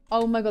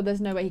 Oh my god,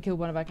 there's no way he killed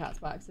one of our cats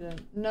by accident.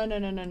 No. I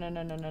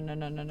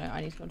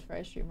need to go to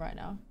Freya's stream right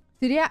now.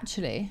 Did he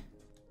actually?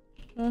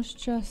 Let's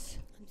just...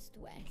 I'm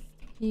stressed.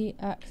 He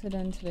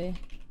accidentally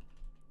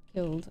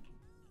killed.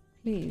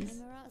 Please.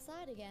 And we're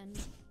outside again.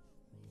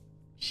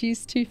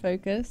 She's too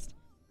focused.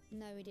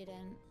 No, we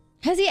didn't.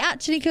 Has he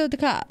actually killed the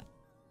cat?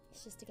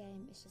 It's just a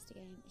game. It's just a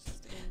game. It's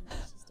just a game.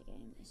 It's just a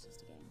game. It's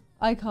just a game.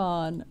 I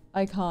can't.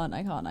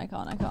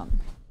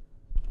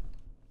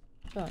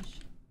 Josh.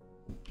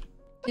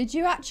 Did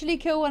you actually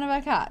kill one of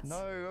our cats?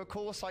 No, of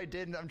course I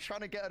didn't. I'm trying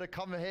to get her to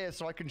come here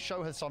so I can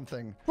show her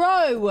something.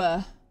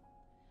 Bro!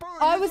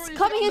 I was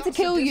coming here to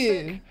kill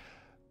you.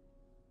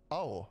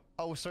 Oh,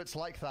 so it's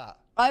like that.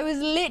 I was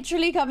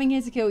literally coming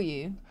here to kill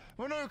you.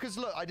 Well, no, because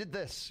look, I did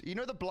this. You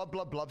know the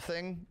blub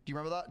thing? Do you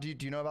remember that?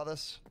 Do you know about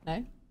this?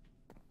 No.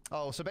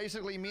 Oh, so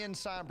basically me and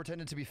Sam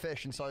pretended to be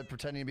fish inside,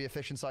 pretending to be a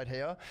fish inside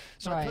here.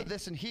 So right. I put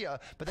this in here,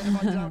 but then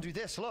if I now do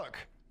this, look.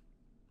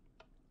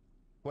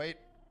 Wait.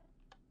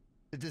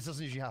 This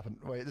doesn't usually happen.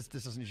 Wait, this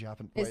doesn't usually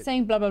happen. It's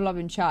saying blah blah blah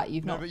in chat.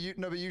 You've no, not.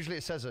 But usually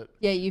it says it.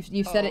 Yeah,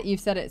 you've said it.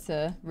 You've said it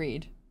to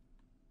read.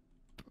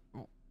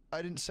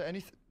 I didn't say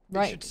anything.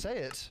 Right. You should say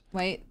it.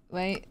 Wait.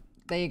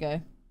 There you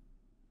go.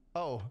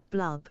 Oh.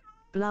 Blub,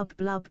 blub,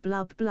 blub,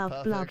 blub, blub,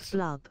 Perfect. blub,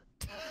 blub.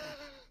 This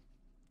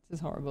is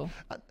horrible.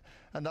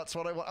 And that's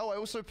what I want. Oh, I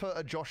also put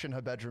a Josh in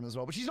her bedroom as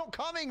well, but she's not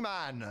coming,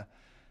 man.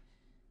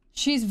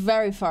 She's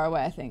very far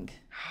away, I think.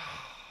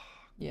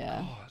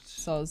 Yeah. God.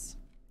 Soz.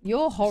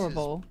 You're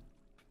horrible.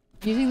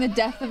 Using the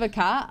death of a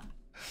cat?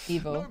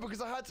 Evil. No,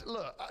 because I had to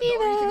look. The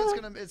only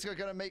thing it's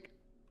gonna make.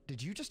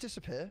 Did you just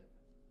disappear?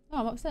 Oh,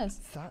 I'm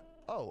upstairs.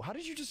 Oh, how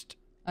did you just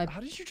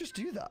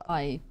do that?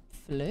 I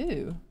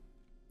flew.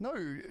 No,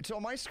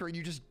 on my screen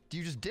you just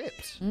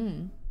dipped.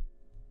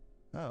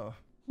 Oh.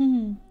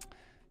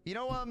 You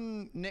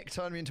know, Nick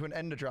turned me into an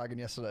Ender Dragon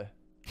yesterday.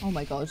 Oh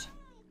my god.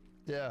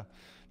 Yeah,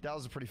 that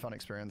was a pretty fun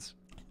experience.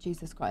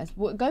 Jesus Christ.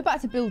 Go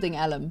back to building,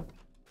 Ellum.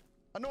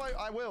 No,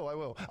 I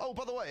will. Oh,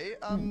 by the way,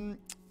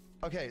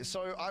 okay,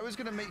 so I was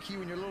gonna make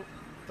you and your little...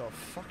 The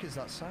fuck is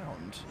that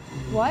sound?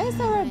 Why is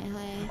there a...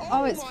 Hi.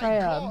 Oh, it's Freya.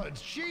 God,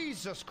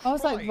 Jesus Christ. I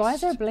was like, why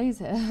is there a blaze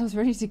here? I was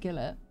ready to kill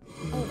it.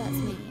 Oh, that's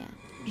me, yeah.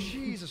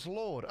 Jesus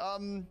Lord.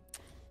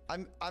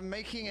 I'm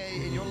making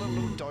in your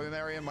little dome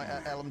area, my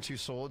LM2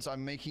 swords.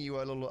 I'm making you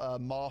a little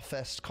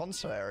Marfest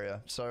concert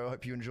area. So I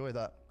hope you enjoy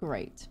that.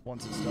 Great.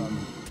 Once it's done.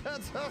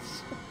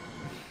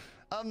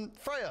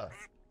 Freya,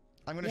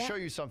 I'm going to show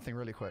you something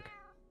really quick.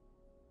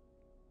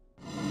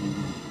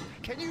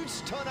 Can you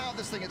turn out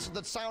this thing?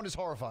 The sound is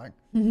horrifying.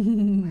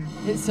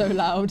 It's so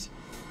loud.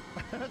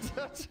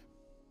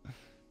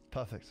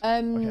 Perfect.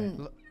 Okay.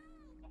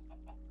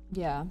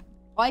 Yeah.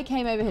 I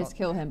came over here to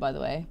kill him, by the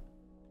way.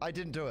 I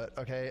didn't do it,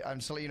 okay? I'm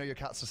just letting you know your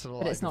cats are still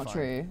alive. But it's not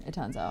true, it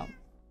turns out.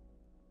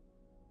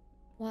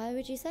 Why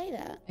would you say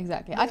that?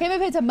 Exactly. I came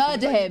over here to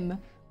murder him.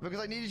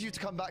 Because I needed you to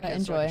come back here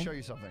so I can show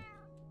you something.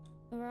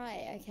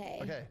 Right, okay.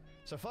 Okay,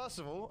 so first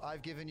of all,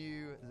 I've given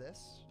you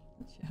this.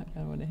 I kind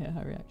of want to hear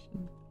her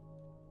reaction.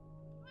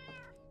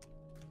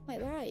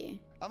 Wait, where are you?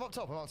 I'm up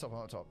top, I'm up top, I'm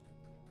up top.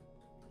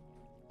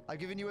 I've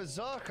given you a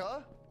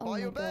Zerka Oh by my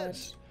your bed.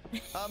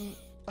 God.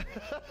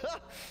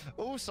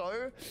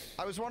 Also,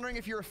 I was wondering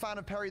if you're a fan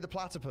of Perry the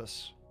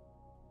Platypus.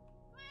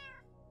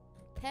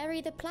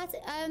 Perry the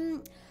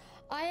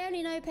I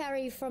only know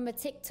Perry from a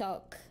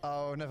TikTok.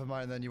 Oh, never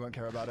mind then, you won't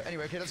care about it.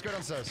 Anyway, okay, let's go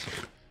downstairs.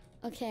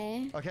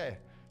 Okay. Okay,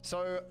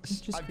 so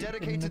I've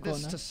dedicated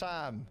this to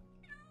Sam.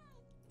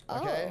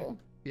 Okay? Oh.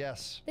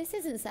 Yes. This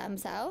isn't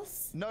Sam's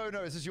house. No,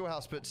 this is your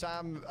house, but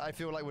Sam, I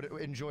feel like, would have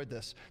enjoyed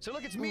this. So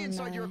look, it's me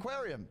inside your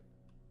aquarium.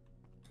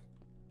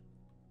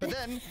 But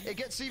then, it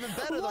gets even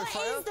better though,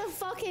 Freya. What is the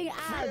fucking ad?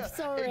 Freya,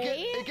 Sorry.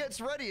 It gets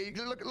ready.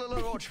 Look,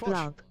 watch.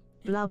 Blub,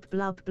 blub,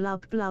 blub,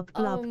 blub, blub,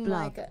 Oh blub, my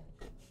blub. God.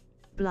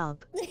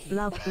 Blub,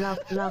 blub, blub,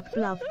 blub,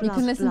 blub, You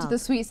can listen to blub. the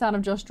sweet sound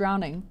of Josh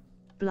drowning.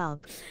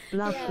 Blub,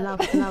 blub, Yeah.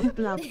 blub, blub,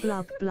 blub,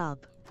 blub,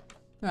 blub.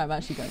 Right, I'm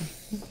actually going.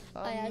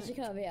 I actually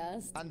can't be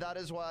asked. And that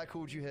is why I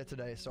called you here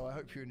today, so I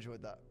hope you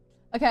enjoyed that.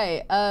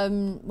 Okay,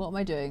 what am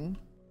I doing?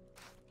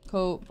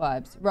 Cool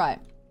vibes. Right.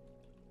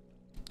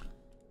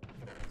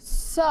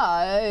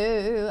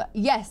 So,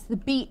 yes, the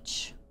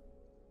beach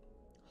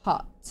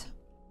hut.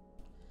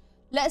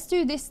 Let's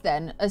do this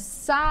then. A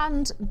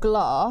sand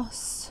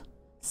glass,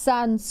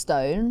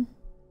 sandstone,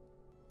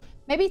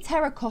 maybe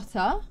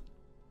terracotta.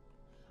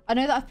 I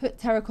know that I've put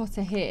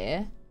terracotta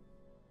here,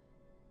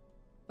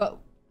 but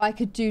I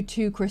could do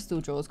 2 crystal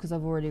drawers because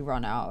I've already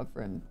run out of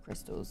room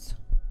crystals.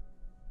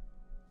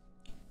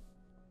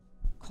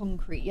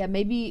 Concrete, yeah,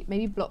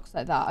 maybe blocks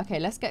like that. Okay,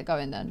 let's get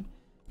going then.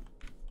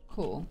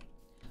 Cool.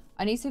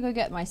 I need to go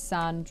get my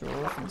sand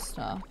drawers and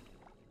stuff.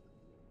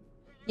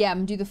 Yeah, I'm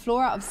gonna do the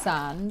floor out of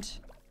sand.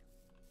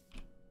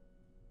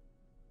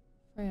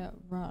 Freya,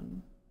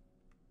 run.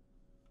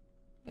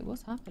 Wait,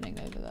 what's happening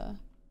over there?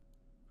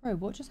 Bro,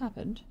 what just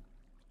happened?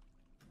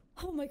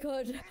 Oh my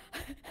God.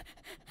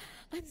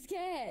 I'm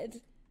scared.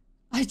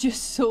 I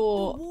just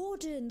saw...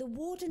 The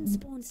warden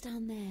spawns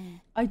down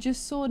there. I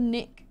just saw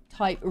Nick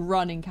type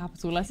run in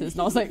capital letters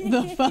and I was like,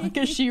 the fuck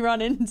has she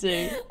run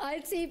into? I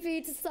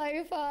TP'd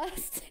so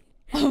fast.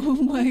 Oh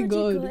my Where'd you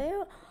God.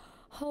 go?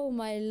 Oh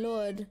my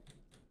Lord.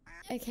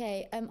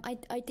 Okay,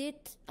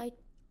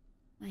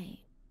 wait.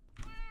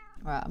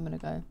 Alright, I'm gonna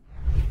go.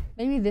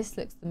 Maybe this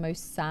looks the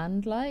most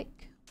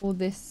sand-like. Or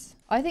this...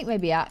 I think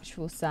maybe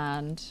actual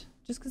sand.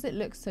 Just because it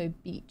looks so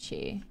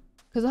beachy.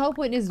 Because the whole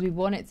point is we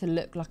want it to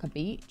look like a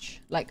beach.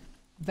 Like,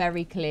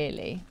 very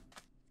clearly.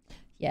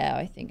 Yeah,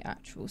 I think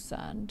actual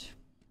sand.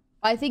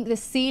 I think the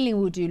ceiling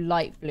will do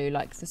light blue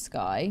like the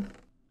sky.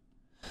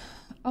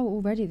 Oh,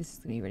 already this is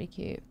going to be really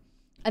cute.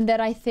 And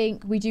then I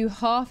think we do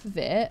half of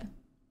it.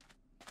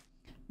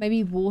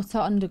 Maybe water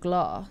under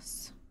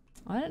glass.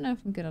 I don't know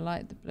if I'm going to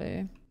like the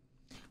blue.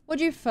 What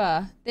do you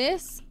prefer?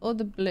 This or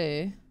the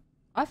blue?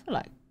 I feel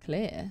like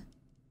clear.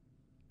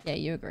 Yeah,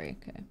 you agree.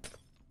 Okay.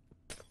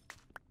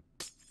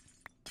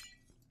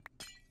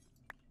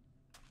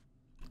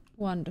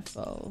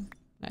 Wonderful.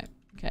 No.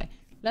 Okay.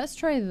 Let's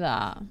try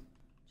that.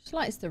 Just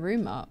lights the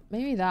room up.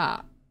 Maybe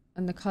that.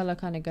 And the colour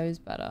kind of goes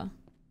better.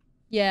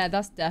 Yeah,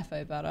 that's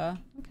defo better.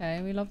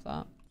 Okay, we love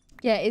that.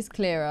 Yeah, it is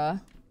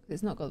clearer.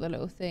 It's not got the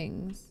little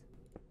things.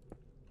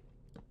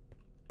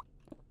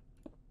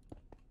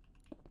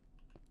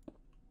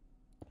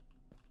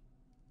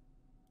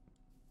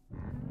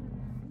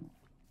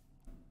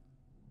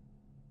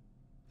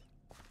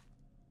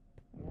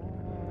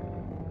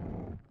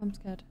 I'm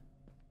scared.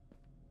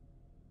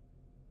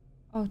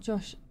 Oh,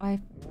 Josh, I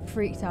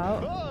freaked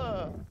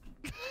out.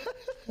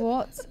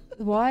 What?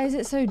 Why is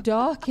it so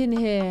dark in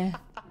here?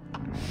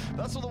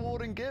 That's what the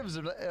warden gives.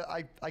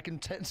 I can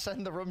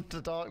send the room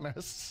to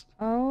darkness.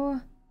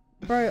 Oh,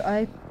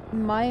 bro,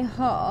 my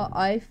heart,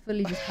 I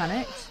fully just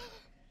panicked.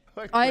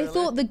 Like, I really?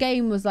 thought the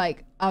game was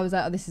like, I was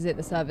like, oh, this is it,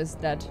 the server's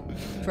dead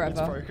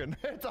forever. It's broken.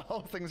 The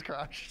whole thing's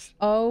crashed.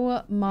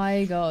 Oh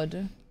my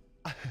God.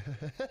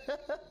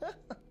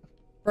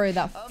 Bro,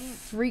 that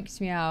freaked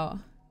me out.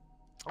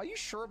 Are you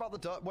sure about the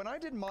dirt? When I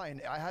did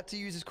mine, I had to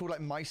use this called like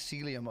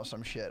mycelium or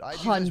some shit. I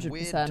used this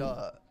weird 100%.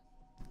 dirt.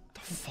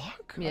 The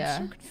fuck? Yeah.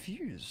 I'm so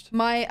confused.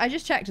 I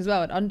just checked as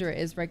well, and under it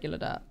is regular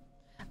dirt.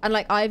 And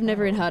like, I've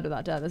never even heard of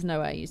that dirt. There's no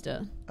way I used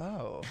it.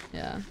 Oh.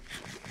 Yeah.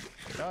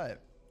 Right.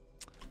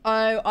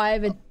 Oh, I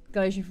have a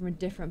glows you from a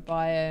different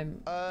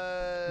biome.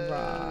 Right.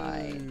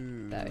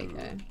 Right. There we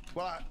go.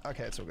 Well,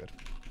 okay, it's all good.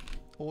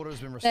 Order's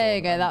been restored. There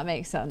you go. That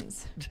makes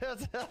sense.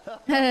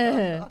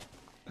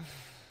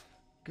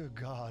 Good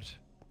God.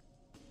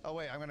 Oh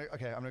wait, I'm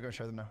gonna go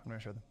show them now. I'm gonna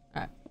show them.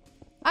 All right.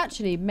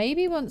 Actually,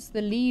 maybe once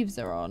the leaves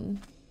are on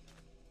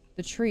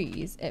the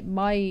trees, it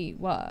might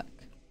work.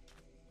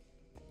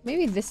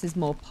 Maybe this is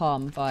more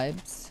palm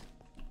vibes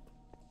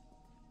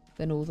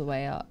than all the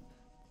way up.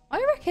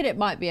 I reckon it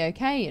might be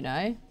okay, you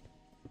know.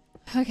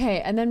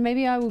 Okay, and then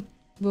maybe I will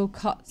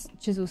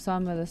chisel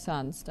some of the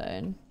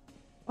sandstone.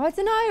 I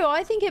don't know.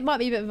 I think it might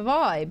be a bit of a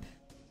vibe.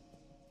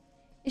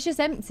 It's just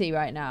empty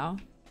right now.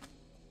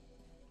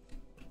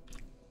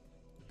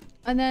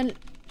 And then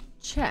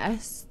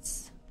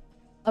chests.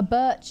 A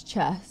birch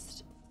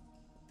chest.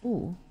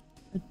 Ooh.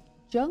 A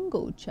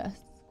jungle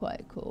chest is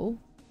quite cool.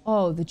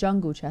 Oh, the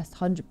jungle chest,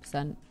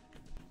 100%.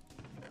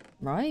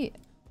 Right?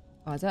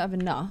 Oh, I don't have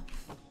enough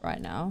right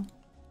now.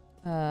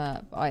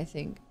 But I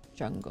think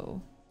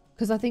jungle.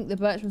 Because I think the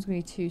birch one's going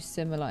to be too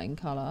similar in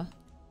colour.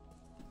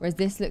 Whereas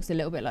this looks a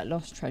little bit like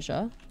Lost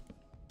Treasure.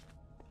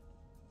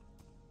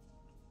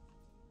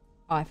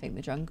 I think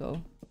the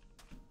jungle.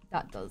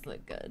 That does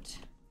look good.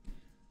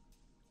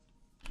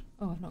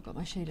 Oh, I've not got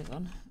my shaders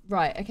on.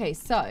 Right, okay,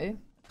 so I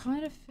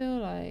kind of feel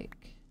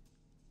like...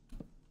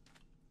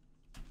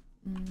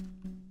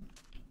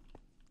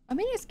 I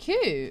mean, it's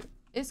cute.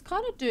 It's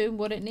kind of doing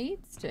what it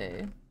needs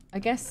to. I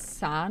guess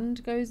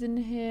sand goes in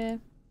here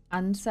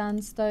and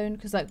sandstone,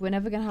 because like we're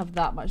never going to have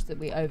that much that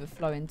we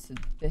overflow into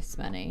this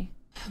many.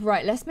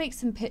 Right, let's make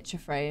some picture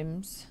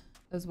frames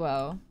as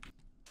well.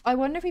 I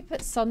wonder if we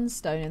put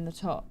sunstone in the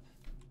top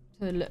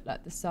to look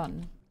like the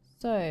sun.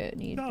 So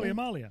need Talia,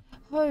 Malia.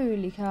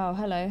 Holy cow,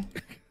 hello.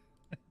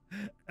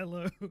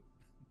 Hello.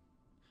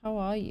 How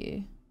are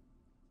you?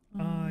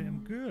 I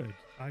am good.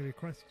 I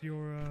request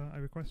your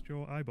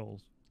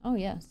eyeballs. Oh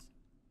yes.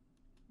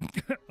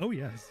 Oh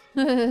yes.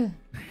 Do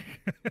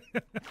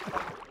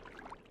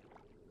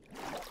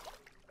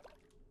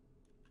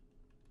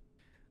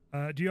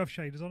you have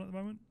shaders on at the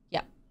moment?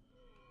 Yeah.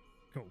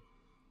 Cool.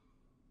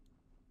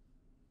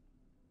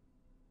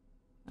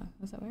 Oh,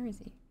 was that? Where is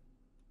he?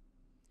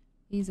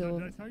 He's all.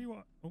 Did I tell you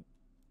what? Oh,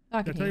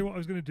 I did I tell you what I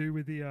was going to do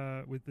with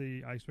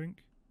the ice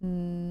rink?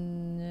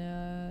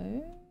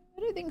 No, I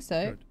don't think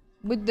so. Good.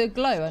 With the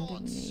glow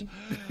underneath.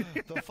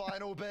 The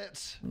final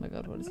bit. Oh my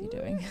god, what is he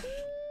doing?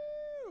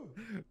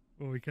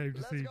 Well, we came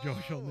to see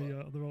Josh on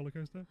the roller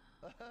coaster.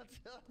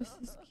 This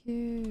is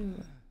cute.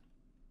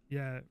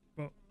 Yeah,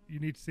 but you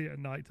need to see it at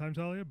night time,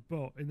 Talia.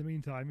 But in the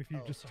meantime, if you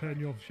just turn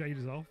your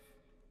shaders off.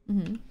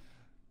 Mm-hmm.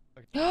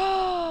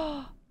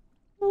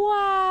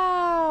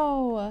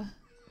 Wow!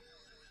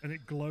 And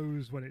it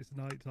glows when it's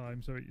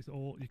nighttime, so it's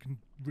all you can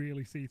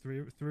really see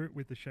through it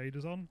with the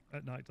shaders on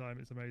at nighttime.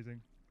 It's amazing.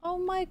 Oh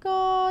my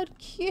god,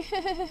 cute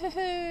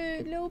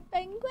little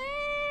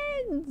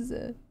penguins!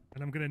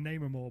 And I'm gonna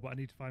name them all, but I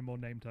need to find more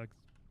name tags.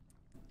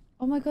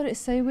 Oh my god, it's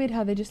so weird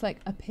how they just like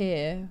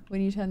appear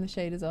when you turn the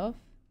shaders off.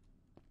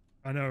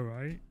 I know,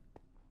 right?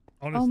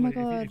 Honestly, Oh my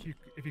god.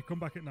 if you come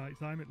back at night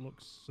time, it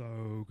looks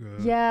so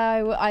good.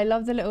 Yeah, I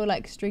love the little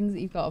like strings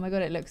that you've got. Oh my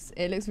god, it looks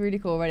really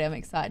cool already. I'm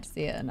excited to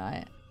see it at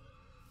night.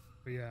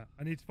 But yeah,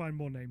 I need to find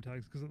more name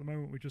tags because at the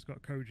moment we've just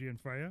got Koji and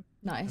Freya.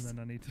 Nice. And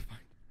then I need to find.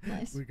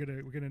 Nice. We're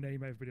gonna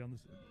name everybody on this.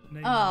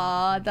 Name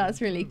Oh, them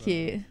that's really server.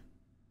 cute.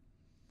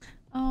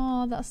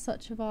 Oh, that's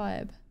such a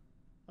vibe.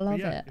 I love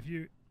yeah, it.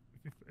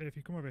 If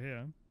you come over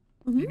here,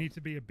 Mhm. you need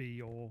to be a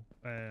bee or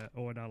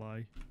an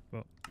ally.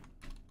 But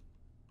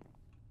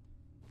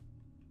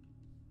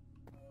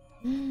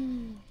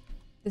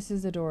This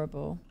is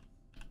adorable.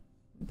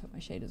 Let me put my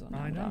shaders on.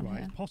 I know, down right?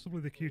 here. It's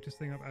possibly the cutest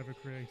thing I've ever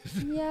created.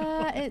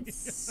 Yeah,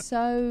 it's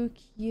so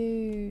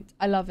cute.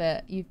 I love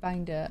it. You've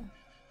banged it.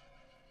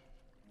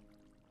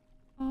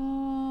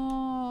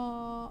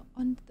 Oh,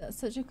 that's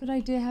such a good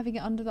idea having it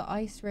under the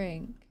ice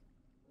rink.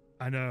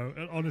 I know.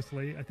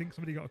 Honestly, I think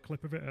somebody got a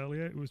clip of it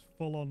earlier. It was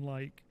full on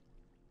like,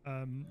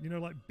 you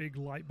know, like big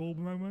light bulb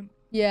moment.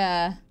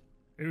 Yeah.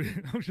 It was,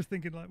 I was just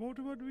thinking like, what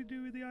do we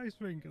do with the ice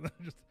rink? And then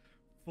I just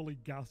fully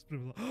gasped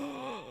and was like,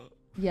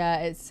 Yeah,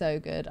 it's so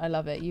good. I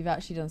love it. You've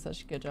actually done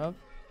such a good job.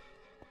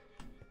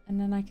 And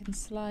then I can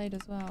slide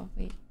as well.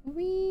 Wait.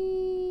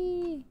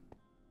 Whee!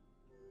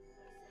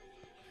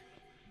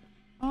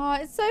 Oh,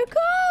 it's so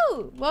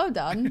cool! Well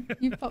done.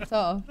 You've popped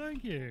off.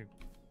 Thank you.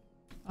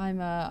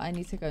 I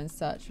need to go and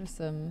search for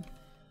some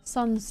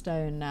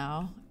sunstone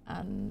now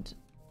and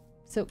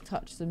silk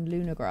touch some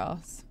lunar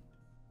grass.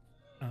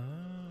 Ah.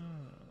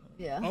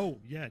 Yeah. Oh,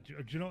 yeah.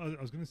 Do you know what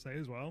I was going to say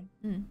as well?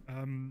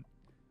 Mm.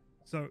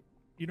 So,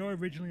 you know,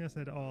 originally I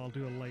said, oh, I'll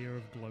do a layer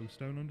of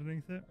glowstone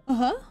underneath it.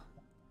 Uh-huh.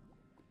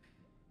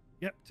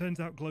 Yep, turns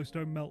out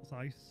glowstone melts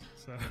ice,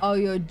 so... Oh,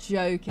 you're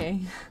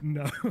joking.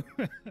 No.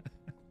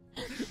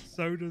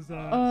 so does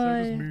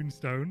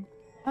moonstone.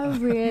 Oh,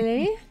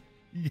 really?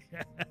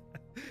 Yeah.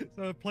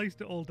 So I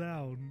placed it all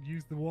down,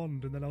 used the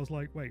wand, and then I was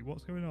like, wait,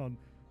 what's going on?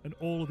 and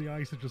all of the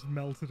ice had just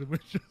melted, and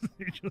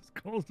it just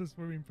caused a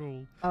swimming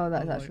pool. Oh,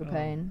 that's I was actual like,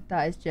 pain.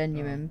 That is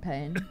genuine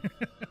pain.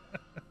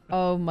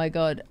 Oh my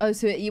god. Oh,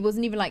 so it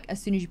wasn't even like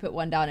as soon as you put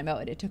one down, it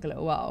melted. It took a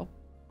little while.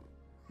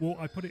 Well,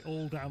 I put it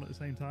all down at the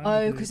same time.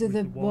 Oh, because of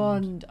the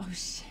wand. Oh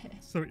shit.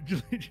 So it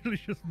just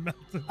literally just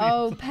melted.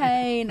 Oh,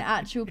 pain.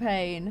 Actual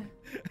pain.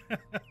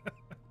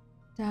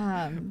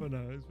 Damn. But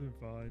no, it's been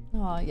fine.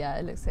 Oh yeah,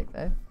 it looks sick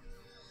though.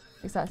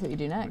 Exactly what you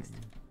do next.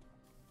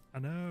 I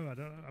know. I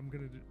don't. I'm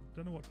gonna.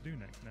 Don't know what to do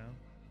next now,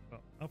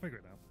 but I'll figure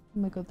it out. Oh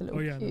my god, the little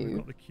Oh yeah, queue. no, we've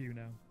got the queue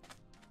now.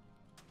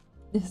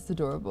 This is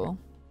adorable.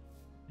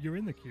 You're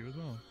in the queue as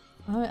well.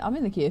 I'm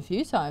in the queue a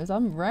few times.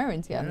 I'm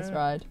raring to get on this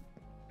ride.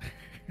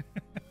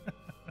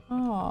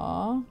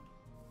 Aww.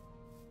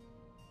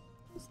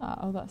 What's that?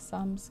 Oh, that's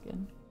Sam's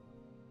skin.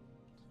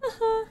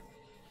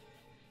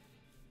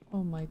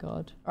 Oh my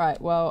god.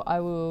 Alright, well, I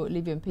will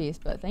leave you in peace,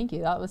 but thank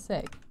you. That was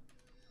sick.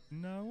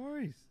 No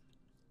worries.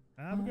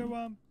 Have a good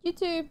one. You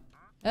too.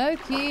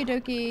 Okie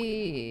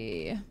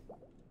dokie.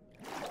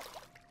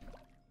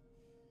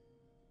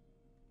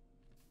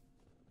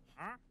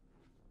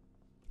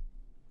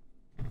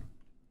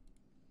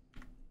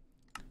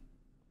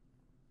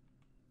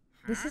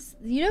 This is,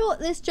 you know what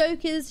this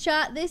joke is,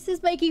 chat? This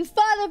is making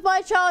fun of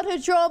my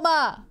childhood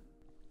trauma.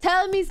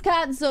 Tell me it's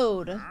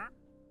cancelled.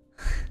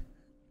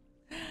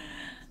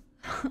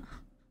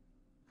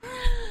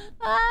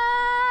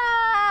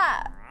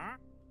 Ah!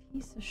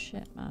 Piece of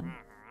shit, man.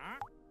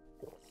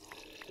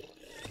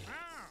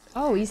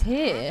 Oh, he's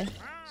here.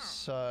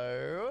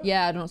 So...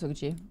 Yeah, I don't want to talk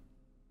to you.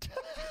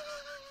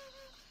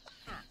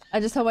 I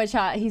just told my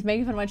chat, he's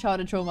making fun of my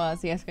childhood trauma,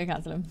 so yes, go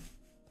cancel him.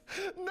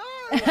 No!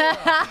 Don't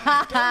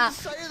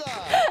say that!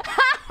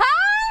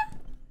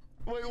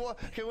 Wait, what?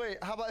 Okay, wait.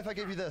 How about if I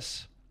give you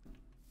this?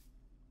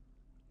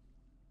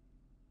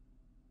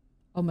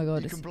 Oh my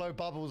god, You can blow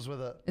bubbles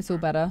with it. it's all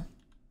better.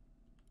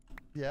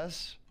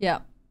 Yes? Yeah.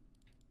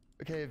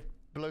 Okay,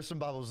 blow some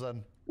bubbles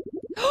then.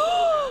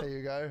 There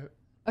you go.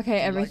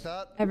 Okay, like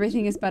that?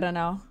 everything is better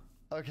now.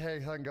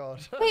 Okay, thank God.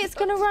 Wait, it's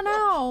gonna run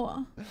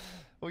out.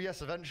 Well,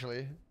 yes,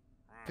 eventually.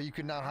 But you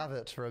can now have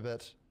it for a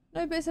bit.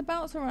 No, but it's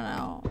about to run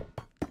out.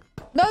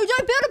 No,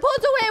 don't build a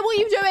portal here! What are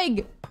you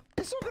doing?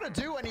 It's not gonna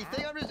do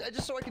anything. I'm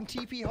just so I can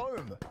TP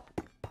home.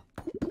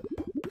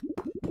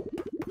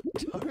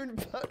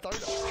 Don't.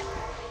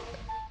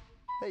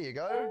 There you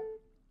go.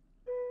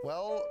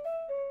 Well,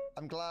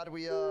 I'm glad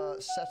we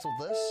settled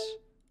this.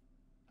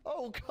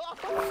 Oh God!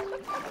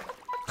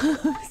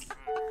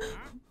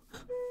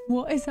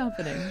 What is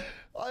happening?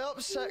 I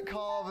upset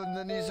Carv and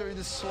then he's doing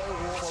this slow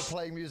walk while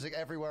playing music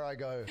everywhere I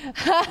go.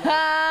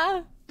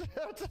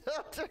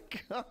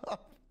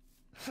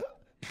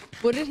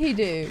 What did he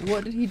do?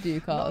 What did he do,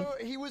 Carl? No,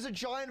 he was a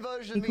giant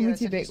version He of me. And I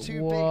too said big. he's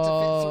too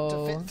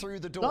Whoa. big to fit through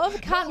the door. A lot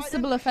of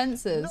cancelable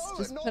offences. No,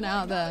 Just not put it like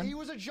out that. there. He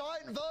was a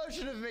giant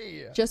version of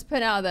me. Just put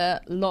it out there.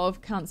 A lot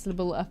of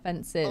cancelable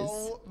offences.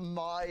 Oh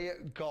my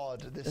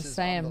God, this Just is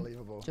saying.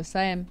 unbelievable. Just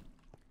saying.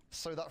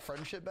 So that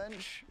friendship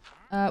bench?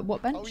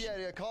 What bench? Oh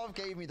yeah, Carv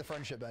gave me the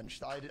friendship bench.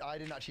 I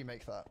didn't actually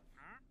make that.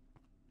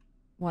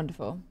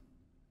 Wonderful.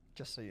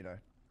 Just so you know.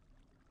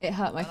 It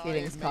hurt my And I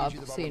feelings, made Carv, you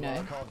the so you bubble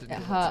know. bar. Carv didn't It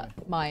give that to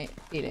hurt my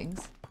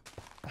feelings.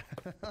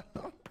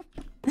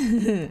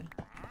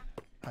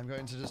 I'm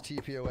going to just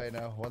TP away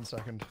now. 1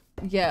 second.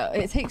 Yeah,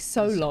 it takes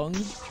so long.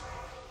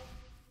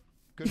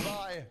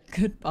 Goodbye.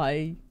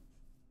 Goodbye.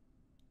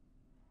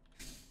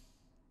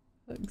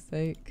 Fuck's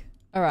sake.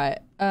 Alright,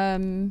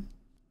 1,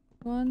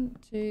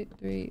 2,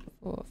 3,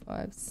 4,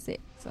 5,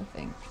 6, I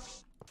think.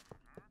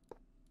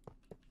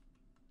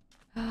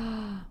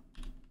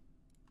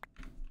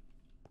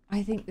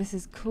 I think this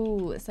is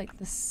cool. It's like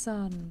the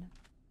sun.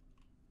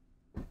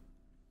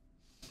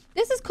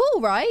 This is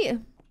cool, right?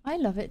 I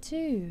love it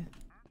too.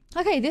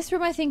 Okay, this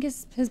room I think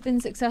has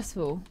been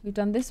successful. We've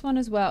done this one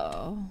as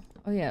well.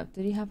 Oh yeah,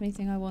 did he have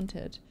anything I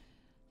wanted?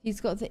 He's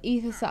got the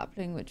ether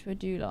sapling, which I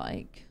do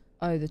like.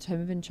 Oh, the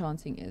Tome of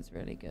Enchanting is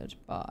really good,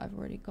 but I've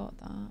already got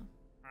that.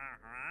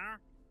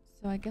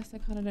 So I guess I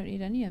kind of don't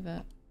need any of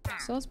it.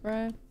 Sauce,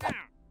 bro.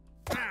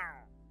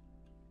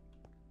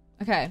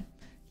 Okay,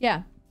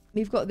 yeah.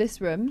 We've got this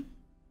room,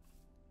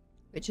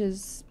 which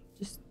is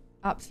just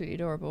absolutely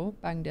adorable.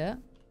 Banged it.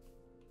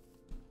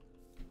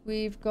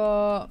 We've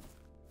got...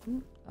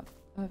 Ooh,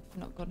 I've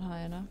not gone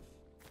high enough.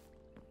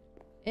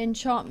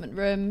 Enchantment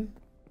room.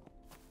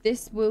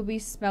 This will be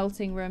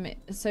smelting room.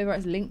 So far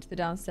it's linked to the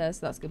downstairs,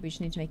 so that's good. We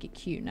just need to make it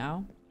cute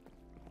now.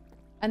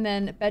 And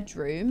then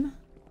bedroom.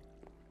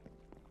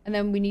 And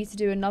then we need to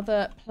do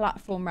another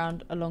platform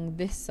round along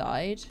this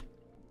side.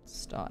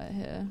 Start it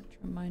here to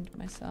remind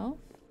myself.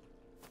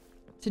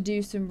 To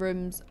do some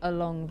rooms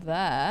along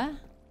there.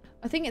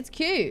 I think it's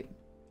cute.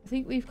 I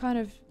think we've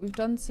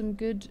done some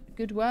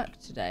good work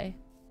today.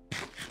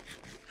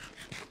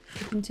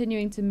 We're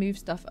continuing to move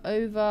stuff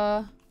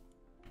over.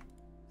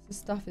 The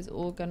stuff is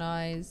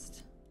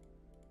organized.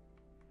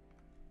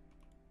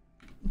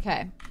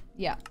 Okay.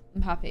 Yeah,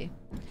 I'm happy.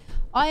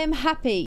 I am happy.